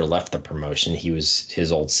he never left the promotion. He was his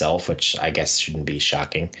old self, which I guess shouldn't be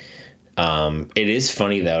shocking. It is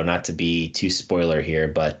funny, though, not to be too spoiler here,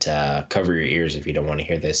 but cover your ears if you don't want to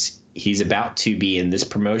hear this. He's about to be in this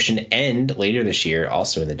promotion and later this year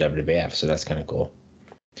also in the WWF, so that's kind of cool.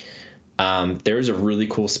 There's a really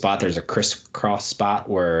cool spot. There's a crisscross spot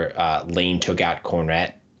where Lane took out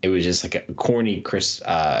Cornette. It was just like a corny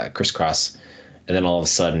crisscross. And then all of a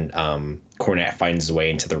sudden, Cornette finds his way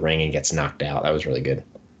into the ring and gets knocked out. That was really good.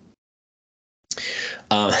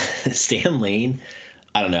 Stan Lane,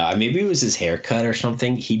 I don't know. Maybe it was his haircut or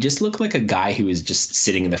something. He just looked like a guy who was just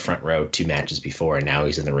sitting in the front row 2 matches before, and now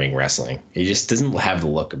he's in the ring wrestling. He just doesn't have the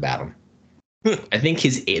look about him. I think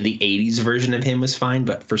the 80s version of him was fine,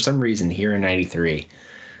 but for some reason here in 93,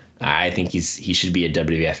 I think he should be a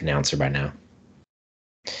WWF announcer by now.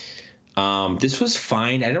 This was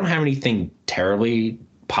fine. I don't have anything terribly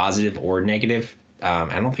positive or negative.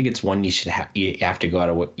 I don't think it's one you have to go out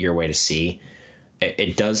of your way to see.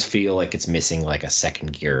 It does feel like it's missing like a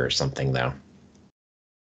second gear or something, though.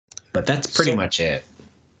 But that's pretty much it.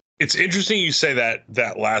 It's interesting you say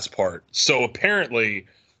that last part. So apparently,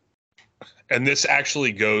 and this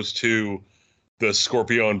actually goes to the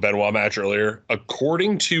Scorpio and Benoit match earlier.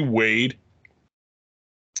 According to Wade,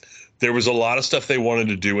 there was a lot of stuff they wanted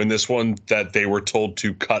to do in this one that they were told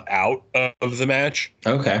to cut out of the match.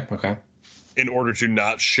 Okay. In order to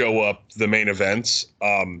not show up the main events.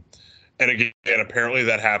 And again, apparently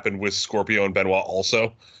that happened with Scorpio and Benoit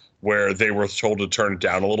also, where they were told to turn it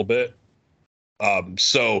down a little bit.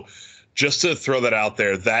 So just to throw that out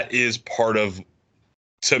there, that is part of,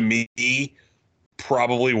 to me,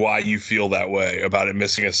 probably why you feel that way about it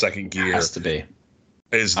missing a second gear. It has to be.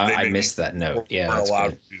 I missed that note. Yeah, that's allowed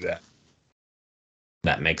good. to do that.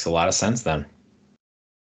 That makes a lot of sense then.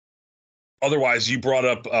 Otherwise, you brought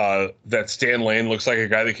up that Stan Lane looks like a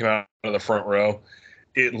guy that came out of the front row.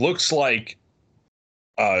 It looks like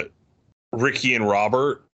Ricky and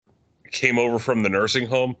Robert came over from the nursing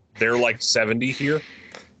home. They're like 70 here.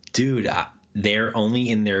 Dude, they're only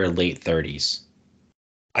in their late 30s.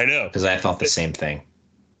 I know. Because I thought the same thing.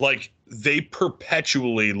 Like, they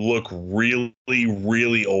perpetually look really,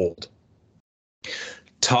 really old.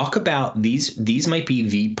 Talk about these might be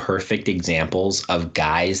the perfect examples of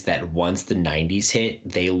guys that once the 90s hit,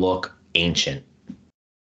 they look ancient.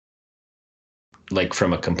 Like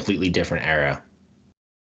from a completely different era.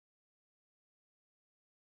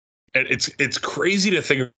 And it's crazy to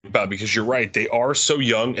think about because you're right. They are so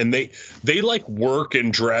young and they like work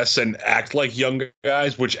and dress and act like young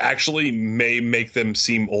guys, which actually may make them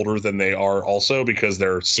seem older than they are also because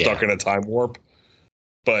they're stuck in a time warp.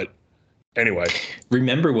 But anyway,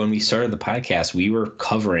 remember when we started the podcast, we were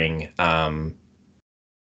covering I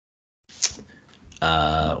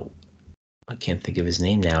can't think of his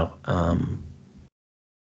name now.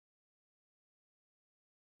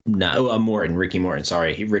 Morton, Ricky Morton.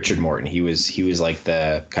 Sorry, Richard Morton. He was like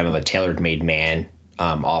the kind of the tailor-made man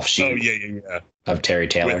offshoot. Oh yeah. Of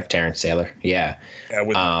Terrence Taylor. Yeah. Yeah,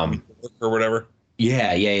 with or whatever.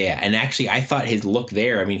 Yeah. And actually, I thought his look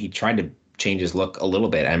there. I mean, he tried to change his look a little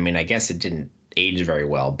bit. I mean, I guess it didn't age very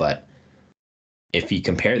well, but if you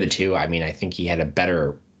compare the two, I mean, I think he had a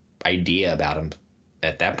better idea about him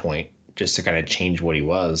at that point, just to kind of change what he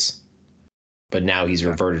was. But now he's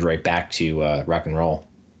reverted right back to rock and roll.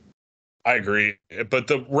 I agree, but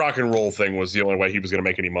the rock and roll thing was the only way he was going to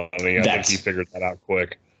make any money. I think he figured that out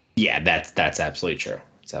quick. Yeah, that's absolutely true.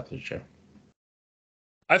 It's absolutely true.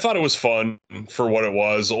 I thought it was fun for what it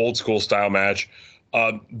was, old school style match.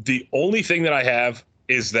 The only thing that I have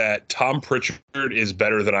is that Tom Pritchard is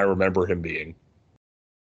better than I remember him being.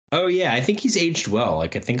 Oh yeah, I think he's aged well.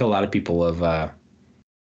 Like I think a lot of people have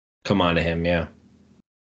come on to him. Yeah.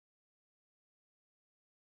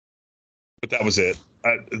 But that was it.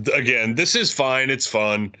 Again, this is fine. It's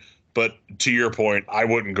fun. But to your point, I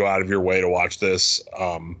wouldn't go out of your way to watch this.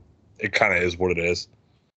 It kind of is what it is.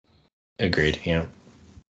 Agreed. Yeah.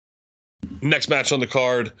 Next match on the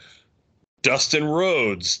card, Dustin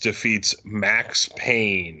Rhodes defeats Max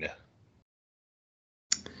Payne.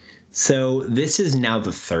 So this is now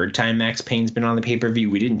the third time Max Payne's been on the pay-per-view.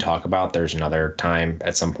 We didn't talk about there's another time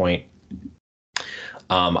at some point.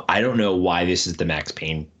 I don't know why this is the Max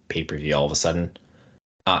Payne pay-per-view all of a sudden.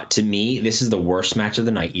 To me, this is the worst match of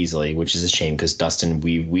the night easily, which is a shame because Dustin,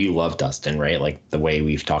 we love Dustin, right? Like the way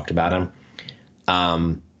we've talked about him.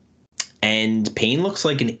 And Payne looks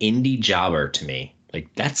like an indie jobber to me. Like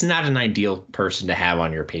that's not an ideal person to have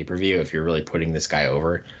on your pay-per-view if you're really putting this guy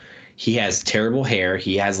over. He has terrible hair.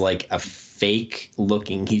 He has like a fake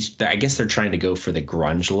looking. I guess they're trying to go for the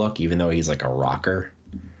grunge look, even though he's like a rocker.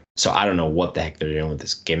 So I don't know what the heck they're doing with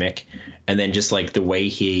this gimmick. And then just like the way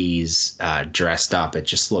he's dressed up, it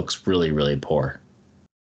just looks really, really poor.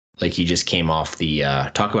 Like he just came off the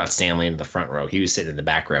talk about Stan Lane in the front row. He was sitting in the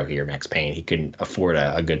back row here, Max Payne. He couldn't afford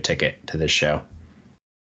a good ticket to this show.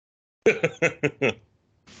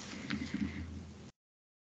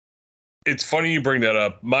 It's funny you bring that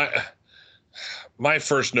up. My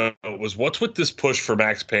first note was, what's with this push for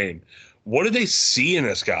Max Payne? What do they see in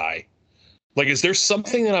this guy? Like, is there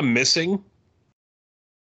something that I'm missing?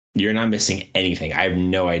 You're not missing anything. I have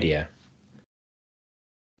no idea.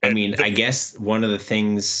 I mean, I guess one of the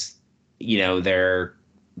things, they're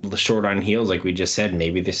short on heels, like we just said.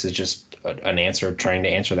 Maybe this is just an answer trying to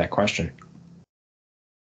answer that question.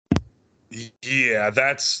 Yeah,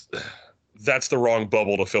 that's the wrong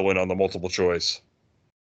bubble to fill in on the multiple choice.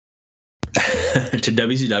 To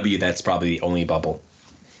WCW, that's probably the only bubble.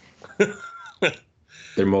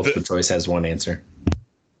 Their multiple choice has one answer.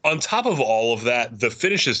 On top of all of that, the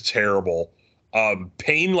finish is terrible.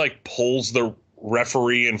 Payne pulls the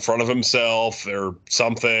referee in front of himself or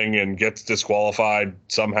something and gets disqualified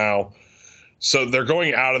somehow. So they're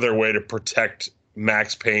going out of their way to protect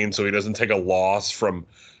Max Payne so he doesn't take a loss from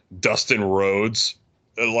Dustin Rhodes.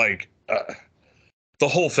 the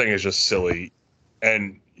whole thing is just silly.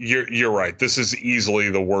 And you're right. This is easily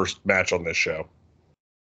the worst match on this show.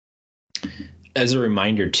 As a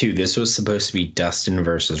reminder, too, this was supposed to be Dustin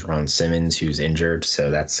versus Ron Simmons, who's injured. So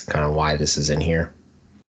that's kind of why this is in here.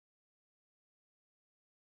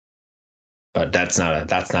 But that's not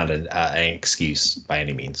an excuse by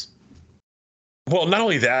any means. Well, not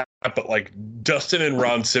only that, but like Dustin and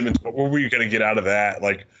Ron Simmons, what were we going to get out of that?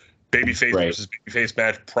 Like babyface versus babyface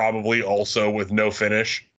match, probably also with no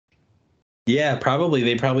finish. Yeah, probably.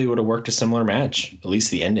 They probably would have worked a similar match, at least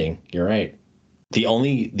the ending. You're right. The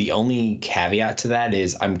only caveat to that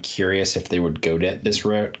is I'm curious if they would go down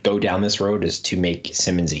this road is to make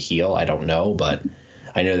Simmons a heel. I don't know, but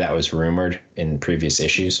I know that was rumored in previous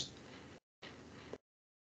issues.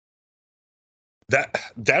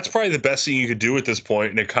 That's probably the best thing you could do at this point,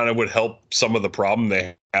 and it kind of would help some of the problem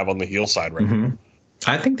they have on the heel side right now.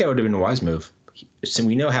 I think that would have been a wise move. So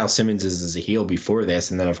we know how Simmons is as a heel before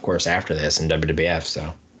this, and then of course after this in WWF.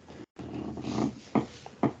 So.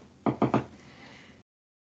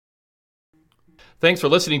 Thanks for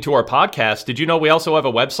listening to our podcast. Did you know we also have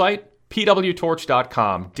a website?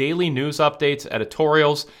 pwtorch.com. Daily news updates,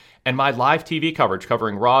 editorials, and my live TV coverage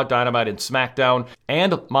covering Raw, Dynamite, and SmackDown,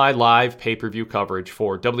 and my live pay-per-view coverage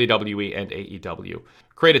for WWE and AEW.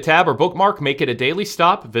 Create a tab or bookmark, make it a daily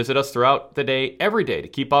stop. Visit us throughout the day, every day, to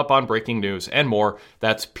keep up on breaking news and more.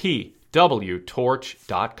 That's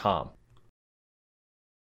pwtorch.com.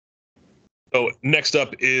 So next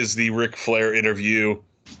up is the Ric Flair interview.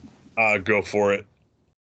 Go for it.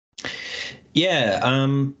 Yeah,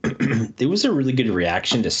 it was a really good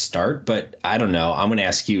reaction to start, but I don't know. I'm going to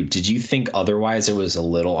ask you, did you think otherwise it was a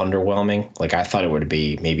little underwhelming? Like, I thought it would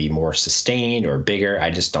be maybe more sustained or bigger.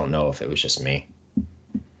 I just don't know if it was just me.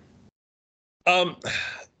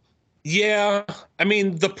 Yeah. I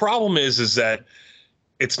mean, the problem is that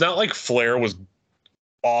it's not like Flair was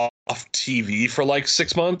off TV for like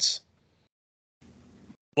 6 months.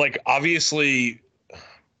 Like, obviously,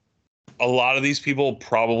 a lot of these people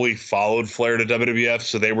probably followed Flair to WWF,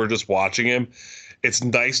 so they were just watching him. It's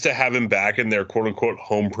nice to have him back in their quote-unquote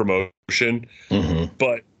home promotion,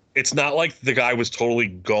 but it's not like the guy was totally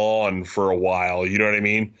gone for a while, you know what I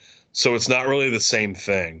mean? So it's not really the same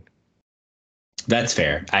thing. That's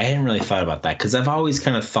fair. I hadn't really thought about that because I've always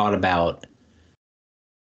kind of thought about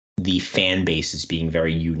the fan base as being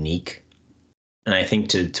very unique. And I think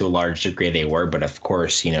to a large degree they were, but of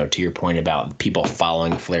course, you know, to your point about people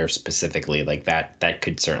following Flair specifically, like that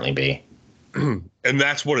could certainly be. And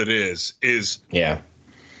that's what it is. Yeah.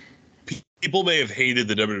 People may have hated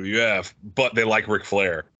the WWF, but they like Ric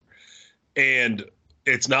Flair. And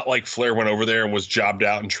it's not like Flair went over there and was jobbed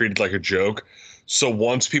out and treated like a joke. So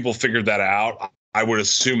once people figured that out, I would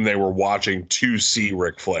assume they were watching to see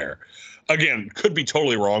Ric Flair. Again, could be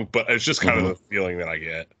totally wrong, but it's just kind of the feeling that I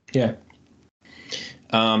get. Yeah.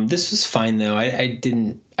 This was fine though. I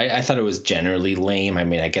thought it was generally lame. I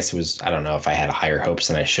mean, I guess it was, I don't know if I had higher hopes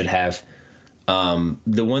than I should have.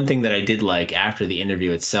 The one thing that I did like after the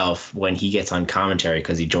interview itself, when he gets on commentary,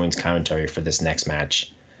 because he joins commentary for this next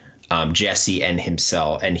match, Jesse and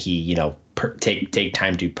himself, and he, you know, take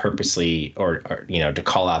time to purposely or, you know, to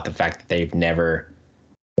call out the fact that they've never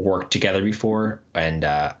worked together before and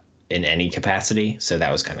in any capacity. So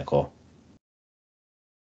that was kind of cool.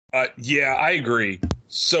 Yeah, I agree.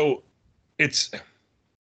 So it's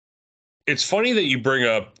funny that you bring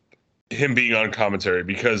up him being on commentary,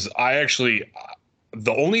 because I actually,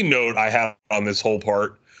 the only note I have on this whole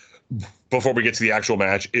part before we get to the actual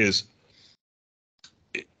match is,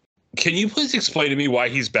 can you please explain to me why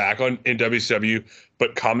he's back in WCW,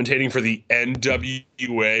 but commentating for the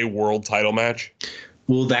NWA World Title match?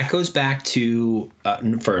 Well, that goes back to,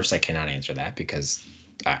 first, I cannot answer that because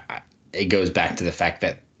it goes back to the fact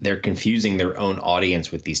that they're confusing their own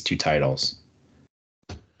audience with these two titles.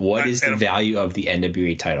 What is the value of the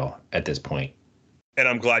NWA title at this point? And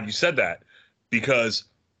I'm glad you said that, because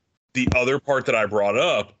the other part that I brought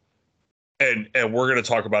up, and we're going to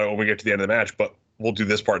talk about it when we get to the end of the match, but we'll do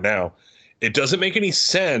this part now. It doesn't make any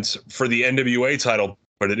sense for the NWA title,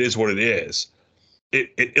 but it is what it is.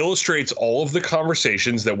 It illustrates all of the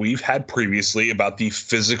conversations that we've had previously about the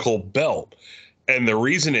physical belt. And the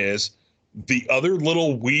reason is, the other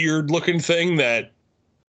little weird looking thing that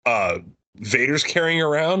Vader's carrying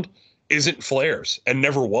around isn't Flair's and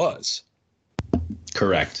never was.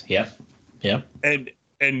 Correct. Yep. And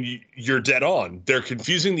you're dead on. They're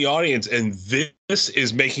confusing the audience, and this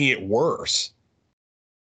is making it worse.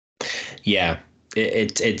 Yeah,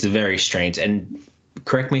 it's very strange. And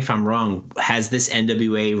correct me if I'm wrong, has this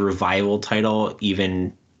NWA Revival title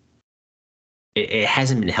even it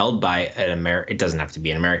hasn't been held by it doesn't have to be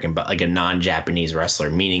an American, but like a non-Japanese wrestler,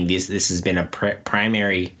 meaning this has been a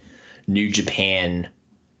primary New Japan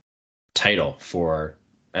title for,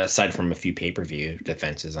 aside from a few pay-per-view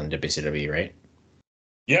defenses on WCW, right?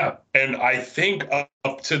 Yeah, and I think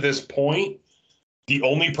up to this point, the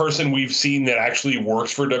only person we've seen that actually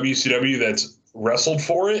works for WCW that's wrestled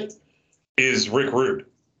for it is Rick Rude.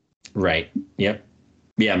 Right. Yep.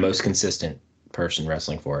 Yeah, most consistent person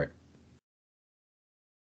wrestling for it.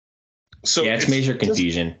 So yeah, it's major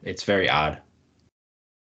confusion. It's very odd.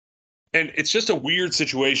 And it's just a weird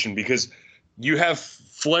situation because you have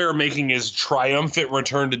Flair making his triumphant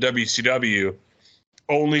return to WCW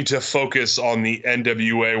only to focus on the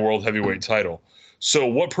NWA World Heavyweight title. So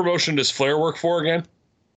what promotion does Flair work for again?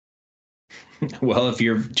 Well, if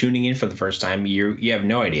you're tuning in for the first time, you have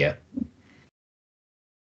no idea.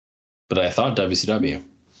 But I thought WCW.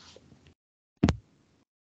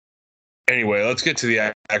 Anyway, let's get to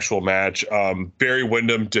the actual match. Barry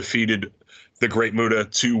Windham defeated the Great Muta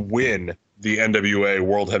to win the NWA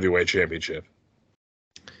World Heavyweight Championship.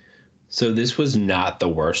 So this was not the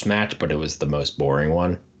worst match, but it was the most boring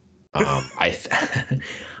one.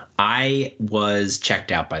 I was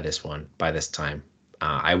checked out by this time.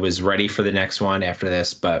 I was ready for the next one after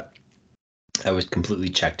this, but I was completely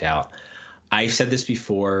checked out. I've said this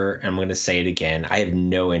before, and I'm going to say it again. I have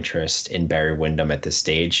no interest in Barry Windham at this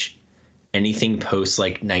stage. Anything post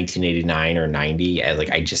like 1989 or 90,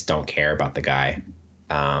 I just don't care about the guy.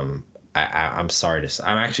 I'm sorry to say.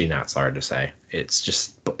 I'm actually not sorry to say. It's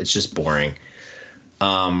just boring.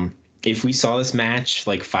 If we saw this match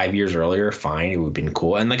like 5 years earlier, fine, it would have been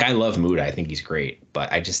cool. And I love Muta, I think he's great.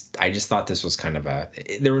 But I just thought this was kind of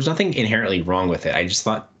there was nothing inherently wrong with it. I just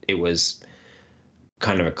thought it was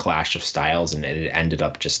kind of a clash of styles, and it ended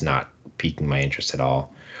up just not piquing my interest at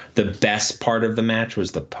all. The best part of the match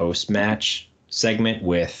was the post-match segment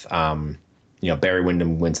with, Barry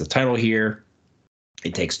Windham wins the title here.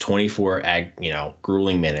 It takes 24,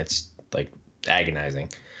 grueling minutes, agonizing.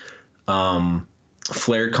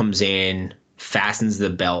 Flair comes in, fastens the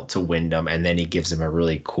belt to Windham, and then he gives him a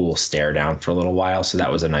really cool stare down for a little while. So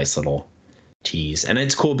that was a nice little tease. And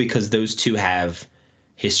it's cool because those two have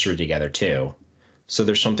history together too. So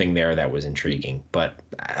there's something there that was intriguing. But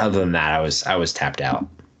other than that, I was tapped out.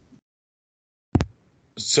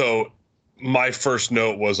 So my first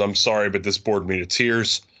note was, I'm sorry, but this bored me to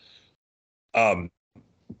tears. To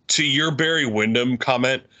your Barry Windham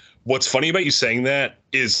comment, what's funny about you saying that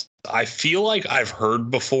is I feel like I've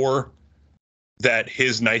heard before that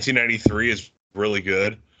his 1993 is really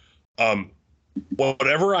good.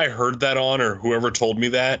 Whatever I heard that on, or whoever told me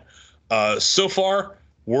that, so far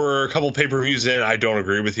we're a couple pay-per-views in. I don't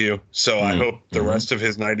agree with you. So I hope the rest of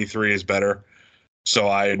his 93 is better. So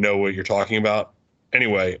I know what you're talking about.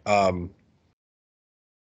 Anyway,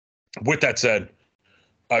 with that said,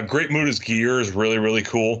 Great Muta's gear is really, really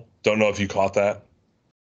cool. Don't know if you caught that.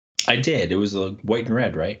 I did. It was white and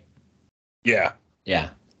red, right? Yeah.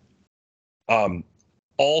 Yeah.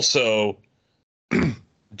 Also,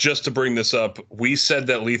 just to bring this up, we said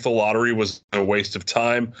that Lethal Lottery was a waste of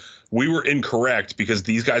time. We were incorrect because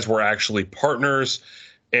these guys were actually partners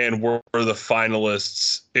and were the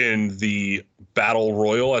finalists in the Battle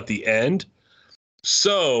Royal at the end.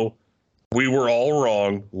 So we were all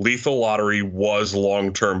wrong. Lethal Lottery was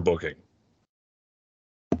long-term booking.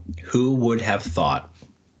 Who would have thought?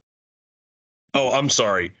 Oh, I'm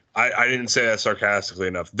sorry. I didn't say that sarcastically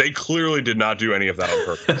enough. They clearly did not do any of that on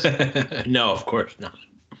purpose. No, of course not.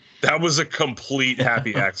 That was a complete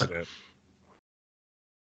happy accident.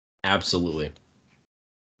 Absolutely.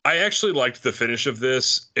 I actually liked the finish of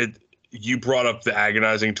this. You brought up the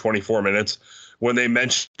agonizing 24 minutes. When they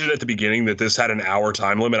mentioned at the beginning that this had an hour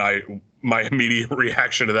time limit, my immediate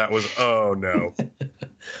reaction to that was, oh, no.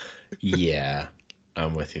 Yeah,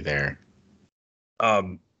 I'm with you there.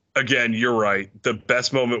 Again, you're right. The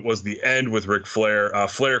best moment was the end with Ric Flair.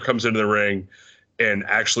 Flair comes into the ring and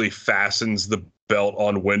actually fastens the belt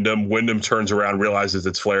on Windham. Windham turns around, realizes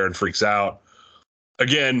it's Flair, and freaks out.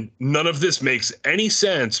 Again, none of this makes any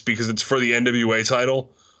sense because it's for the NWA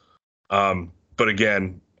title. But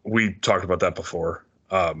again, we talked about that before.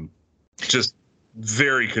 Just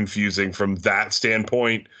very confusing from that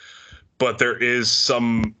standpoint. But there is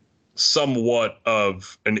somewhat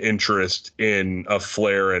of an interest in a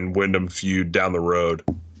Flair and Windham feud down the road.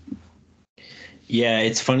 Yeah,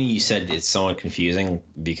 it's funny you said it's somewhat confusing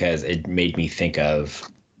because it made me think of,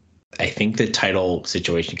 I think the title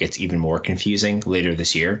situation gets even more confusing later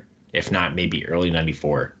this year, if not maybe early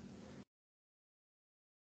 94.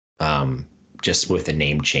 Just with the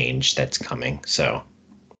name change that's coming. So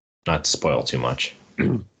not to spoil too much.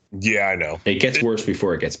 Yeah, I know. It gets worse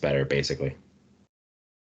before it gets better, basically.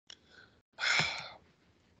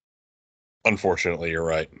 Unfortunately, you're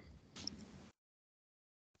right.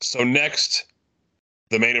 So next,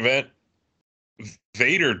 the main event,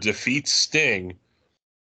 Vader defeats Sting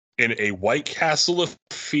in a White Castle of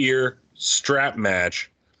Fear strap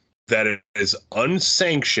match that is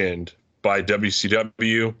unsanctioned by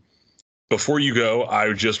WCW. Before you go,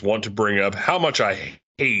 I just want to bring up how much I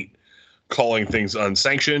hate calling things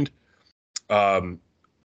unsanctioned.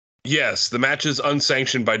 Yes, the match is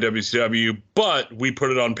unsanctioned by WCW, but we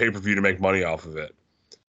put it on pay-per-view to make money off of it.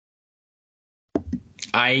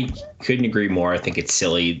 I couldn't agree more. I think it's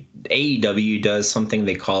silly. AEW does something,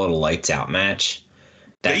 they call it a lights out match.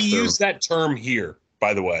 They use that term here,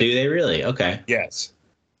 by the way. Do they really? Okay. Yes.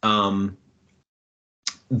 But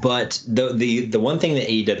the one thing that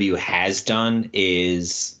AEW has done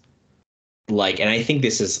is and I think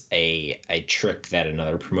this is a trick that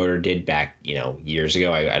another promoter did back, years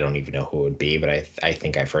ago. I don't even know who it would be, but I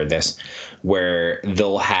think I've heard this, where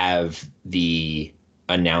they'll have the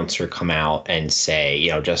announcer come out and say,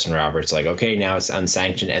 Justin Roberts, okay, now it's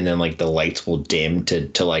unsanctioned, and then the lights will dim to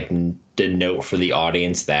denote for the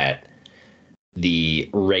audience that the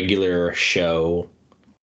regular show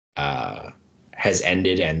has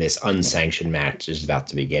ended and this unsanctioned match is about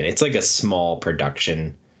to begin. It's like a small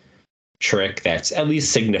production trick that's at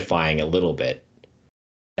least signifying a little bit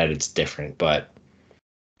that it's different. But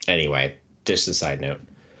anyway, just a side note.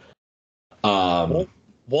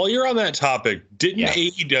 While you're on that topic, didn't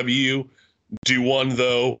AEW do one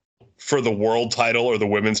though for the world title or the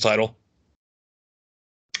women's title?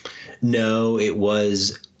 No, it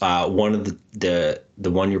was one of the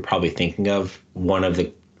one you're probably thinking of. One of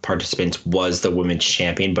the participants was the women's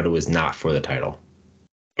champion, but it was not for the title.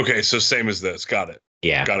 Okay, so same as this. Got it.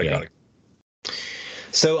 Yeah. Got it.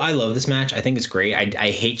 So I love this match. I think it's great.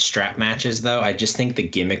 I hate strap matches, though. I just think the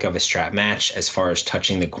gimmick of a strap match, as far as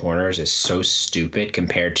touching the corners, is so stupid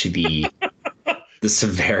compared to the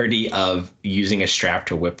severity of using a strap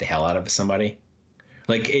to whip the hell out of somebody.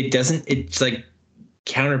 It's like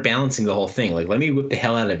counterbalancing the whole thing. Let me whip the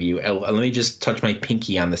hell out of you. Let me just touch my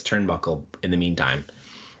pinky on this turnbuckle in the meantime.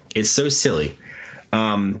 It's so silly.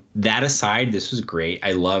 That aside, this was great.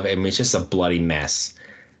 I love it. It's just a bloody mess.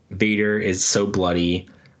 Vader is so bloody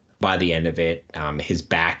by the end of it. His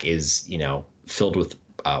back is, filled with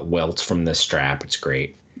welts from the strap. It's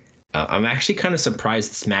great. I'm actually kind of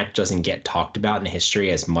surprised this match doesn't get talked about in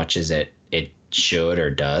history as much as it should or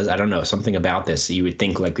does. I don't know. Something about this. You would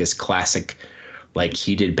think this classic,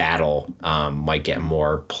 heated battle might get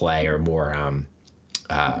more play or more,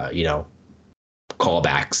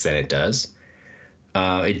 callbacks than it does.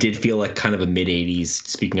 It did feel like kind of a mid-'80s,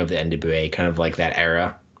 speaking of the NWA, kind of like that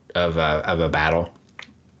era of a battle.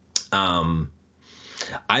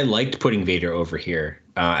 I liked putting Vader over here.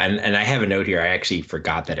 And I have a note here. I actually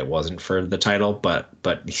forgot that it wasn't for the title, but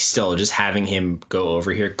still, just having him go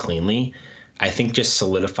over here cleanly, I think just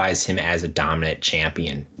solidifies him as a dominant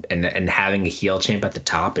champion. And having a heel champ at the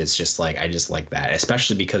top is just I just like that,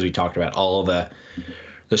 especially because we talked about all of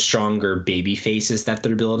the stronger baby faces that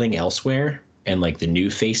they're building elsewhere, and the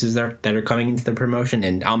new faces that are coming into the promotion.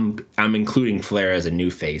 And I'm including Flair as a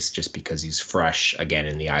new face just because he's fresh again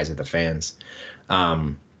in the eyes of the fans.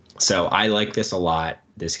 So I like this a lot.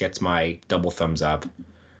 This gets my double thumbs up.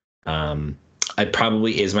 It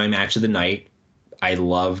probably is my match of the night. I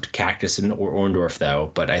loved Cactus and Orndorff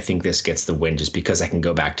though, but I think this gets the win just because I can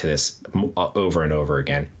go back to this over and over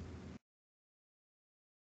again.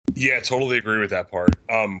 Yeah, totally agree with that part.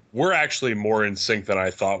 We're actually more in sync than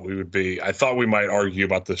I thought we would be. I thought we might argue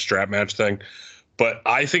about the strap match thing, but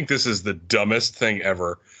I think this is the dumbest thing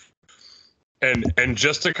ever. And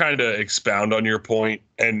just to kind of expound on your point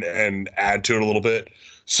and add to it a little bit.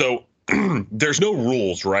 So there's no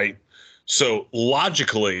rules, right? So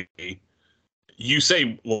logically, you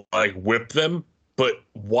say whip them, but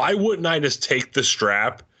why wouldn't I just take the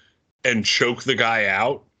strap and choke the guy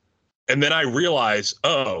out? And then I realize,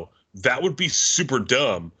 that would be super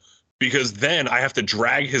dumb because then I have to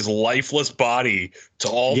drag his lifeless body to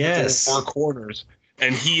all four corners.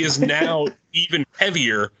 And he is now even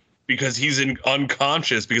heavier because he's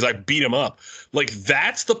unconscious because I beat him up.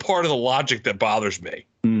 That's the part of the logic that bothers me.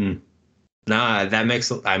 Nah, that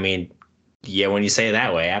makes, when you say it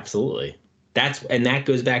that way, absolutely. That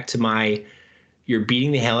goes back to you're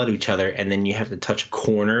beating the hell out of each other, and then you have to touch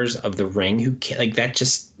corners of the ring. Who can't, that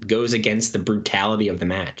just goes against the brutality of the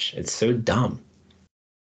match. It's so dumb.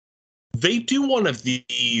 They do one of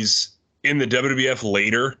these in the WWF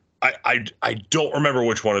later. I don't remember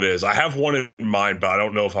which one it is. I have one in mind, but I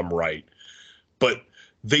don't know if I'm right. But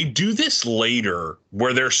They do this later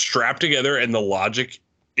where they're strapped together and the logic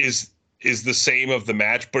is the same of the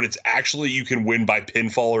match, but it's actually you can win by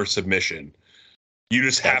pinfall or submission. You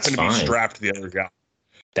just happen to be strapped to the other guy.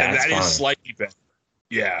 And that is slightly better.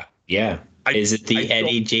 Yeah. Yeah. Is it the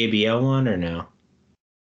Eddie JBL one or no?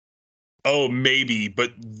 Oh, maybe,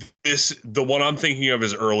 but the one I'm thinking of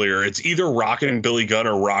is earlier. It's either Rockin' Billy Gunn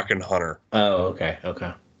or Rockin' Hunter. Oh, okay.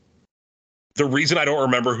 Okay. The reason I don't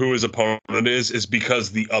remember who his opponent is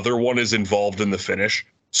because the other one is involved in the finish.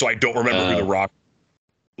 So I don't remember who the Rock.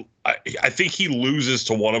 I think he loses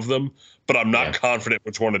to one of them, but I'm not confident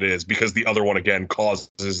which one it is because the other one again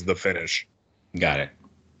causes the finish. Got it.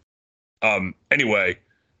 Anyway,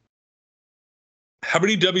 how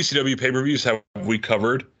many WCW pay-per-views have we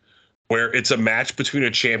covered where it's a match between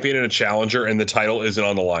a champion and a challenger and the title isn't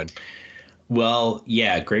on the line? Well,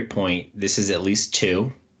 yeah, great point. This is at least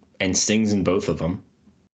 2, and Sting's in both of them.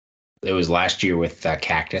 It was last year with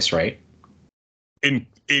Cactus, right?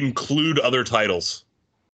 Include other titles.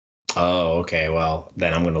 Oh, okay. Well,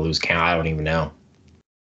 then I'm going to lose count. I don't even know.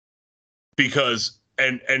 Because,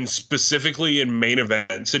 and specifically in main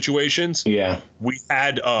event situations, we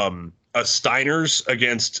had a Steiners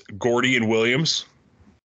against Gordy and Williams.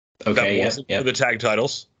 Okay, that wasn't for the tag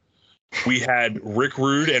titles. We had Rick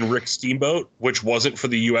Rude and Rick Steamboat, which wasn't for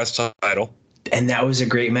the U.S. title. And that was a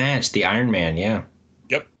great match. The Iron Man, yeah.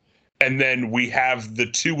 Yep. And then we have the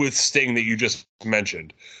 2 with Sting that you just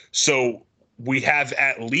mentioned. So we have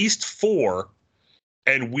at least 4,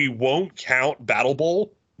 and we won't count Battle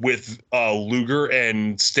Bowl with Luger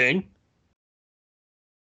and Sting.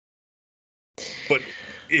 But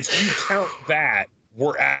if you count that,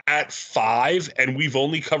 we're at 5, and we've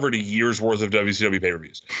only covered a year's worth of WCW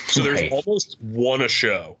pay-per-views. So there's almost one a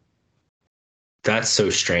show. That's so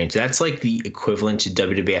strange. That's like the equivalent to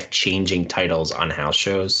WWF changing titles on house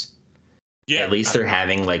shows. Yeah. At least they're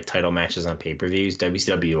having like title matches on pay-per-views.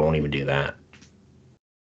 WCW won't even do that.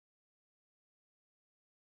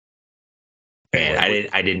 Man,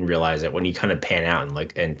 I didn't realize it when you kind of pan out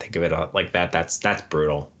and think of it like that. That's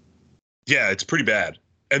brutal. Yeah, it's pretty bad.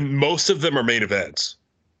 And most of them are main events.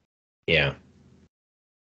 Yeah.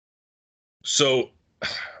 So,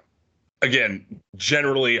 again,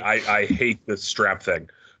 generally, I hate the strap thing,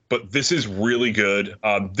 but this is really good.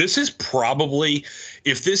 This is probably,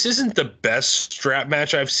 if this isn't the best strap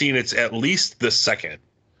match I've seen, it's at least the second.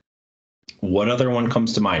 What other one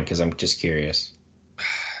comes to mind? Because I'm just curious.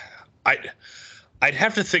 I'd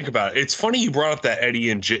have to think about it. It's funny you brought up that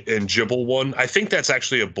Eddie and Jibble one. I think that's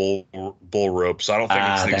actually a bull rope, so I don't think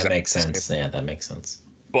it's the exact that makes sense. Yeah, that makes sense.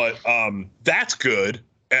 But that's good.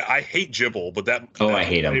 I hate Jibble, but I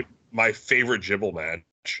hate him. My favorite Jibble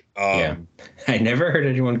match. Yeah, I never heard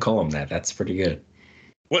anyone call him that. That's pretty good.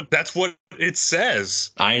 That's what it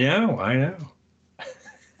says. I know.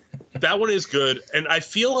 That one is good, and I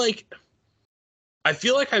feel like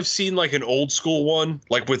I've seen like an old school one,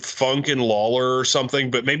 like with Funk and Lawler or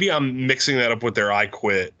something, but maybe I'm mixing that up with their I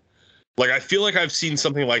Quit. Like, I feel like I've seen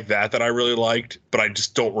something like that I really liked, but I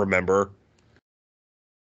just don't remember.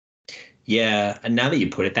 Yeah, and now that you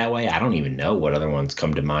put it that way, I don't even know what other ones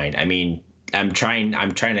come to mind. I mean, I'm trying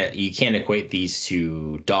to, you can't equate these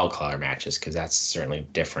to dog collar matches because that's certainly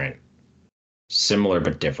different. Similar,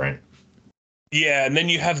 but different. Yeah, and then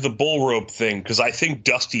you have the bull rope thing, because I think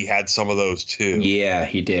Dusty had some of those too. Yeah,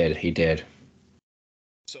 he did.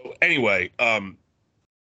 So anyway,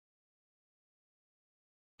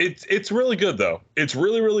 it's really good though. It's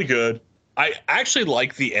really, really good. I actually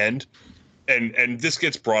like the end, and this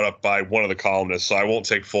gets brought up by one of the columnists, so I won't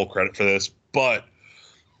take full credit for this, but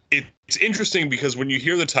it's interesting because when you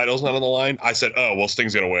hear the title's not on the line, I said, oh, well,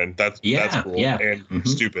 Sting's gonna win. That's cool and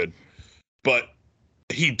stupid. But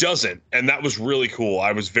he doesn't, and that was really cool.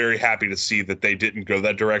 I was very happy to see that they didn't go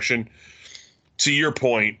that direction. To your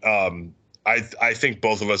point, I think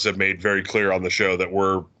both of us have made very clear on the show that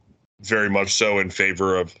we're very much so in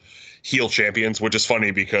favor of heel champions, which is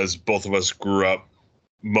funny because both of us grew up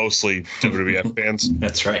mostly WWF fans.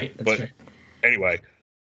 That's right. Anyway.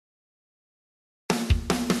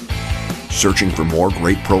 Searching for more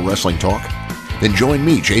great pro wrestling talk? Then join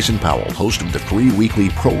me, Jason Powell, host of the free weekly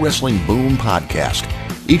Pro Wrestling Boom podcast.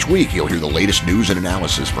 Each week, you'll hear the latest news and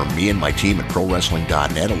analysis from me and my team at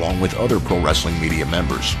ProWrestling.net, along with other pro wrestling media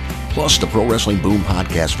members. Plus, the Pro Wrestling Boom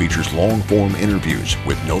podcast features long-form interviews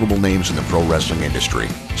with notable names in the pro wrestling industry.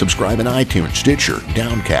 Subscribe in iTunes, Stitcher,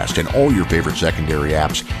 Downcast, and all your favorite secondary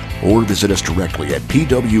apps, or visit us directly at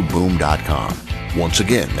pwboom.com. Once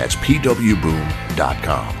again, that's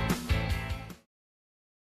pwboom.com.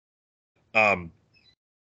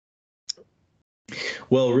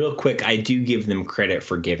 Well, real quick, I do give them credit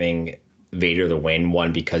for giving Vader the win,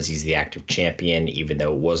 one, because he's the active champion, even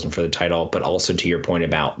though it wasn't for the title, but also to your point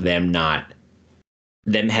about them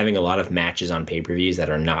having a lot of matches on pay-per-views that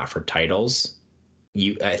are not for titles.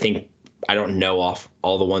 I don't know off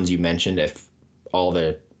all the ones you mentioned if all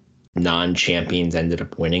the non-champions ended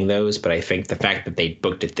up winning those, but I think the fact that they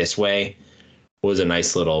booked it this way was a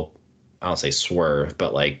nice little, I don't say swerve,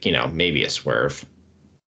 but like, maybe a swerve.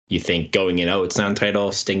 You think going in, it's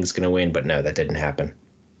non-title, Sting's going to win, but no, that didn't happen.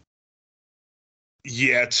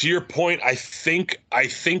 Yeah, to your point, I think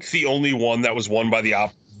the only one that was won by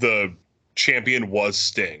the champion was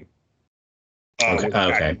Sting.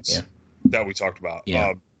 Okay. Yeah. That we talked about.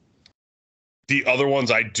 Yeah. The other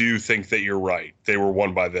ones, I do think that you're right. They were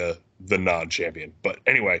won by the non-champion. But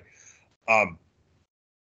anyway,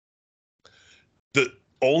 the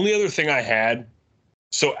only other thing I had,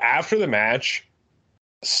 so after the match,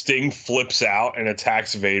 Sting flips out and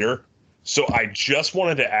attacks Vader. So I just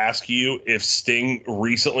wanted to ask you if Sting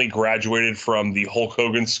recently graduated from the Hulk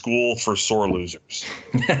Hogan School for Sore Losers.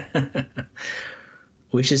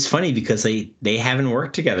 Which is funny because they haven't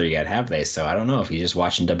worked together yet, have they? So I don't know if he's just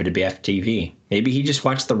watching WWF TV. Maybe he just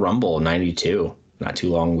watched the Rumble in '92, not too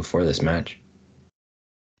long before this match.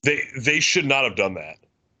 They should not have done that.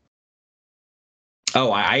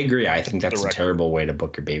 Oh, I agree. I think that's a terrible way to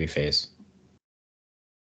book your babyface.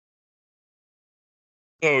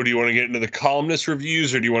 So do you want to get into the columnist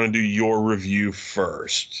reviews, or do you want to do your review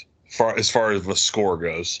first, as far as the score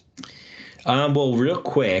goes? Well, real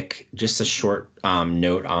quick, just a short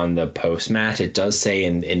note on the post-match. It does say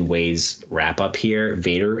in Way's wrap-up here,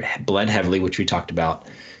 Vader bled heavily, which we talked about,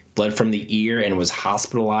 bled from the ear and was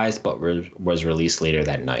hospitalized, but was released later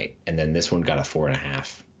that night. And then this one got a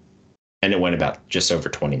 4.5. And it went about just over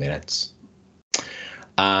 20 minutes.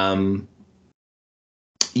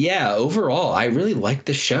 Yeah, overall, I really liked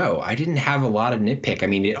the show. I didn't have a lot of nitpick. I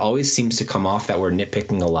mean, it always seems to come off that we're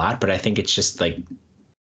nitpicking a lot, but I think it's just like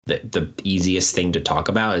the easiest thing to talk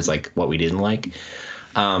about is like what we didn't like.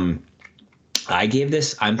 I think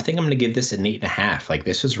I'm going to give this an 8.5. Like,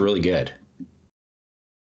 this was really good.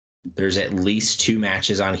 There's at least 2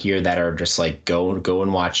 matches on here that are just like go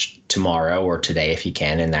and watch tomorrow or today if you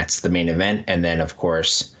can, and that's the main event. And then, of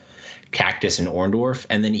course, Cactus and Orndorff,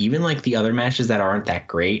 and then even like the other matches that aren't that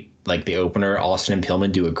great, like the opener, Austin and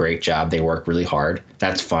Pillman do a great job. They work really hard.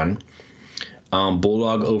 That's fun.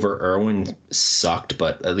 Bulldog over Irwin sucked,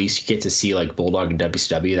 but at least you get to see like Bulldog and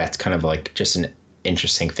WCW. That's kind of like just an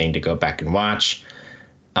interesting thing to go back and watch.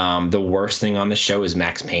 The worst thing on the show is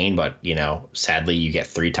Max Payne, but sadly you get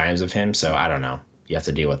 3 times of him, so I don't know. You have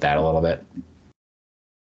to deal with that a little bit.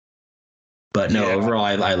 But no, overall,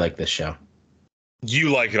 I like this show.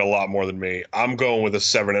 You like it a lot more than me. I'm going with a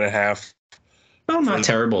 7.5. Well, not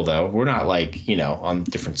terrible, though. We're not like, on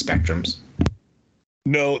different spectrums.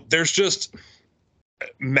 No, there's just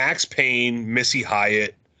Max Payne, Missy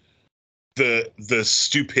Hyatt, the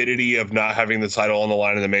stupidity of not having the title on the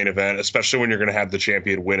line in the main event, especially when you're going to have the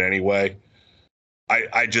champion win anyway.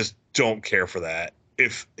 I just don't care for that.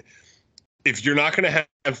 If you're not going to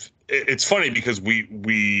have, it's funny because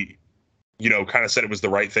we kind of said it was the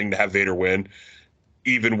right thing to have Vader win,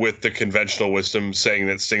 even with the conventional wisdom saying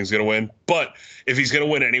that Sting's going to win. But if he's going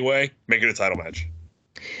to win anyway, make it a title match.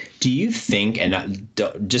 Do you think, and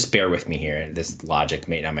just bear with me here, this logic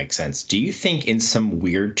may not make sense. Do you think in some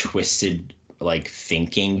weird twisted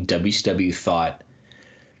thinking, WCW thought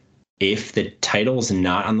if the title's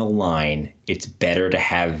not on the line, it's better to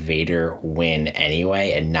have Vader win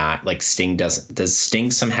anyway and not Sting does Sting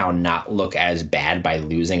somehow not look as bad by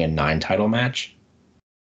losing a 9-title match?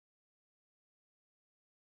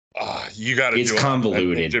 You got to do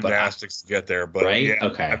convoluted gymnastics to get there, but right? Yeah,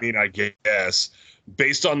 okay. I mean, I guess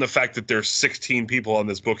based on the fact that there's 16 people on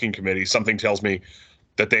this booking committee, something tells me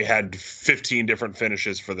that they had 15 different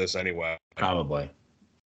finishes for this anyway. Probably.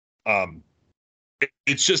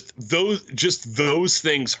 It's just those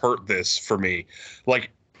things hurt this for me.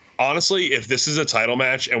 Like, honestly, if this is a title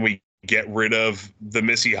match and we get rid of the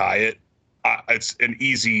Missy Hyatt, it's an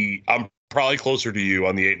easy. I'm probably closer to you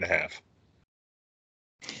on the 8.5.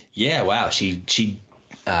 Yeah, wow. She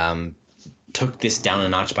took this down a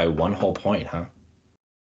notch by 1 whole point, huh?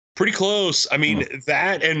 Pretty close. I mean,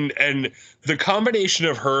 that and the combination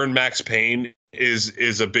of her and Max Payne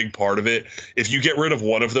is a big part of it. If you get rid of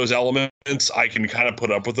one of those elements, I can kind of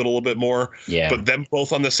put up with it a little bit more. Yeah. But them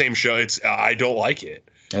both on the same show, I don't like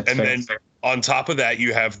it. That's and fair. Then on top of that,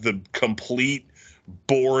 you have the complete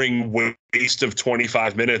boring waste of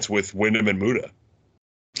 25 minutes with Wyndham and Muta.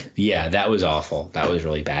 Yeah, that was awful. That was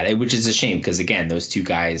really bad, which is a shame because, again, those two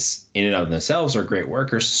guys in and of themselves are great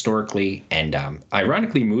workers historically. And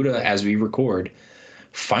ironically, Muta, as we record,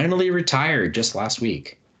 finally retired just last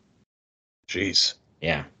week. Jeez.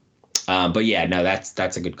 Yeah. But yeah, no,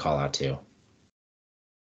 that's a good call out too.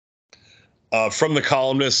 From the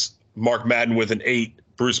columnists, Mark Madden with an 8,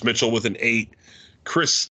 Bruce Mitchell with an 8,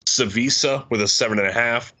 Chris Savisa with a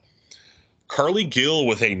 7.5, Carly Gill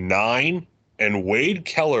with a 9, and Wade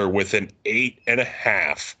Keller with an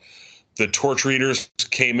 8.5. The Torch readers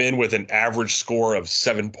came in with an average score of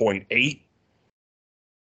 7.8.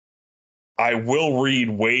 I will read,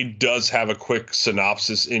 Wade does have a quick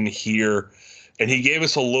synopsis in here, and he gave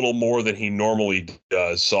us a little more than he normally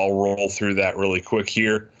does, so I'll roll through that really quick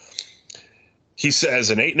here. He says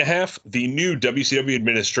an 8.5, the new WCW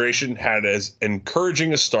administration had as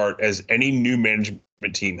encouraging a start as any new management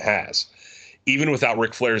team has. Even without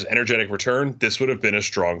Ric Flair's energetic return, this would have been a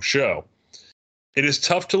strong show. It is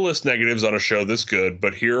tough to list negatives on a show this good,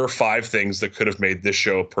 but here are 5 things that could have made this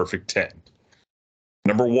show a perfect 10.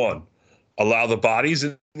 Number 1, allow the bodies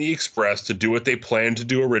in the Express to do what they planned to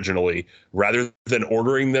do originally, rather than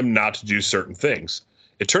ordering them not to do certain things.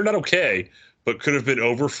 It turned out okay, but could have been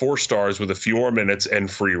over 4 stars with a few more minutes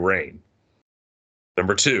and free reign.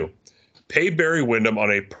 Number 2, pay Barry Windham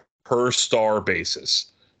on a per-star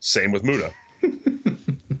basis. Same with Muta.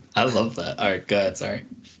 I love that. All right, go ahead, sorry.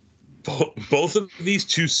 Both of these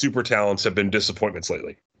 2 super talents have been disappointments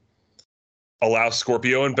lately. Allow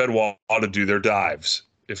Scorpio and Benoit to do their dives.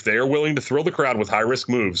 If they are willing to thrill the crowd with high-risk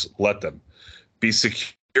moves, let them. Be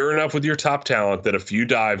secure enough with your top talent that a few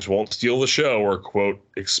dives won't steal the show or, quote,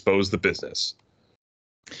 expose the business.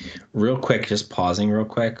 Real quick, just pausing real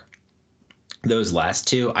quick. Those last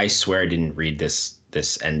 2, I swear I didn't read this,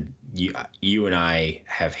 and you and I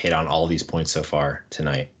have hit on all these points so far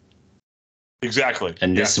tonight. Exactly.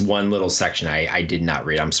 And this one little section I did not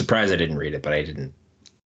read. I'm surprised I didn't read it, but I didn't.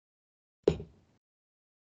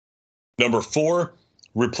 Number 4,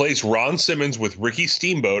 replace Ron Simmons with Ricky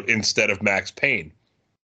Steamboat instead of Max Payne.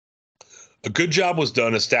 A good job was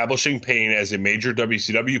done establishing Payne as a major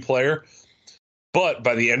WCW player, but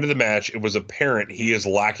by the end of the match, it was apparent he is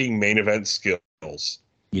lacking main event skills.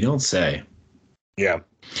 You don't say. Yeah.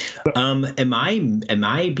 Am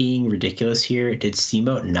I being ridiculous here? Did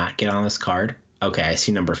Steamboat not get on this card? Okay, I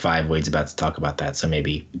see number 5. Wade's about to talk about that, so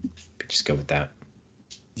maybe just go with that.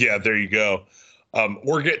 Yeah, there you go.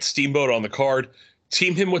 Or get Steamboat on the card.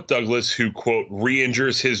 Team him with Douglas, who, quote,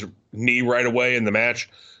 re-injures his knee right away in the match.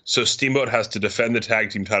 So Steamboat has to defend the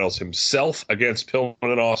tag team titles himself against Pillman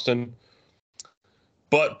and Austin.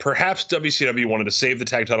 But perhaps WCW wanted to save the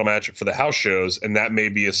tag title match for the house shows, and that may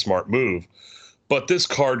be a smart move. But this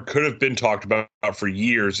card could have been talked about for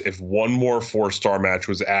years if one more 4-star match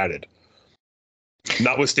was added.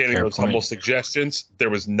 Notwithstanding those humble suggestions, there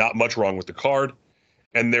was not much wrong with the card,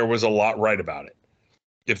 and there was a lot right about it.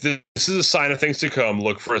 If this is a sign of things to come,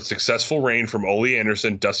 look for a successful reign from Ole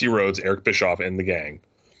Anderson, Dusty Rhodes, Eric Bischoff, and the gang.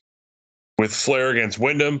 With Flair against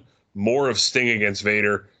Wyndham, more of Sting against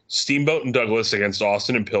Vader, Steamboat and Douglas against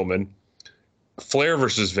Austin and Pillman, Flair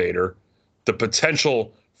versus Vader, the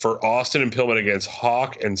potential for Austin and Pillman against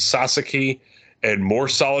Hawk and Sasaki, and more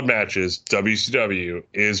solid matches, WCW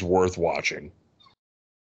is worth watching.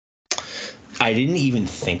 I didn't even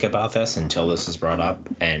think about this until this was brought up,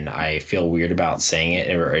 and I feel weird about saying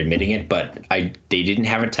it or admitting it, but they didn't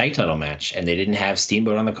have a tag title match, and they didn't have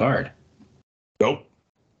Steamboat on the card. Nope.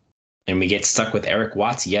 And we get stuck with Eric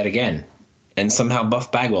Watts yet again. And somehow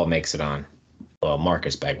Buff Bagwell makes it on. Well,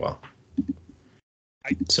 Marcus Bagwell.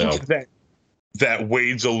 I think that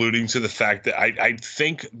Wade's alluding to the fact that I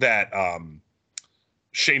think that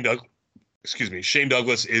Shane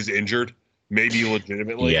Douglas is injured, maybe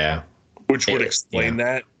legitimately. Yeah. Which would explain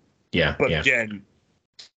that. Yeah. But again,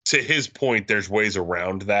 to his point, there's ways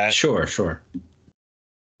around that. Sure.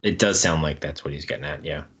 It does sound like that's what he's getting at,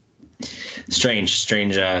 yeah. Strange.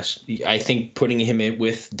 I think putting him in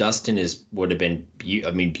with Dustin would have been,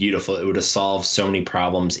 beautiful. It would have solved so many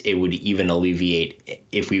problems. It would even alleviate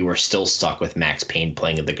if we were still stuck with Max Payne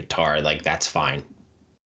playing the guitar. Like, that's fine.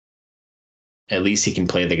 At least he can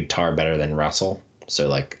play the guitar better than Russell. So,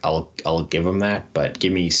 like, I'll give him that. But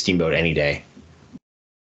give me Steamboat any day.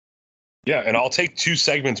 Yeah, and I'll take 2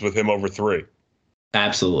 segments with him over 3.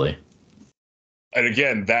 Absolutely. And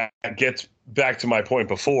again, that gets back to my point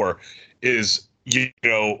before, is,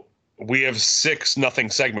 we have 6 nothing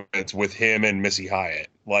segments with him and Missy Hyatt.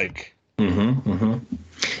 Like,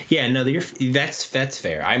 yeah, no, that's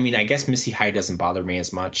fair. I mean, I guess Missy Hyatt doesn't bother me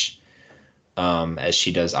as much as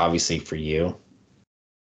she does, obviously, for you.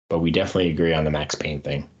 But we definitely agree on the Max Payne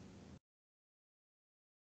thing.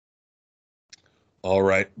 All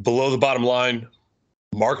right. Below the bottom line,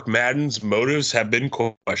 Mark Madden's motives have been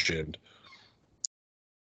questioned.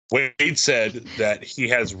 Wade said that he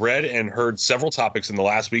has read and heard several topics in the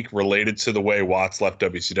last week related to the way Watts left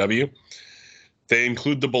WCW. They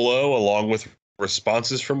include the below, along with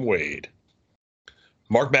responses from Wade.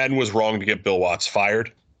 Mark Madden was wrong to get Bill Watts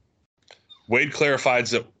fired. Wade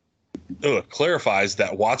clarifies that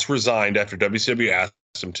Watts resigned after WCW asked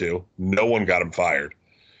him to. No one got him fired.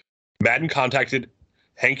 Madden contacted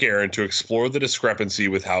Hank Aaron to explore the discrepancy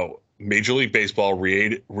with how Major League Baseball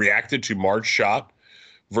reacted to Marge's shot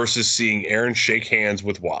versus seeing Aaron shake hands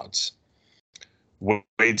with Watts.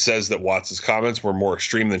 Wade says that Watts' comments were more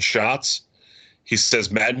extreme than shots. He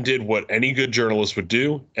says Madden did what any good journalist would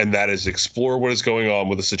do, and that is explore what is going on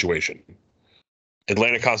with the situation.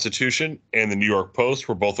 Atlanta Constitution and the New York Post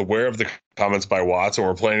were both aware of the comments by Watts and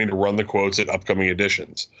were planning to run the quotes in upcoming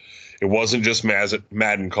editions. It wasn't just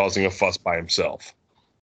Madden causing a fuss by himself.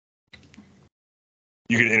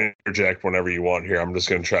 You can interject whenever you want here. I'm just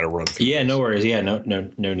going to try to run through. Yeah, no worries. Yeah,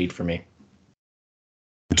 no need for me.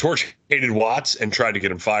 The Torch hated Watts and tried to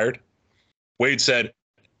get him fired. Wade said,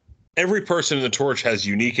 every person in the Torch has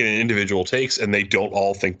unique and individual takes, and they don't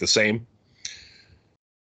all think the same.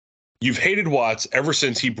 You've hated Watts ever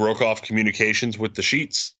since he broke off communications with the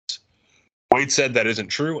Sheets. Wade said that isn't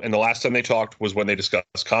true, and the last time they talked was when they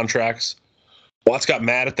discussed contracts. Watts got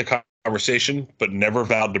mad at the conversation, but never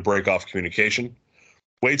vowed to break off communication.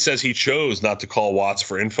 Wade says he chose not to call Watts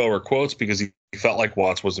for info or quotes because he felt like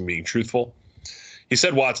Watts wasn't being truthful. He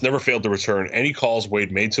said Watts never failed to return any calls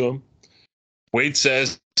Wade made to him. Wade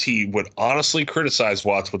says he would honestly criticize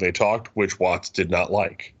Watts when they talked, which Watts did not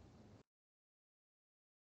like.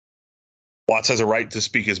 Watts has a right to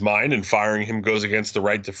speak his mind, and firing him goes against the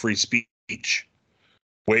right to free speech.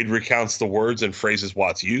 Wade recounts the words and phrases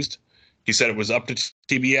Watts used. He said it was up to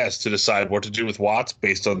TBS to decide what to do with Watts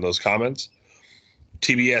based on those comments.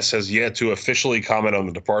 TBS has yet to officially comment on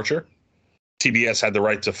the departure. TBS had the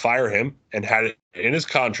right to fire him and had it in his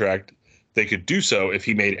contract they could do so if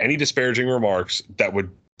he made any disparaging remarks that would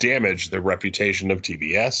damage the reputation of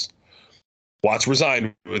TBS. Watts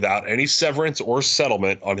resigned without any severance or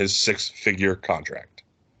settlement on his 6-figure contract.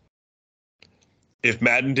 If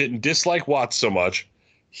Madden didn't dislike Watts so much,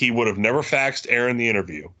 he would have never faxed Aaron the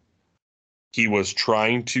interview. He was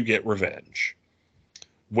trying to get revenge.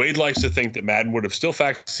 Wade likes to think that Madden would have still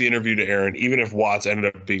faxed the interview to Aaron even if Watts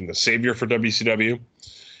ended up being the savior for WCW.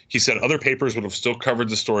 He said other papers would have still covered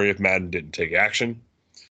the story if Madden didn't take action.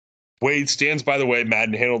 Wade stands by the way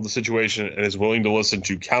Madden handled the situation and is willing to listen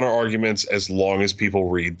to counter-arguments as long as people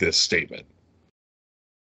read this statement.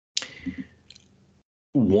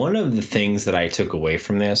 One of the things that I took away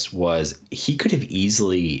from this was he could have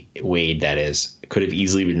easily, Wade that is, could have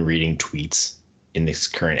easily been reading tweets in this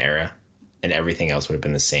current era and everything else would have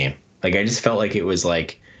been the same. Like, I just felt like it was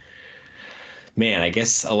like, man, I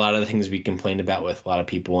guess a lot of the things we complained about with a lot of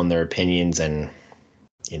people and their opinions and,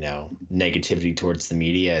 you know, negativity towards the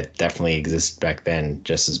media definitely existed back then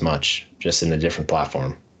just as much, just in a different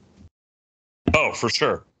platform. Oh, for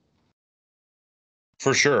sure.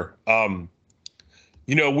 For sure.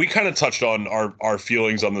 You know, we kind of touched on our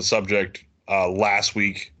feelings on the subject last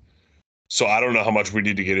week, so I don't know how much we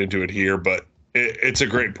need to get into it here, but it's a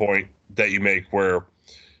great point that you make where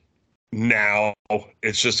now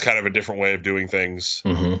it's just kind of a different way of doing things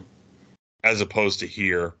as opposed to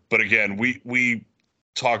here. But again, we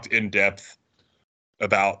talked in depth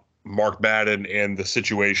about Mark Madden and the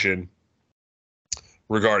situation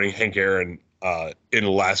regarding Hank Aaron in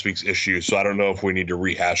last week's issue. So I don't know if we need to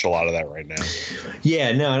rehash a lot of that right now.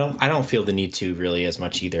 Yeah, no, I don't feel the need to really as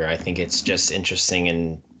much either. I think it's just interesting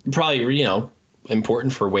and probably, you know,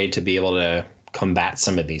 important for Wade to be able to combat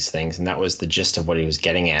some of these things. And that was the gist of what he was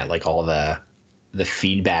getting at, like all the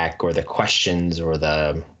feedback or the questions or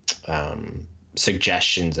the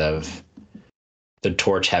suggestions of the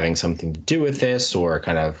Torch having something to do with this or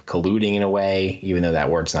kind of colluding in a way, even though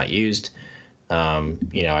that word's not used.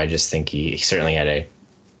 You know, I just think he certainly had to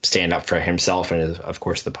stand up for himself and, of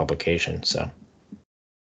course, the publication. So.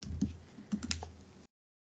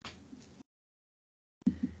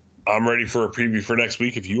 I'm ready for a preview for next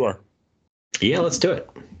week if you are. Yeah, let's do it.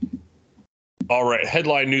 All right.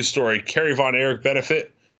 Headline news story. Kerry Von Erich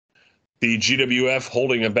benefit. The GWF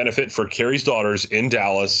holding a benefit for Kerry's daughters in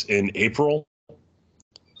Dallas in April.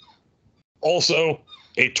 Also,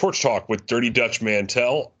 a Torch Talk with Dirty Dutch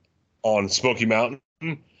Mantell on Smoky Mountain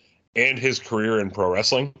and his career in pro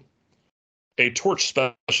wrestling. A Torch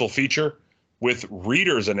special feature with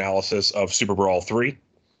readers' analysis of Super Brawl 3.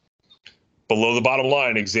 Below the Bottom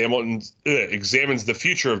Line examines the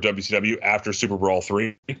future of WCW after Super Brawl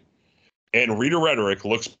 3. And Reader Rhetoric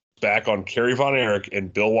looks back on Kerry Von Erich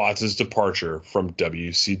and Bill Watts' departure from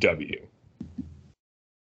WCW.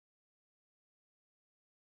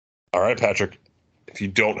 All right, Patrick. If you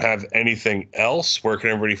don't have anything else, where can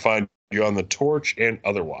everybody find you on the Torch and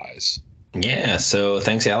otherwise? Yeah, so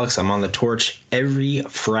thanks, Alex. I'm on the Torch every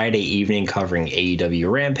Friday evening covering AEW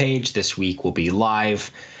Rampage. This week will be live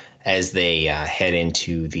as they head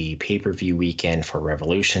into the pay-per-view weekend for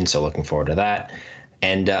Revolution, so looking forward to that.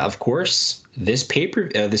 And of course, this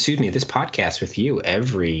podcast with you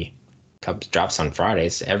drops on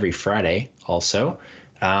Fridays, every Friday also.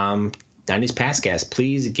 90s Pastcast,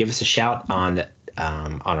 please give us a shout on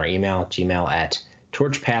our email, gmail at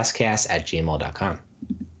torchpastcast@gmail.com.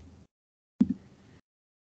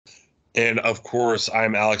 And of course,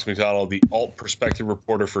 I'm Alex McDonald, the alt perspective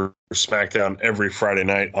reporter for SmackDown every Friday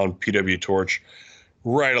night on PW Torch,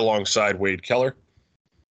 right alongside Wade Keller.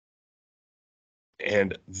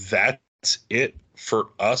 And that's it for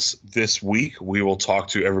us this week. We will talk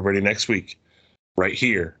to everybody next week right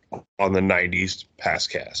here on the 90s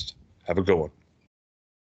Pastcast. Have a good one.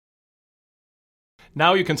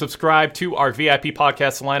 Now you can subscribe to our VIP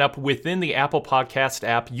podcast lineup within the Apple Podcast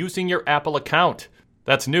app using your Apple account.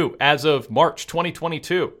 That's new as of March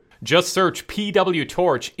 2022. Just search PW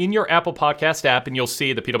Torch in your Apple Podcast app and you'll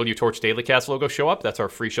see the PW Torch Daily Cast logo show up. That's our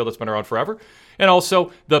free show that's been around forever. And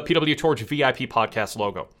also the PW Torch VIP Podcast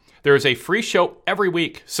logo. There is a free show every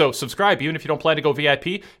week, so subscribe even if you don't plan to go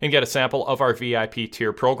VIP and get a sample of our VIP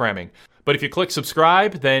tier programming. But if you click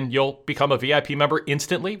subscribe, then you'll become a VIP member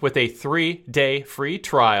instantly with a 3-day free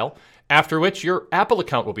trial, after which your Apple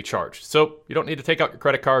account will be charged. So you don't need to take out your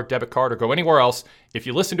credit card, debit card, or go anywhere else. If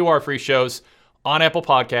you listen to our free shows on Apple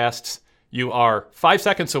Podcasts, you are 5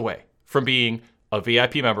 seconds away from being a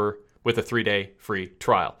VIP member with a 3-day free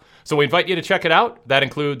trial. So we invite you to check it out. That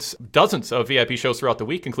includes dozens of VIP shows throughout the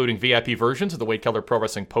week, including VIP versions of the Wade Keller Pro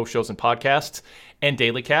Wrestling post shows and podcasts and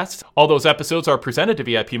daily casts. All those episodes are presented to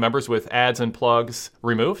VIP members with ads and plugs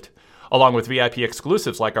removed, along with VIP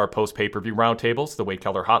exclusives like our post-pay-per-view roundtables, the Wade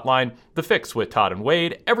Keller Hotline, The Fix with Todd and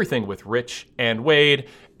Wade, Everything with Rich and Wade,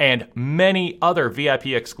 and many other VIP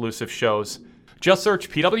exclusive shows. Just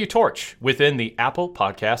search PW Torch within the Apple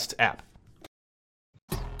Podcasts app.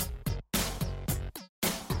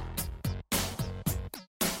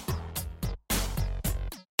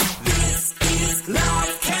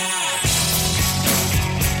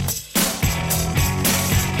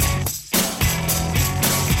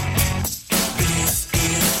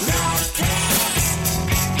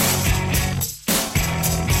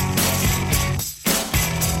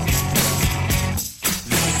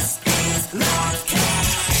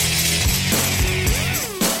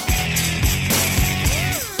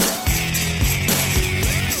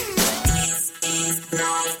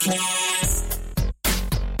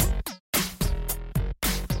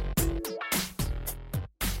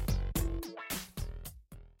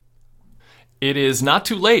 It is not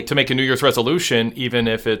too late to make a New Year's resolution, even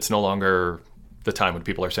if it's no longer the time when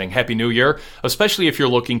people are saying Happy New Year, especially if you're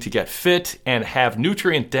looking to get fit and have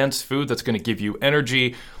nutrient-dense food that's going to give you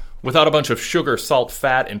energy without a bunch of sugar, salt,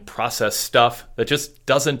 fat, and processed stuff that just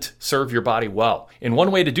doesn't serve your body well. And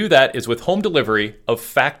one way to do that is with home delivery of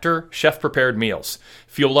Factor chef-prepared meals.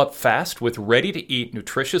 Fuel up fast with ready-to-eat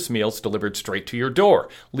nutritious meals delivered straight to your door,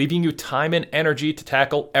 leaving you time and energy to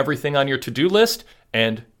tackle everything on your to-do list.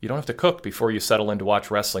 And you don't have to cook before you settle in to watch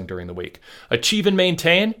wrestling during the week. Achieve and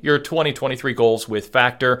maintain your 2023 goals with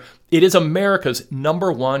Factor. It is America's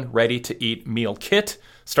 #1 ready-to-eat meal kit.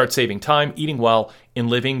 Start saving time, eating well, and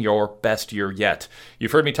living your best year yet.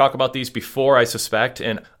 You've heard me talk about these before, I suspect,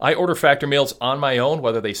 and I order Factor meals on my own,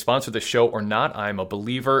 whether they sponsor the show or not. I'm a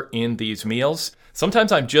believer in these meals.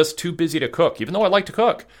 Sometimes I'm just too busy to cook, even though I like to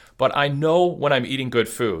cook. But I know when I'm eating good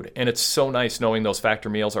food, and it's so nice knowing those Factor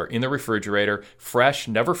meals are in the refrigerator, fresh,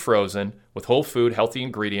 never frozen, with whole food, healthy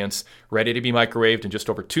ingredients, ready to be microwaved in just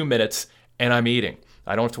over 2 minutes, and I'm eating.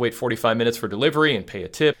 I don't have to wait 45 minutes for delivery and pay a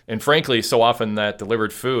tip. And frankly, so often that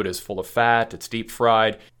delivered food is full of fat, it's deep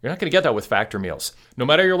fried. You're not going to get that with Factor meals. No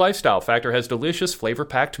matter your lifestyle, Factor has delicious,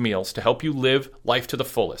 flavor-packed meals to help you live life to the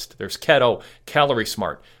fullest. There's keto, calorie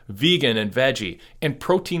smart, vegan and veggie, and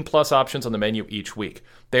protein plus options on the menu each week.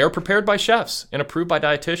 They are prepared by chefs and approved by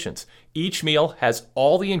dietitians. Each meal has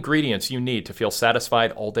all the ingredients you need to feel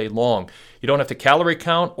satisfied all day long. You don't have to calorie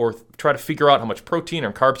count or try to figure out how much protein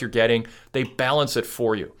or carbs you're getting. They balance it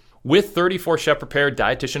for you. With 34 chef-prepared,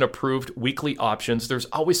 dietitian-approved weekly options, there's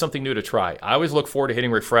always something new to try. I always look forward to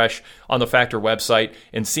hitting refresh on the Factor website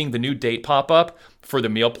and seeing the new date pop up for the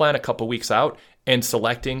meal plan a couple weeks out and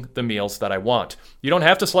selecting the meals that I want. You don't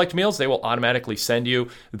have to select meals. They will automatically send you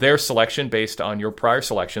their selection based on your prior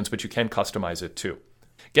selections, but you can customize it too.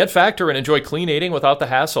 Get Factor and enjoy clean eating without the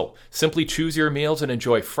hassle. Simply choose your meals and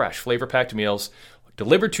enjoy fresh, flavor-packed meals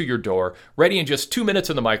delivered to your door, ready in just 2 minutes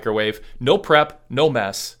in the microwave. No prep, no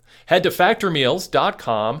mess. Head to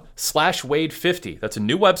factormeals.com/Wade50. That's a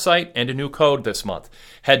new website and a new code this month.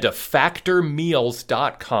 Head to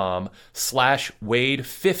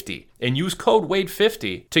factormeals.com/Wade50 and use code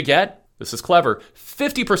Wade50 to get, this is clever,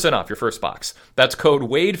 50% off your first box. That's code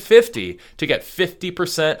Wade50 to get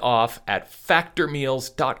 50% off at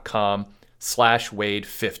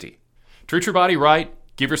factormeals.com/Wade50. Treat your body right,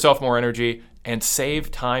 give yourself more energy, and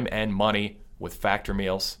save time and money with Factor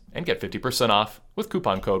Meals, and get 50% off with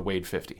coupon code Wade50.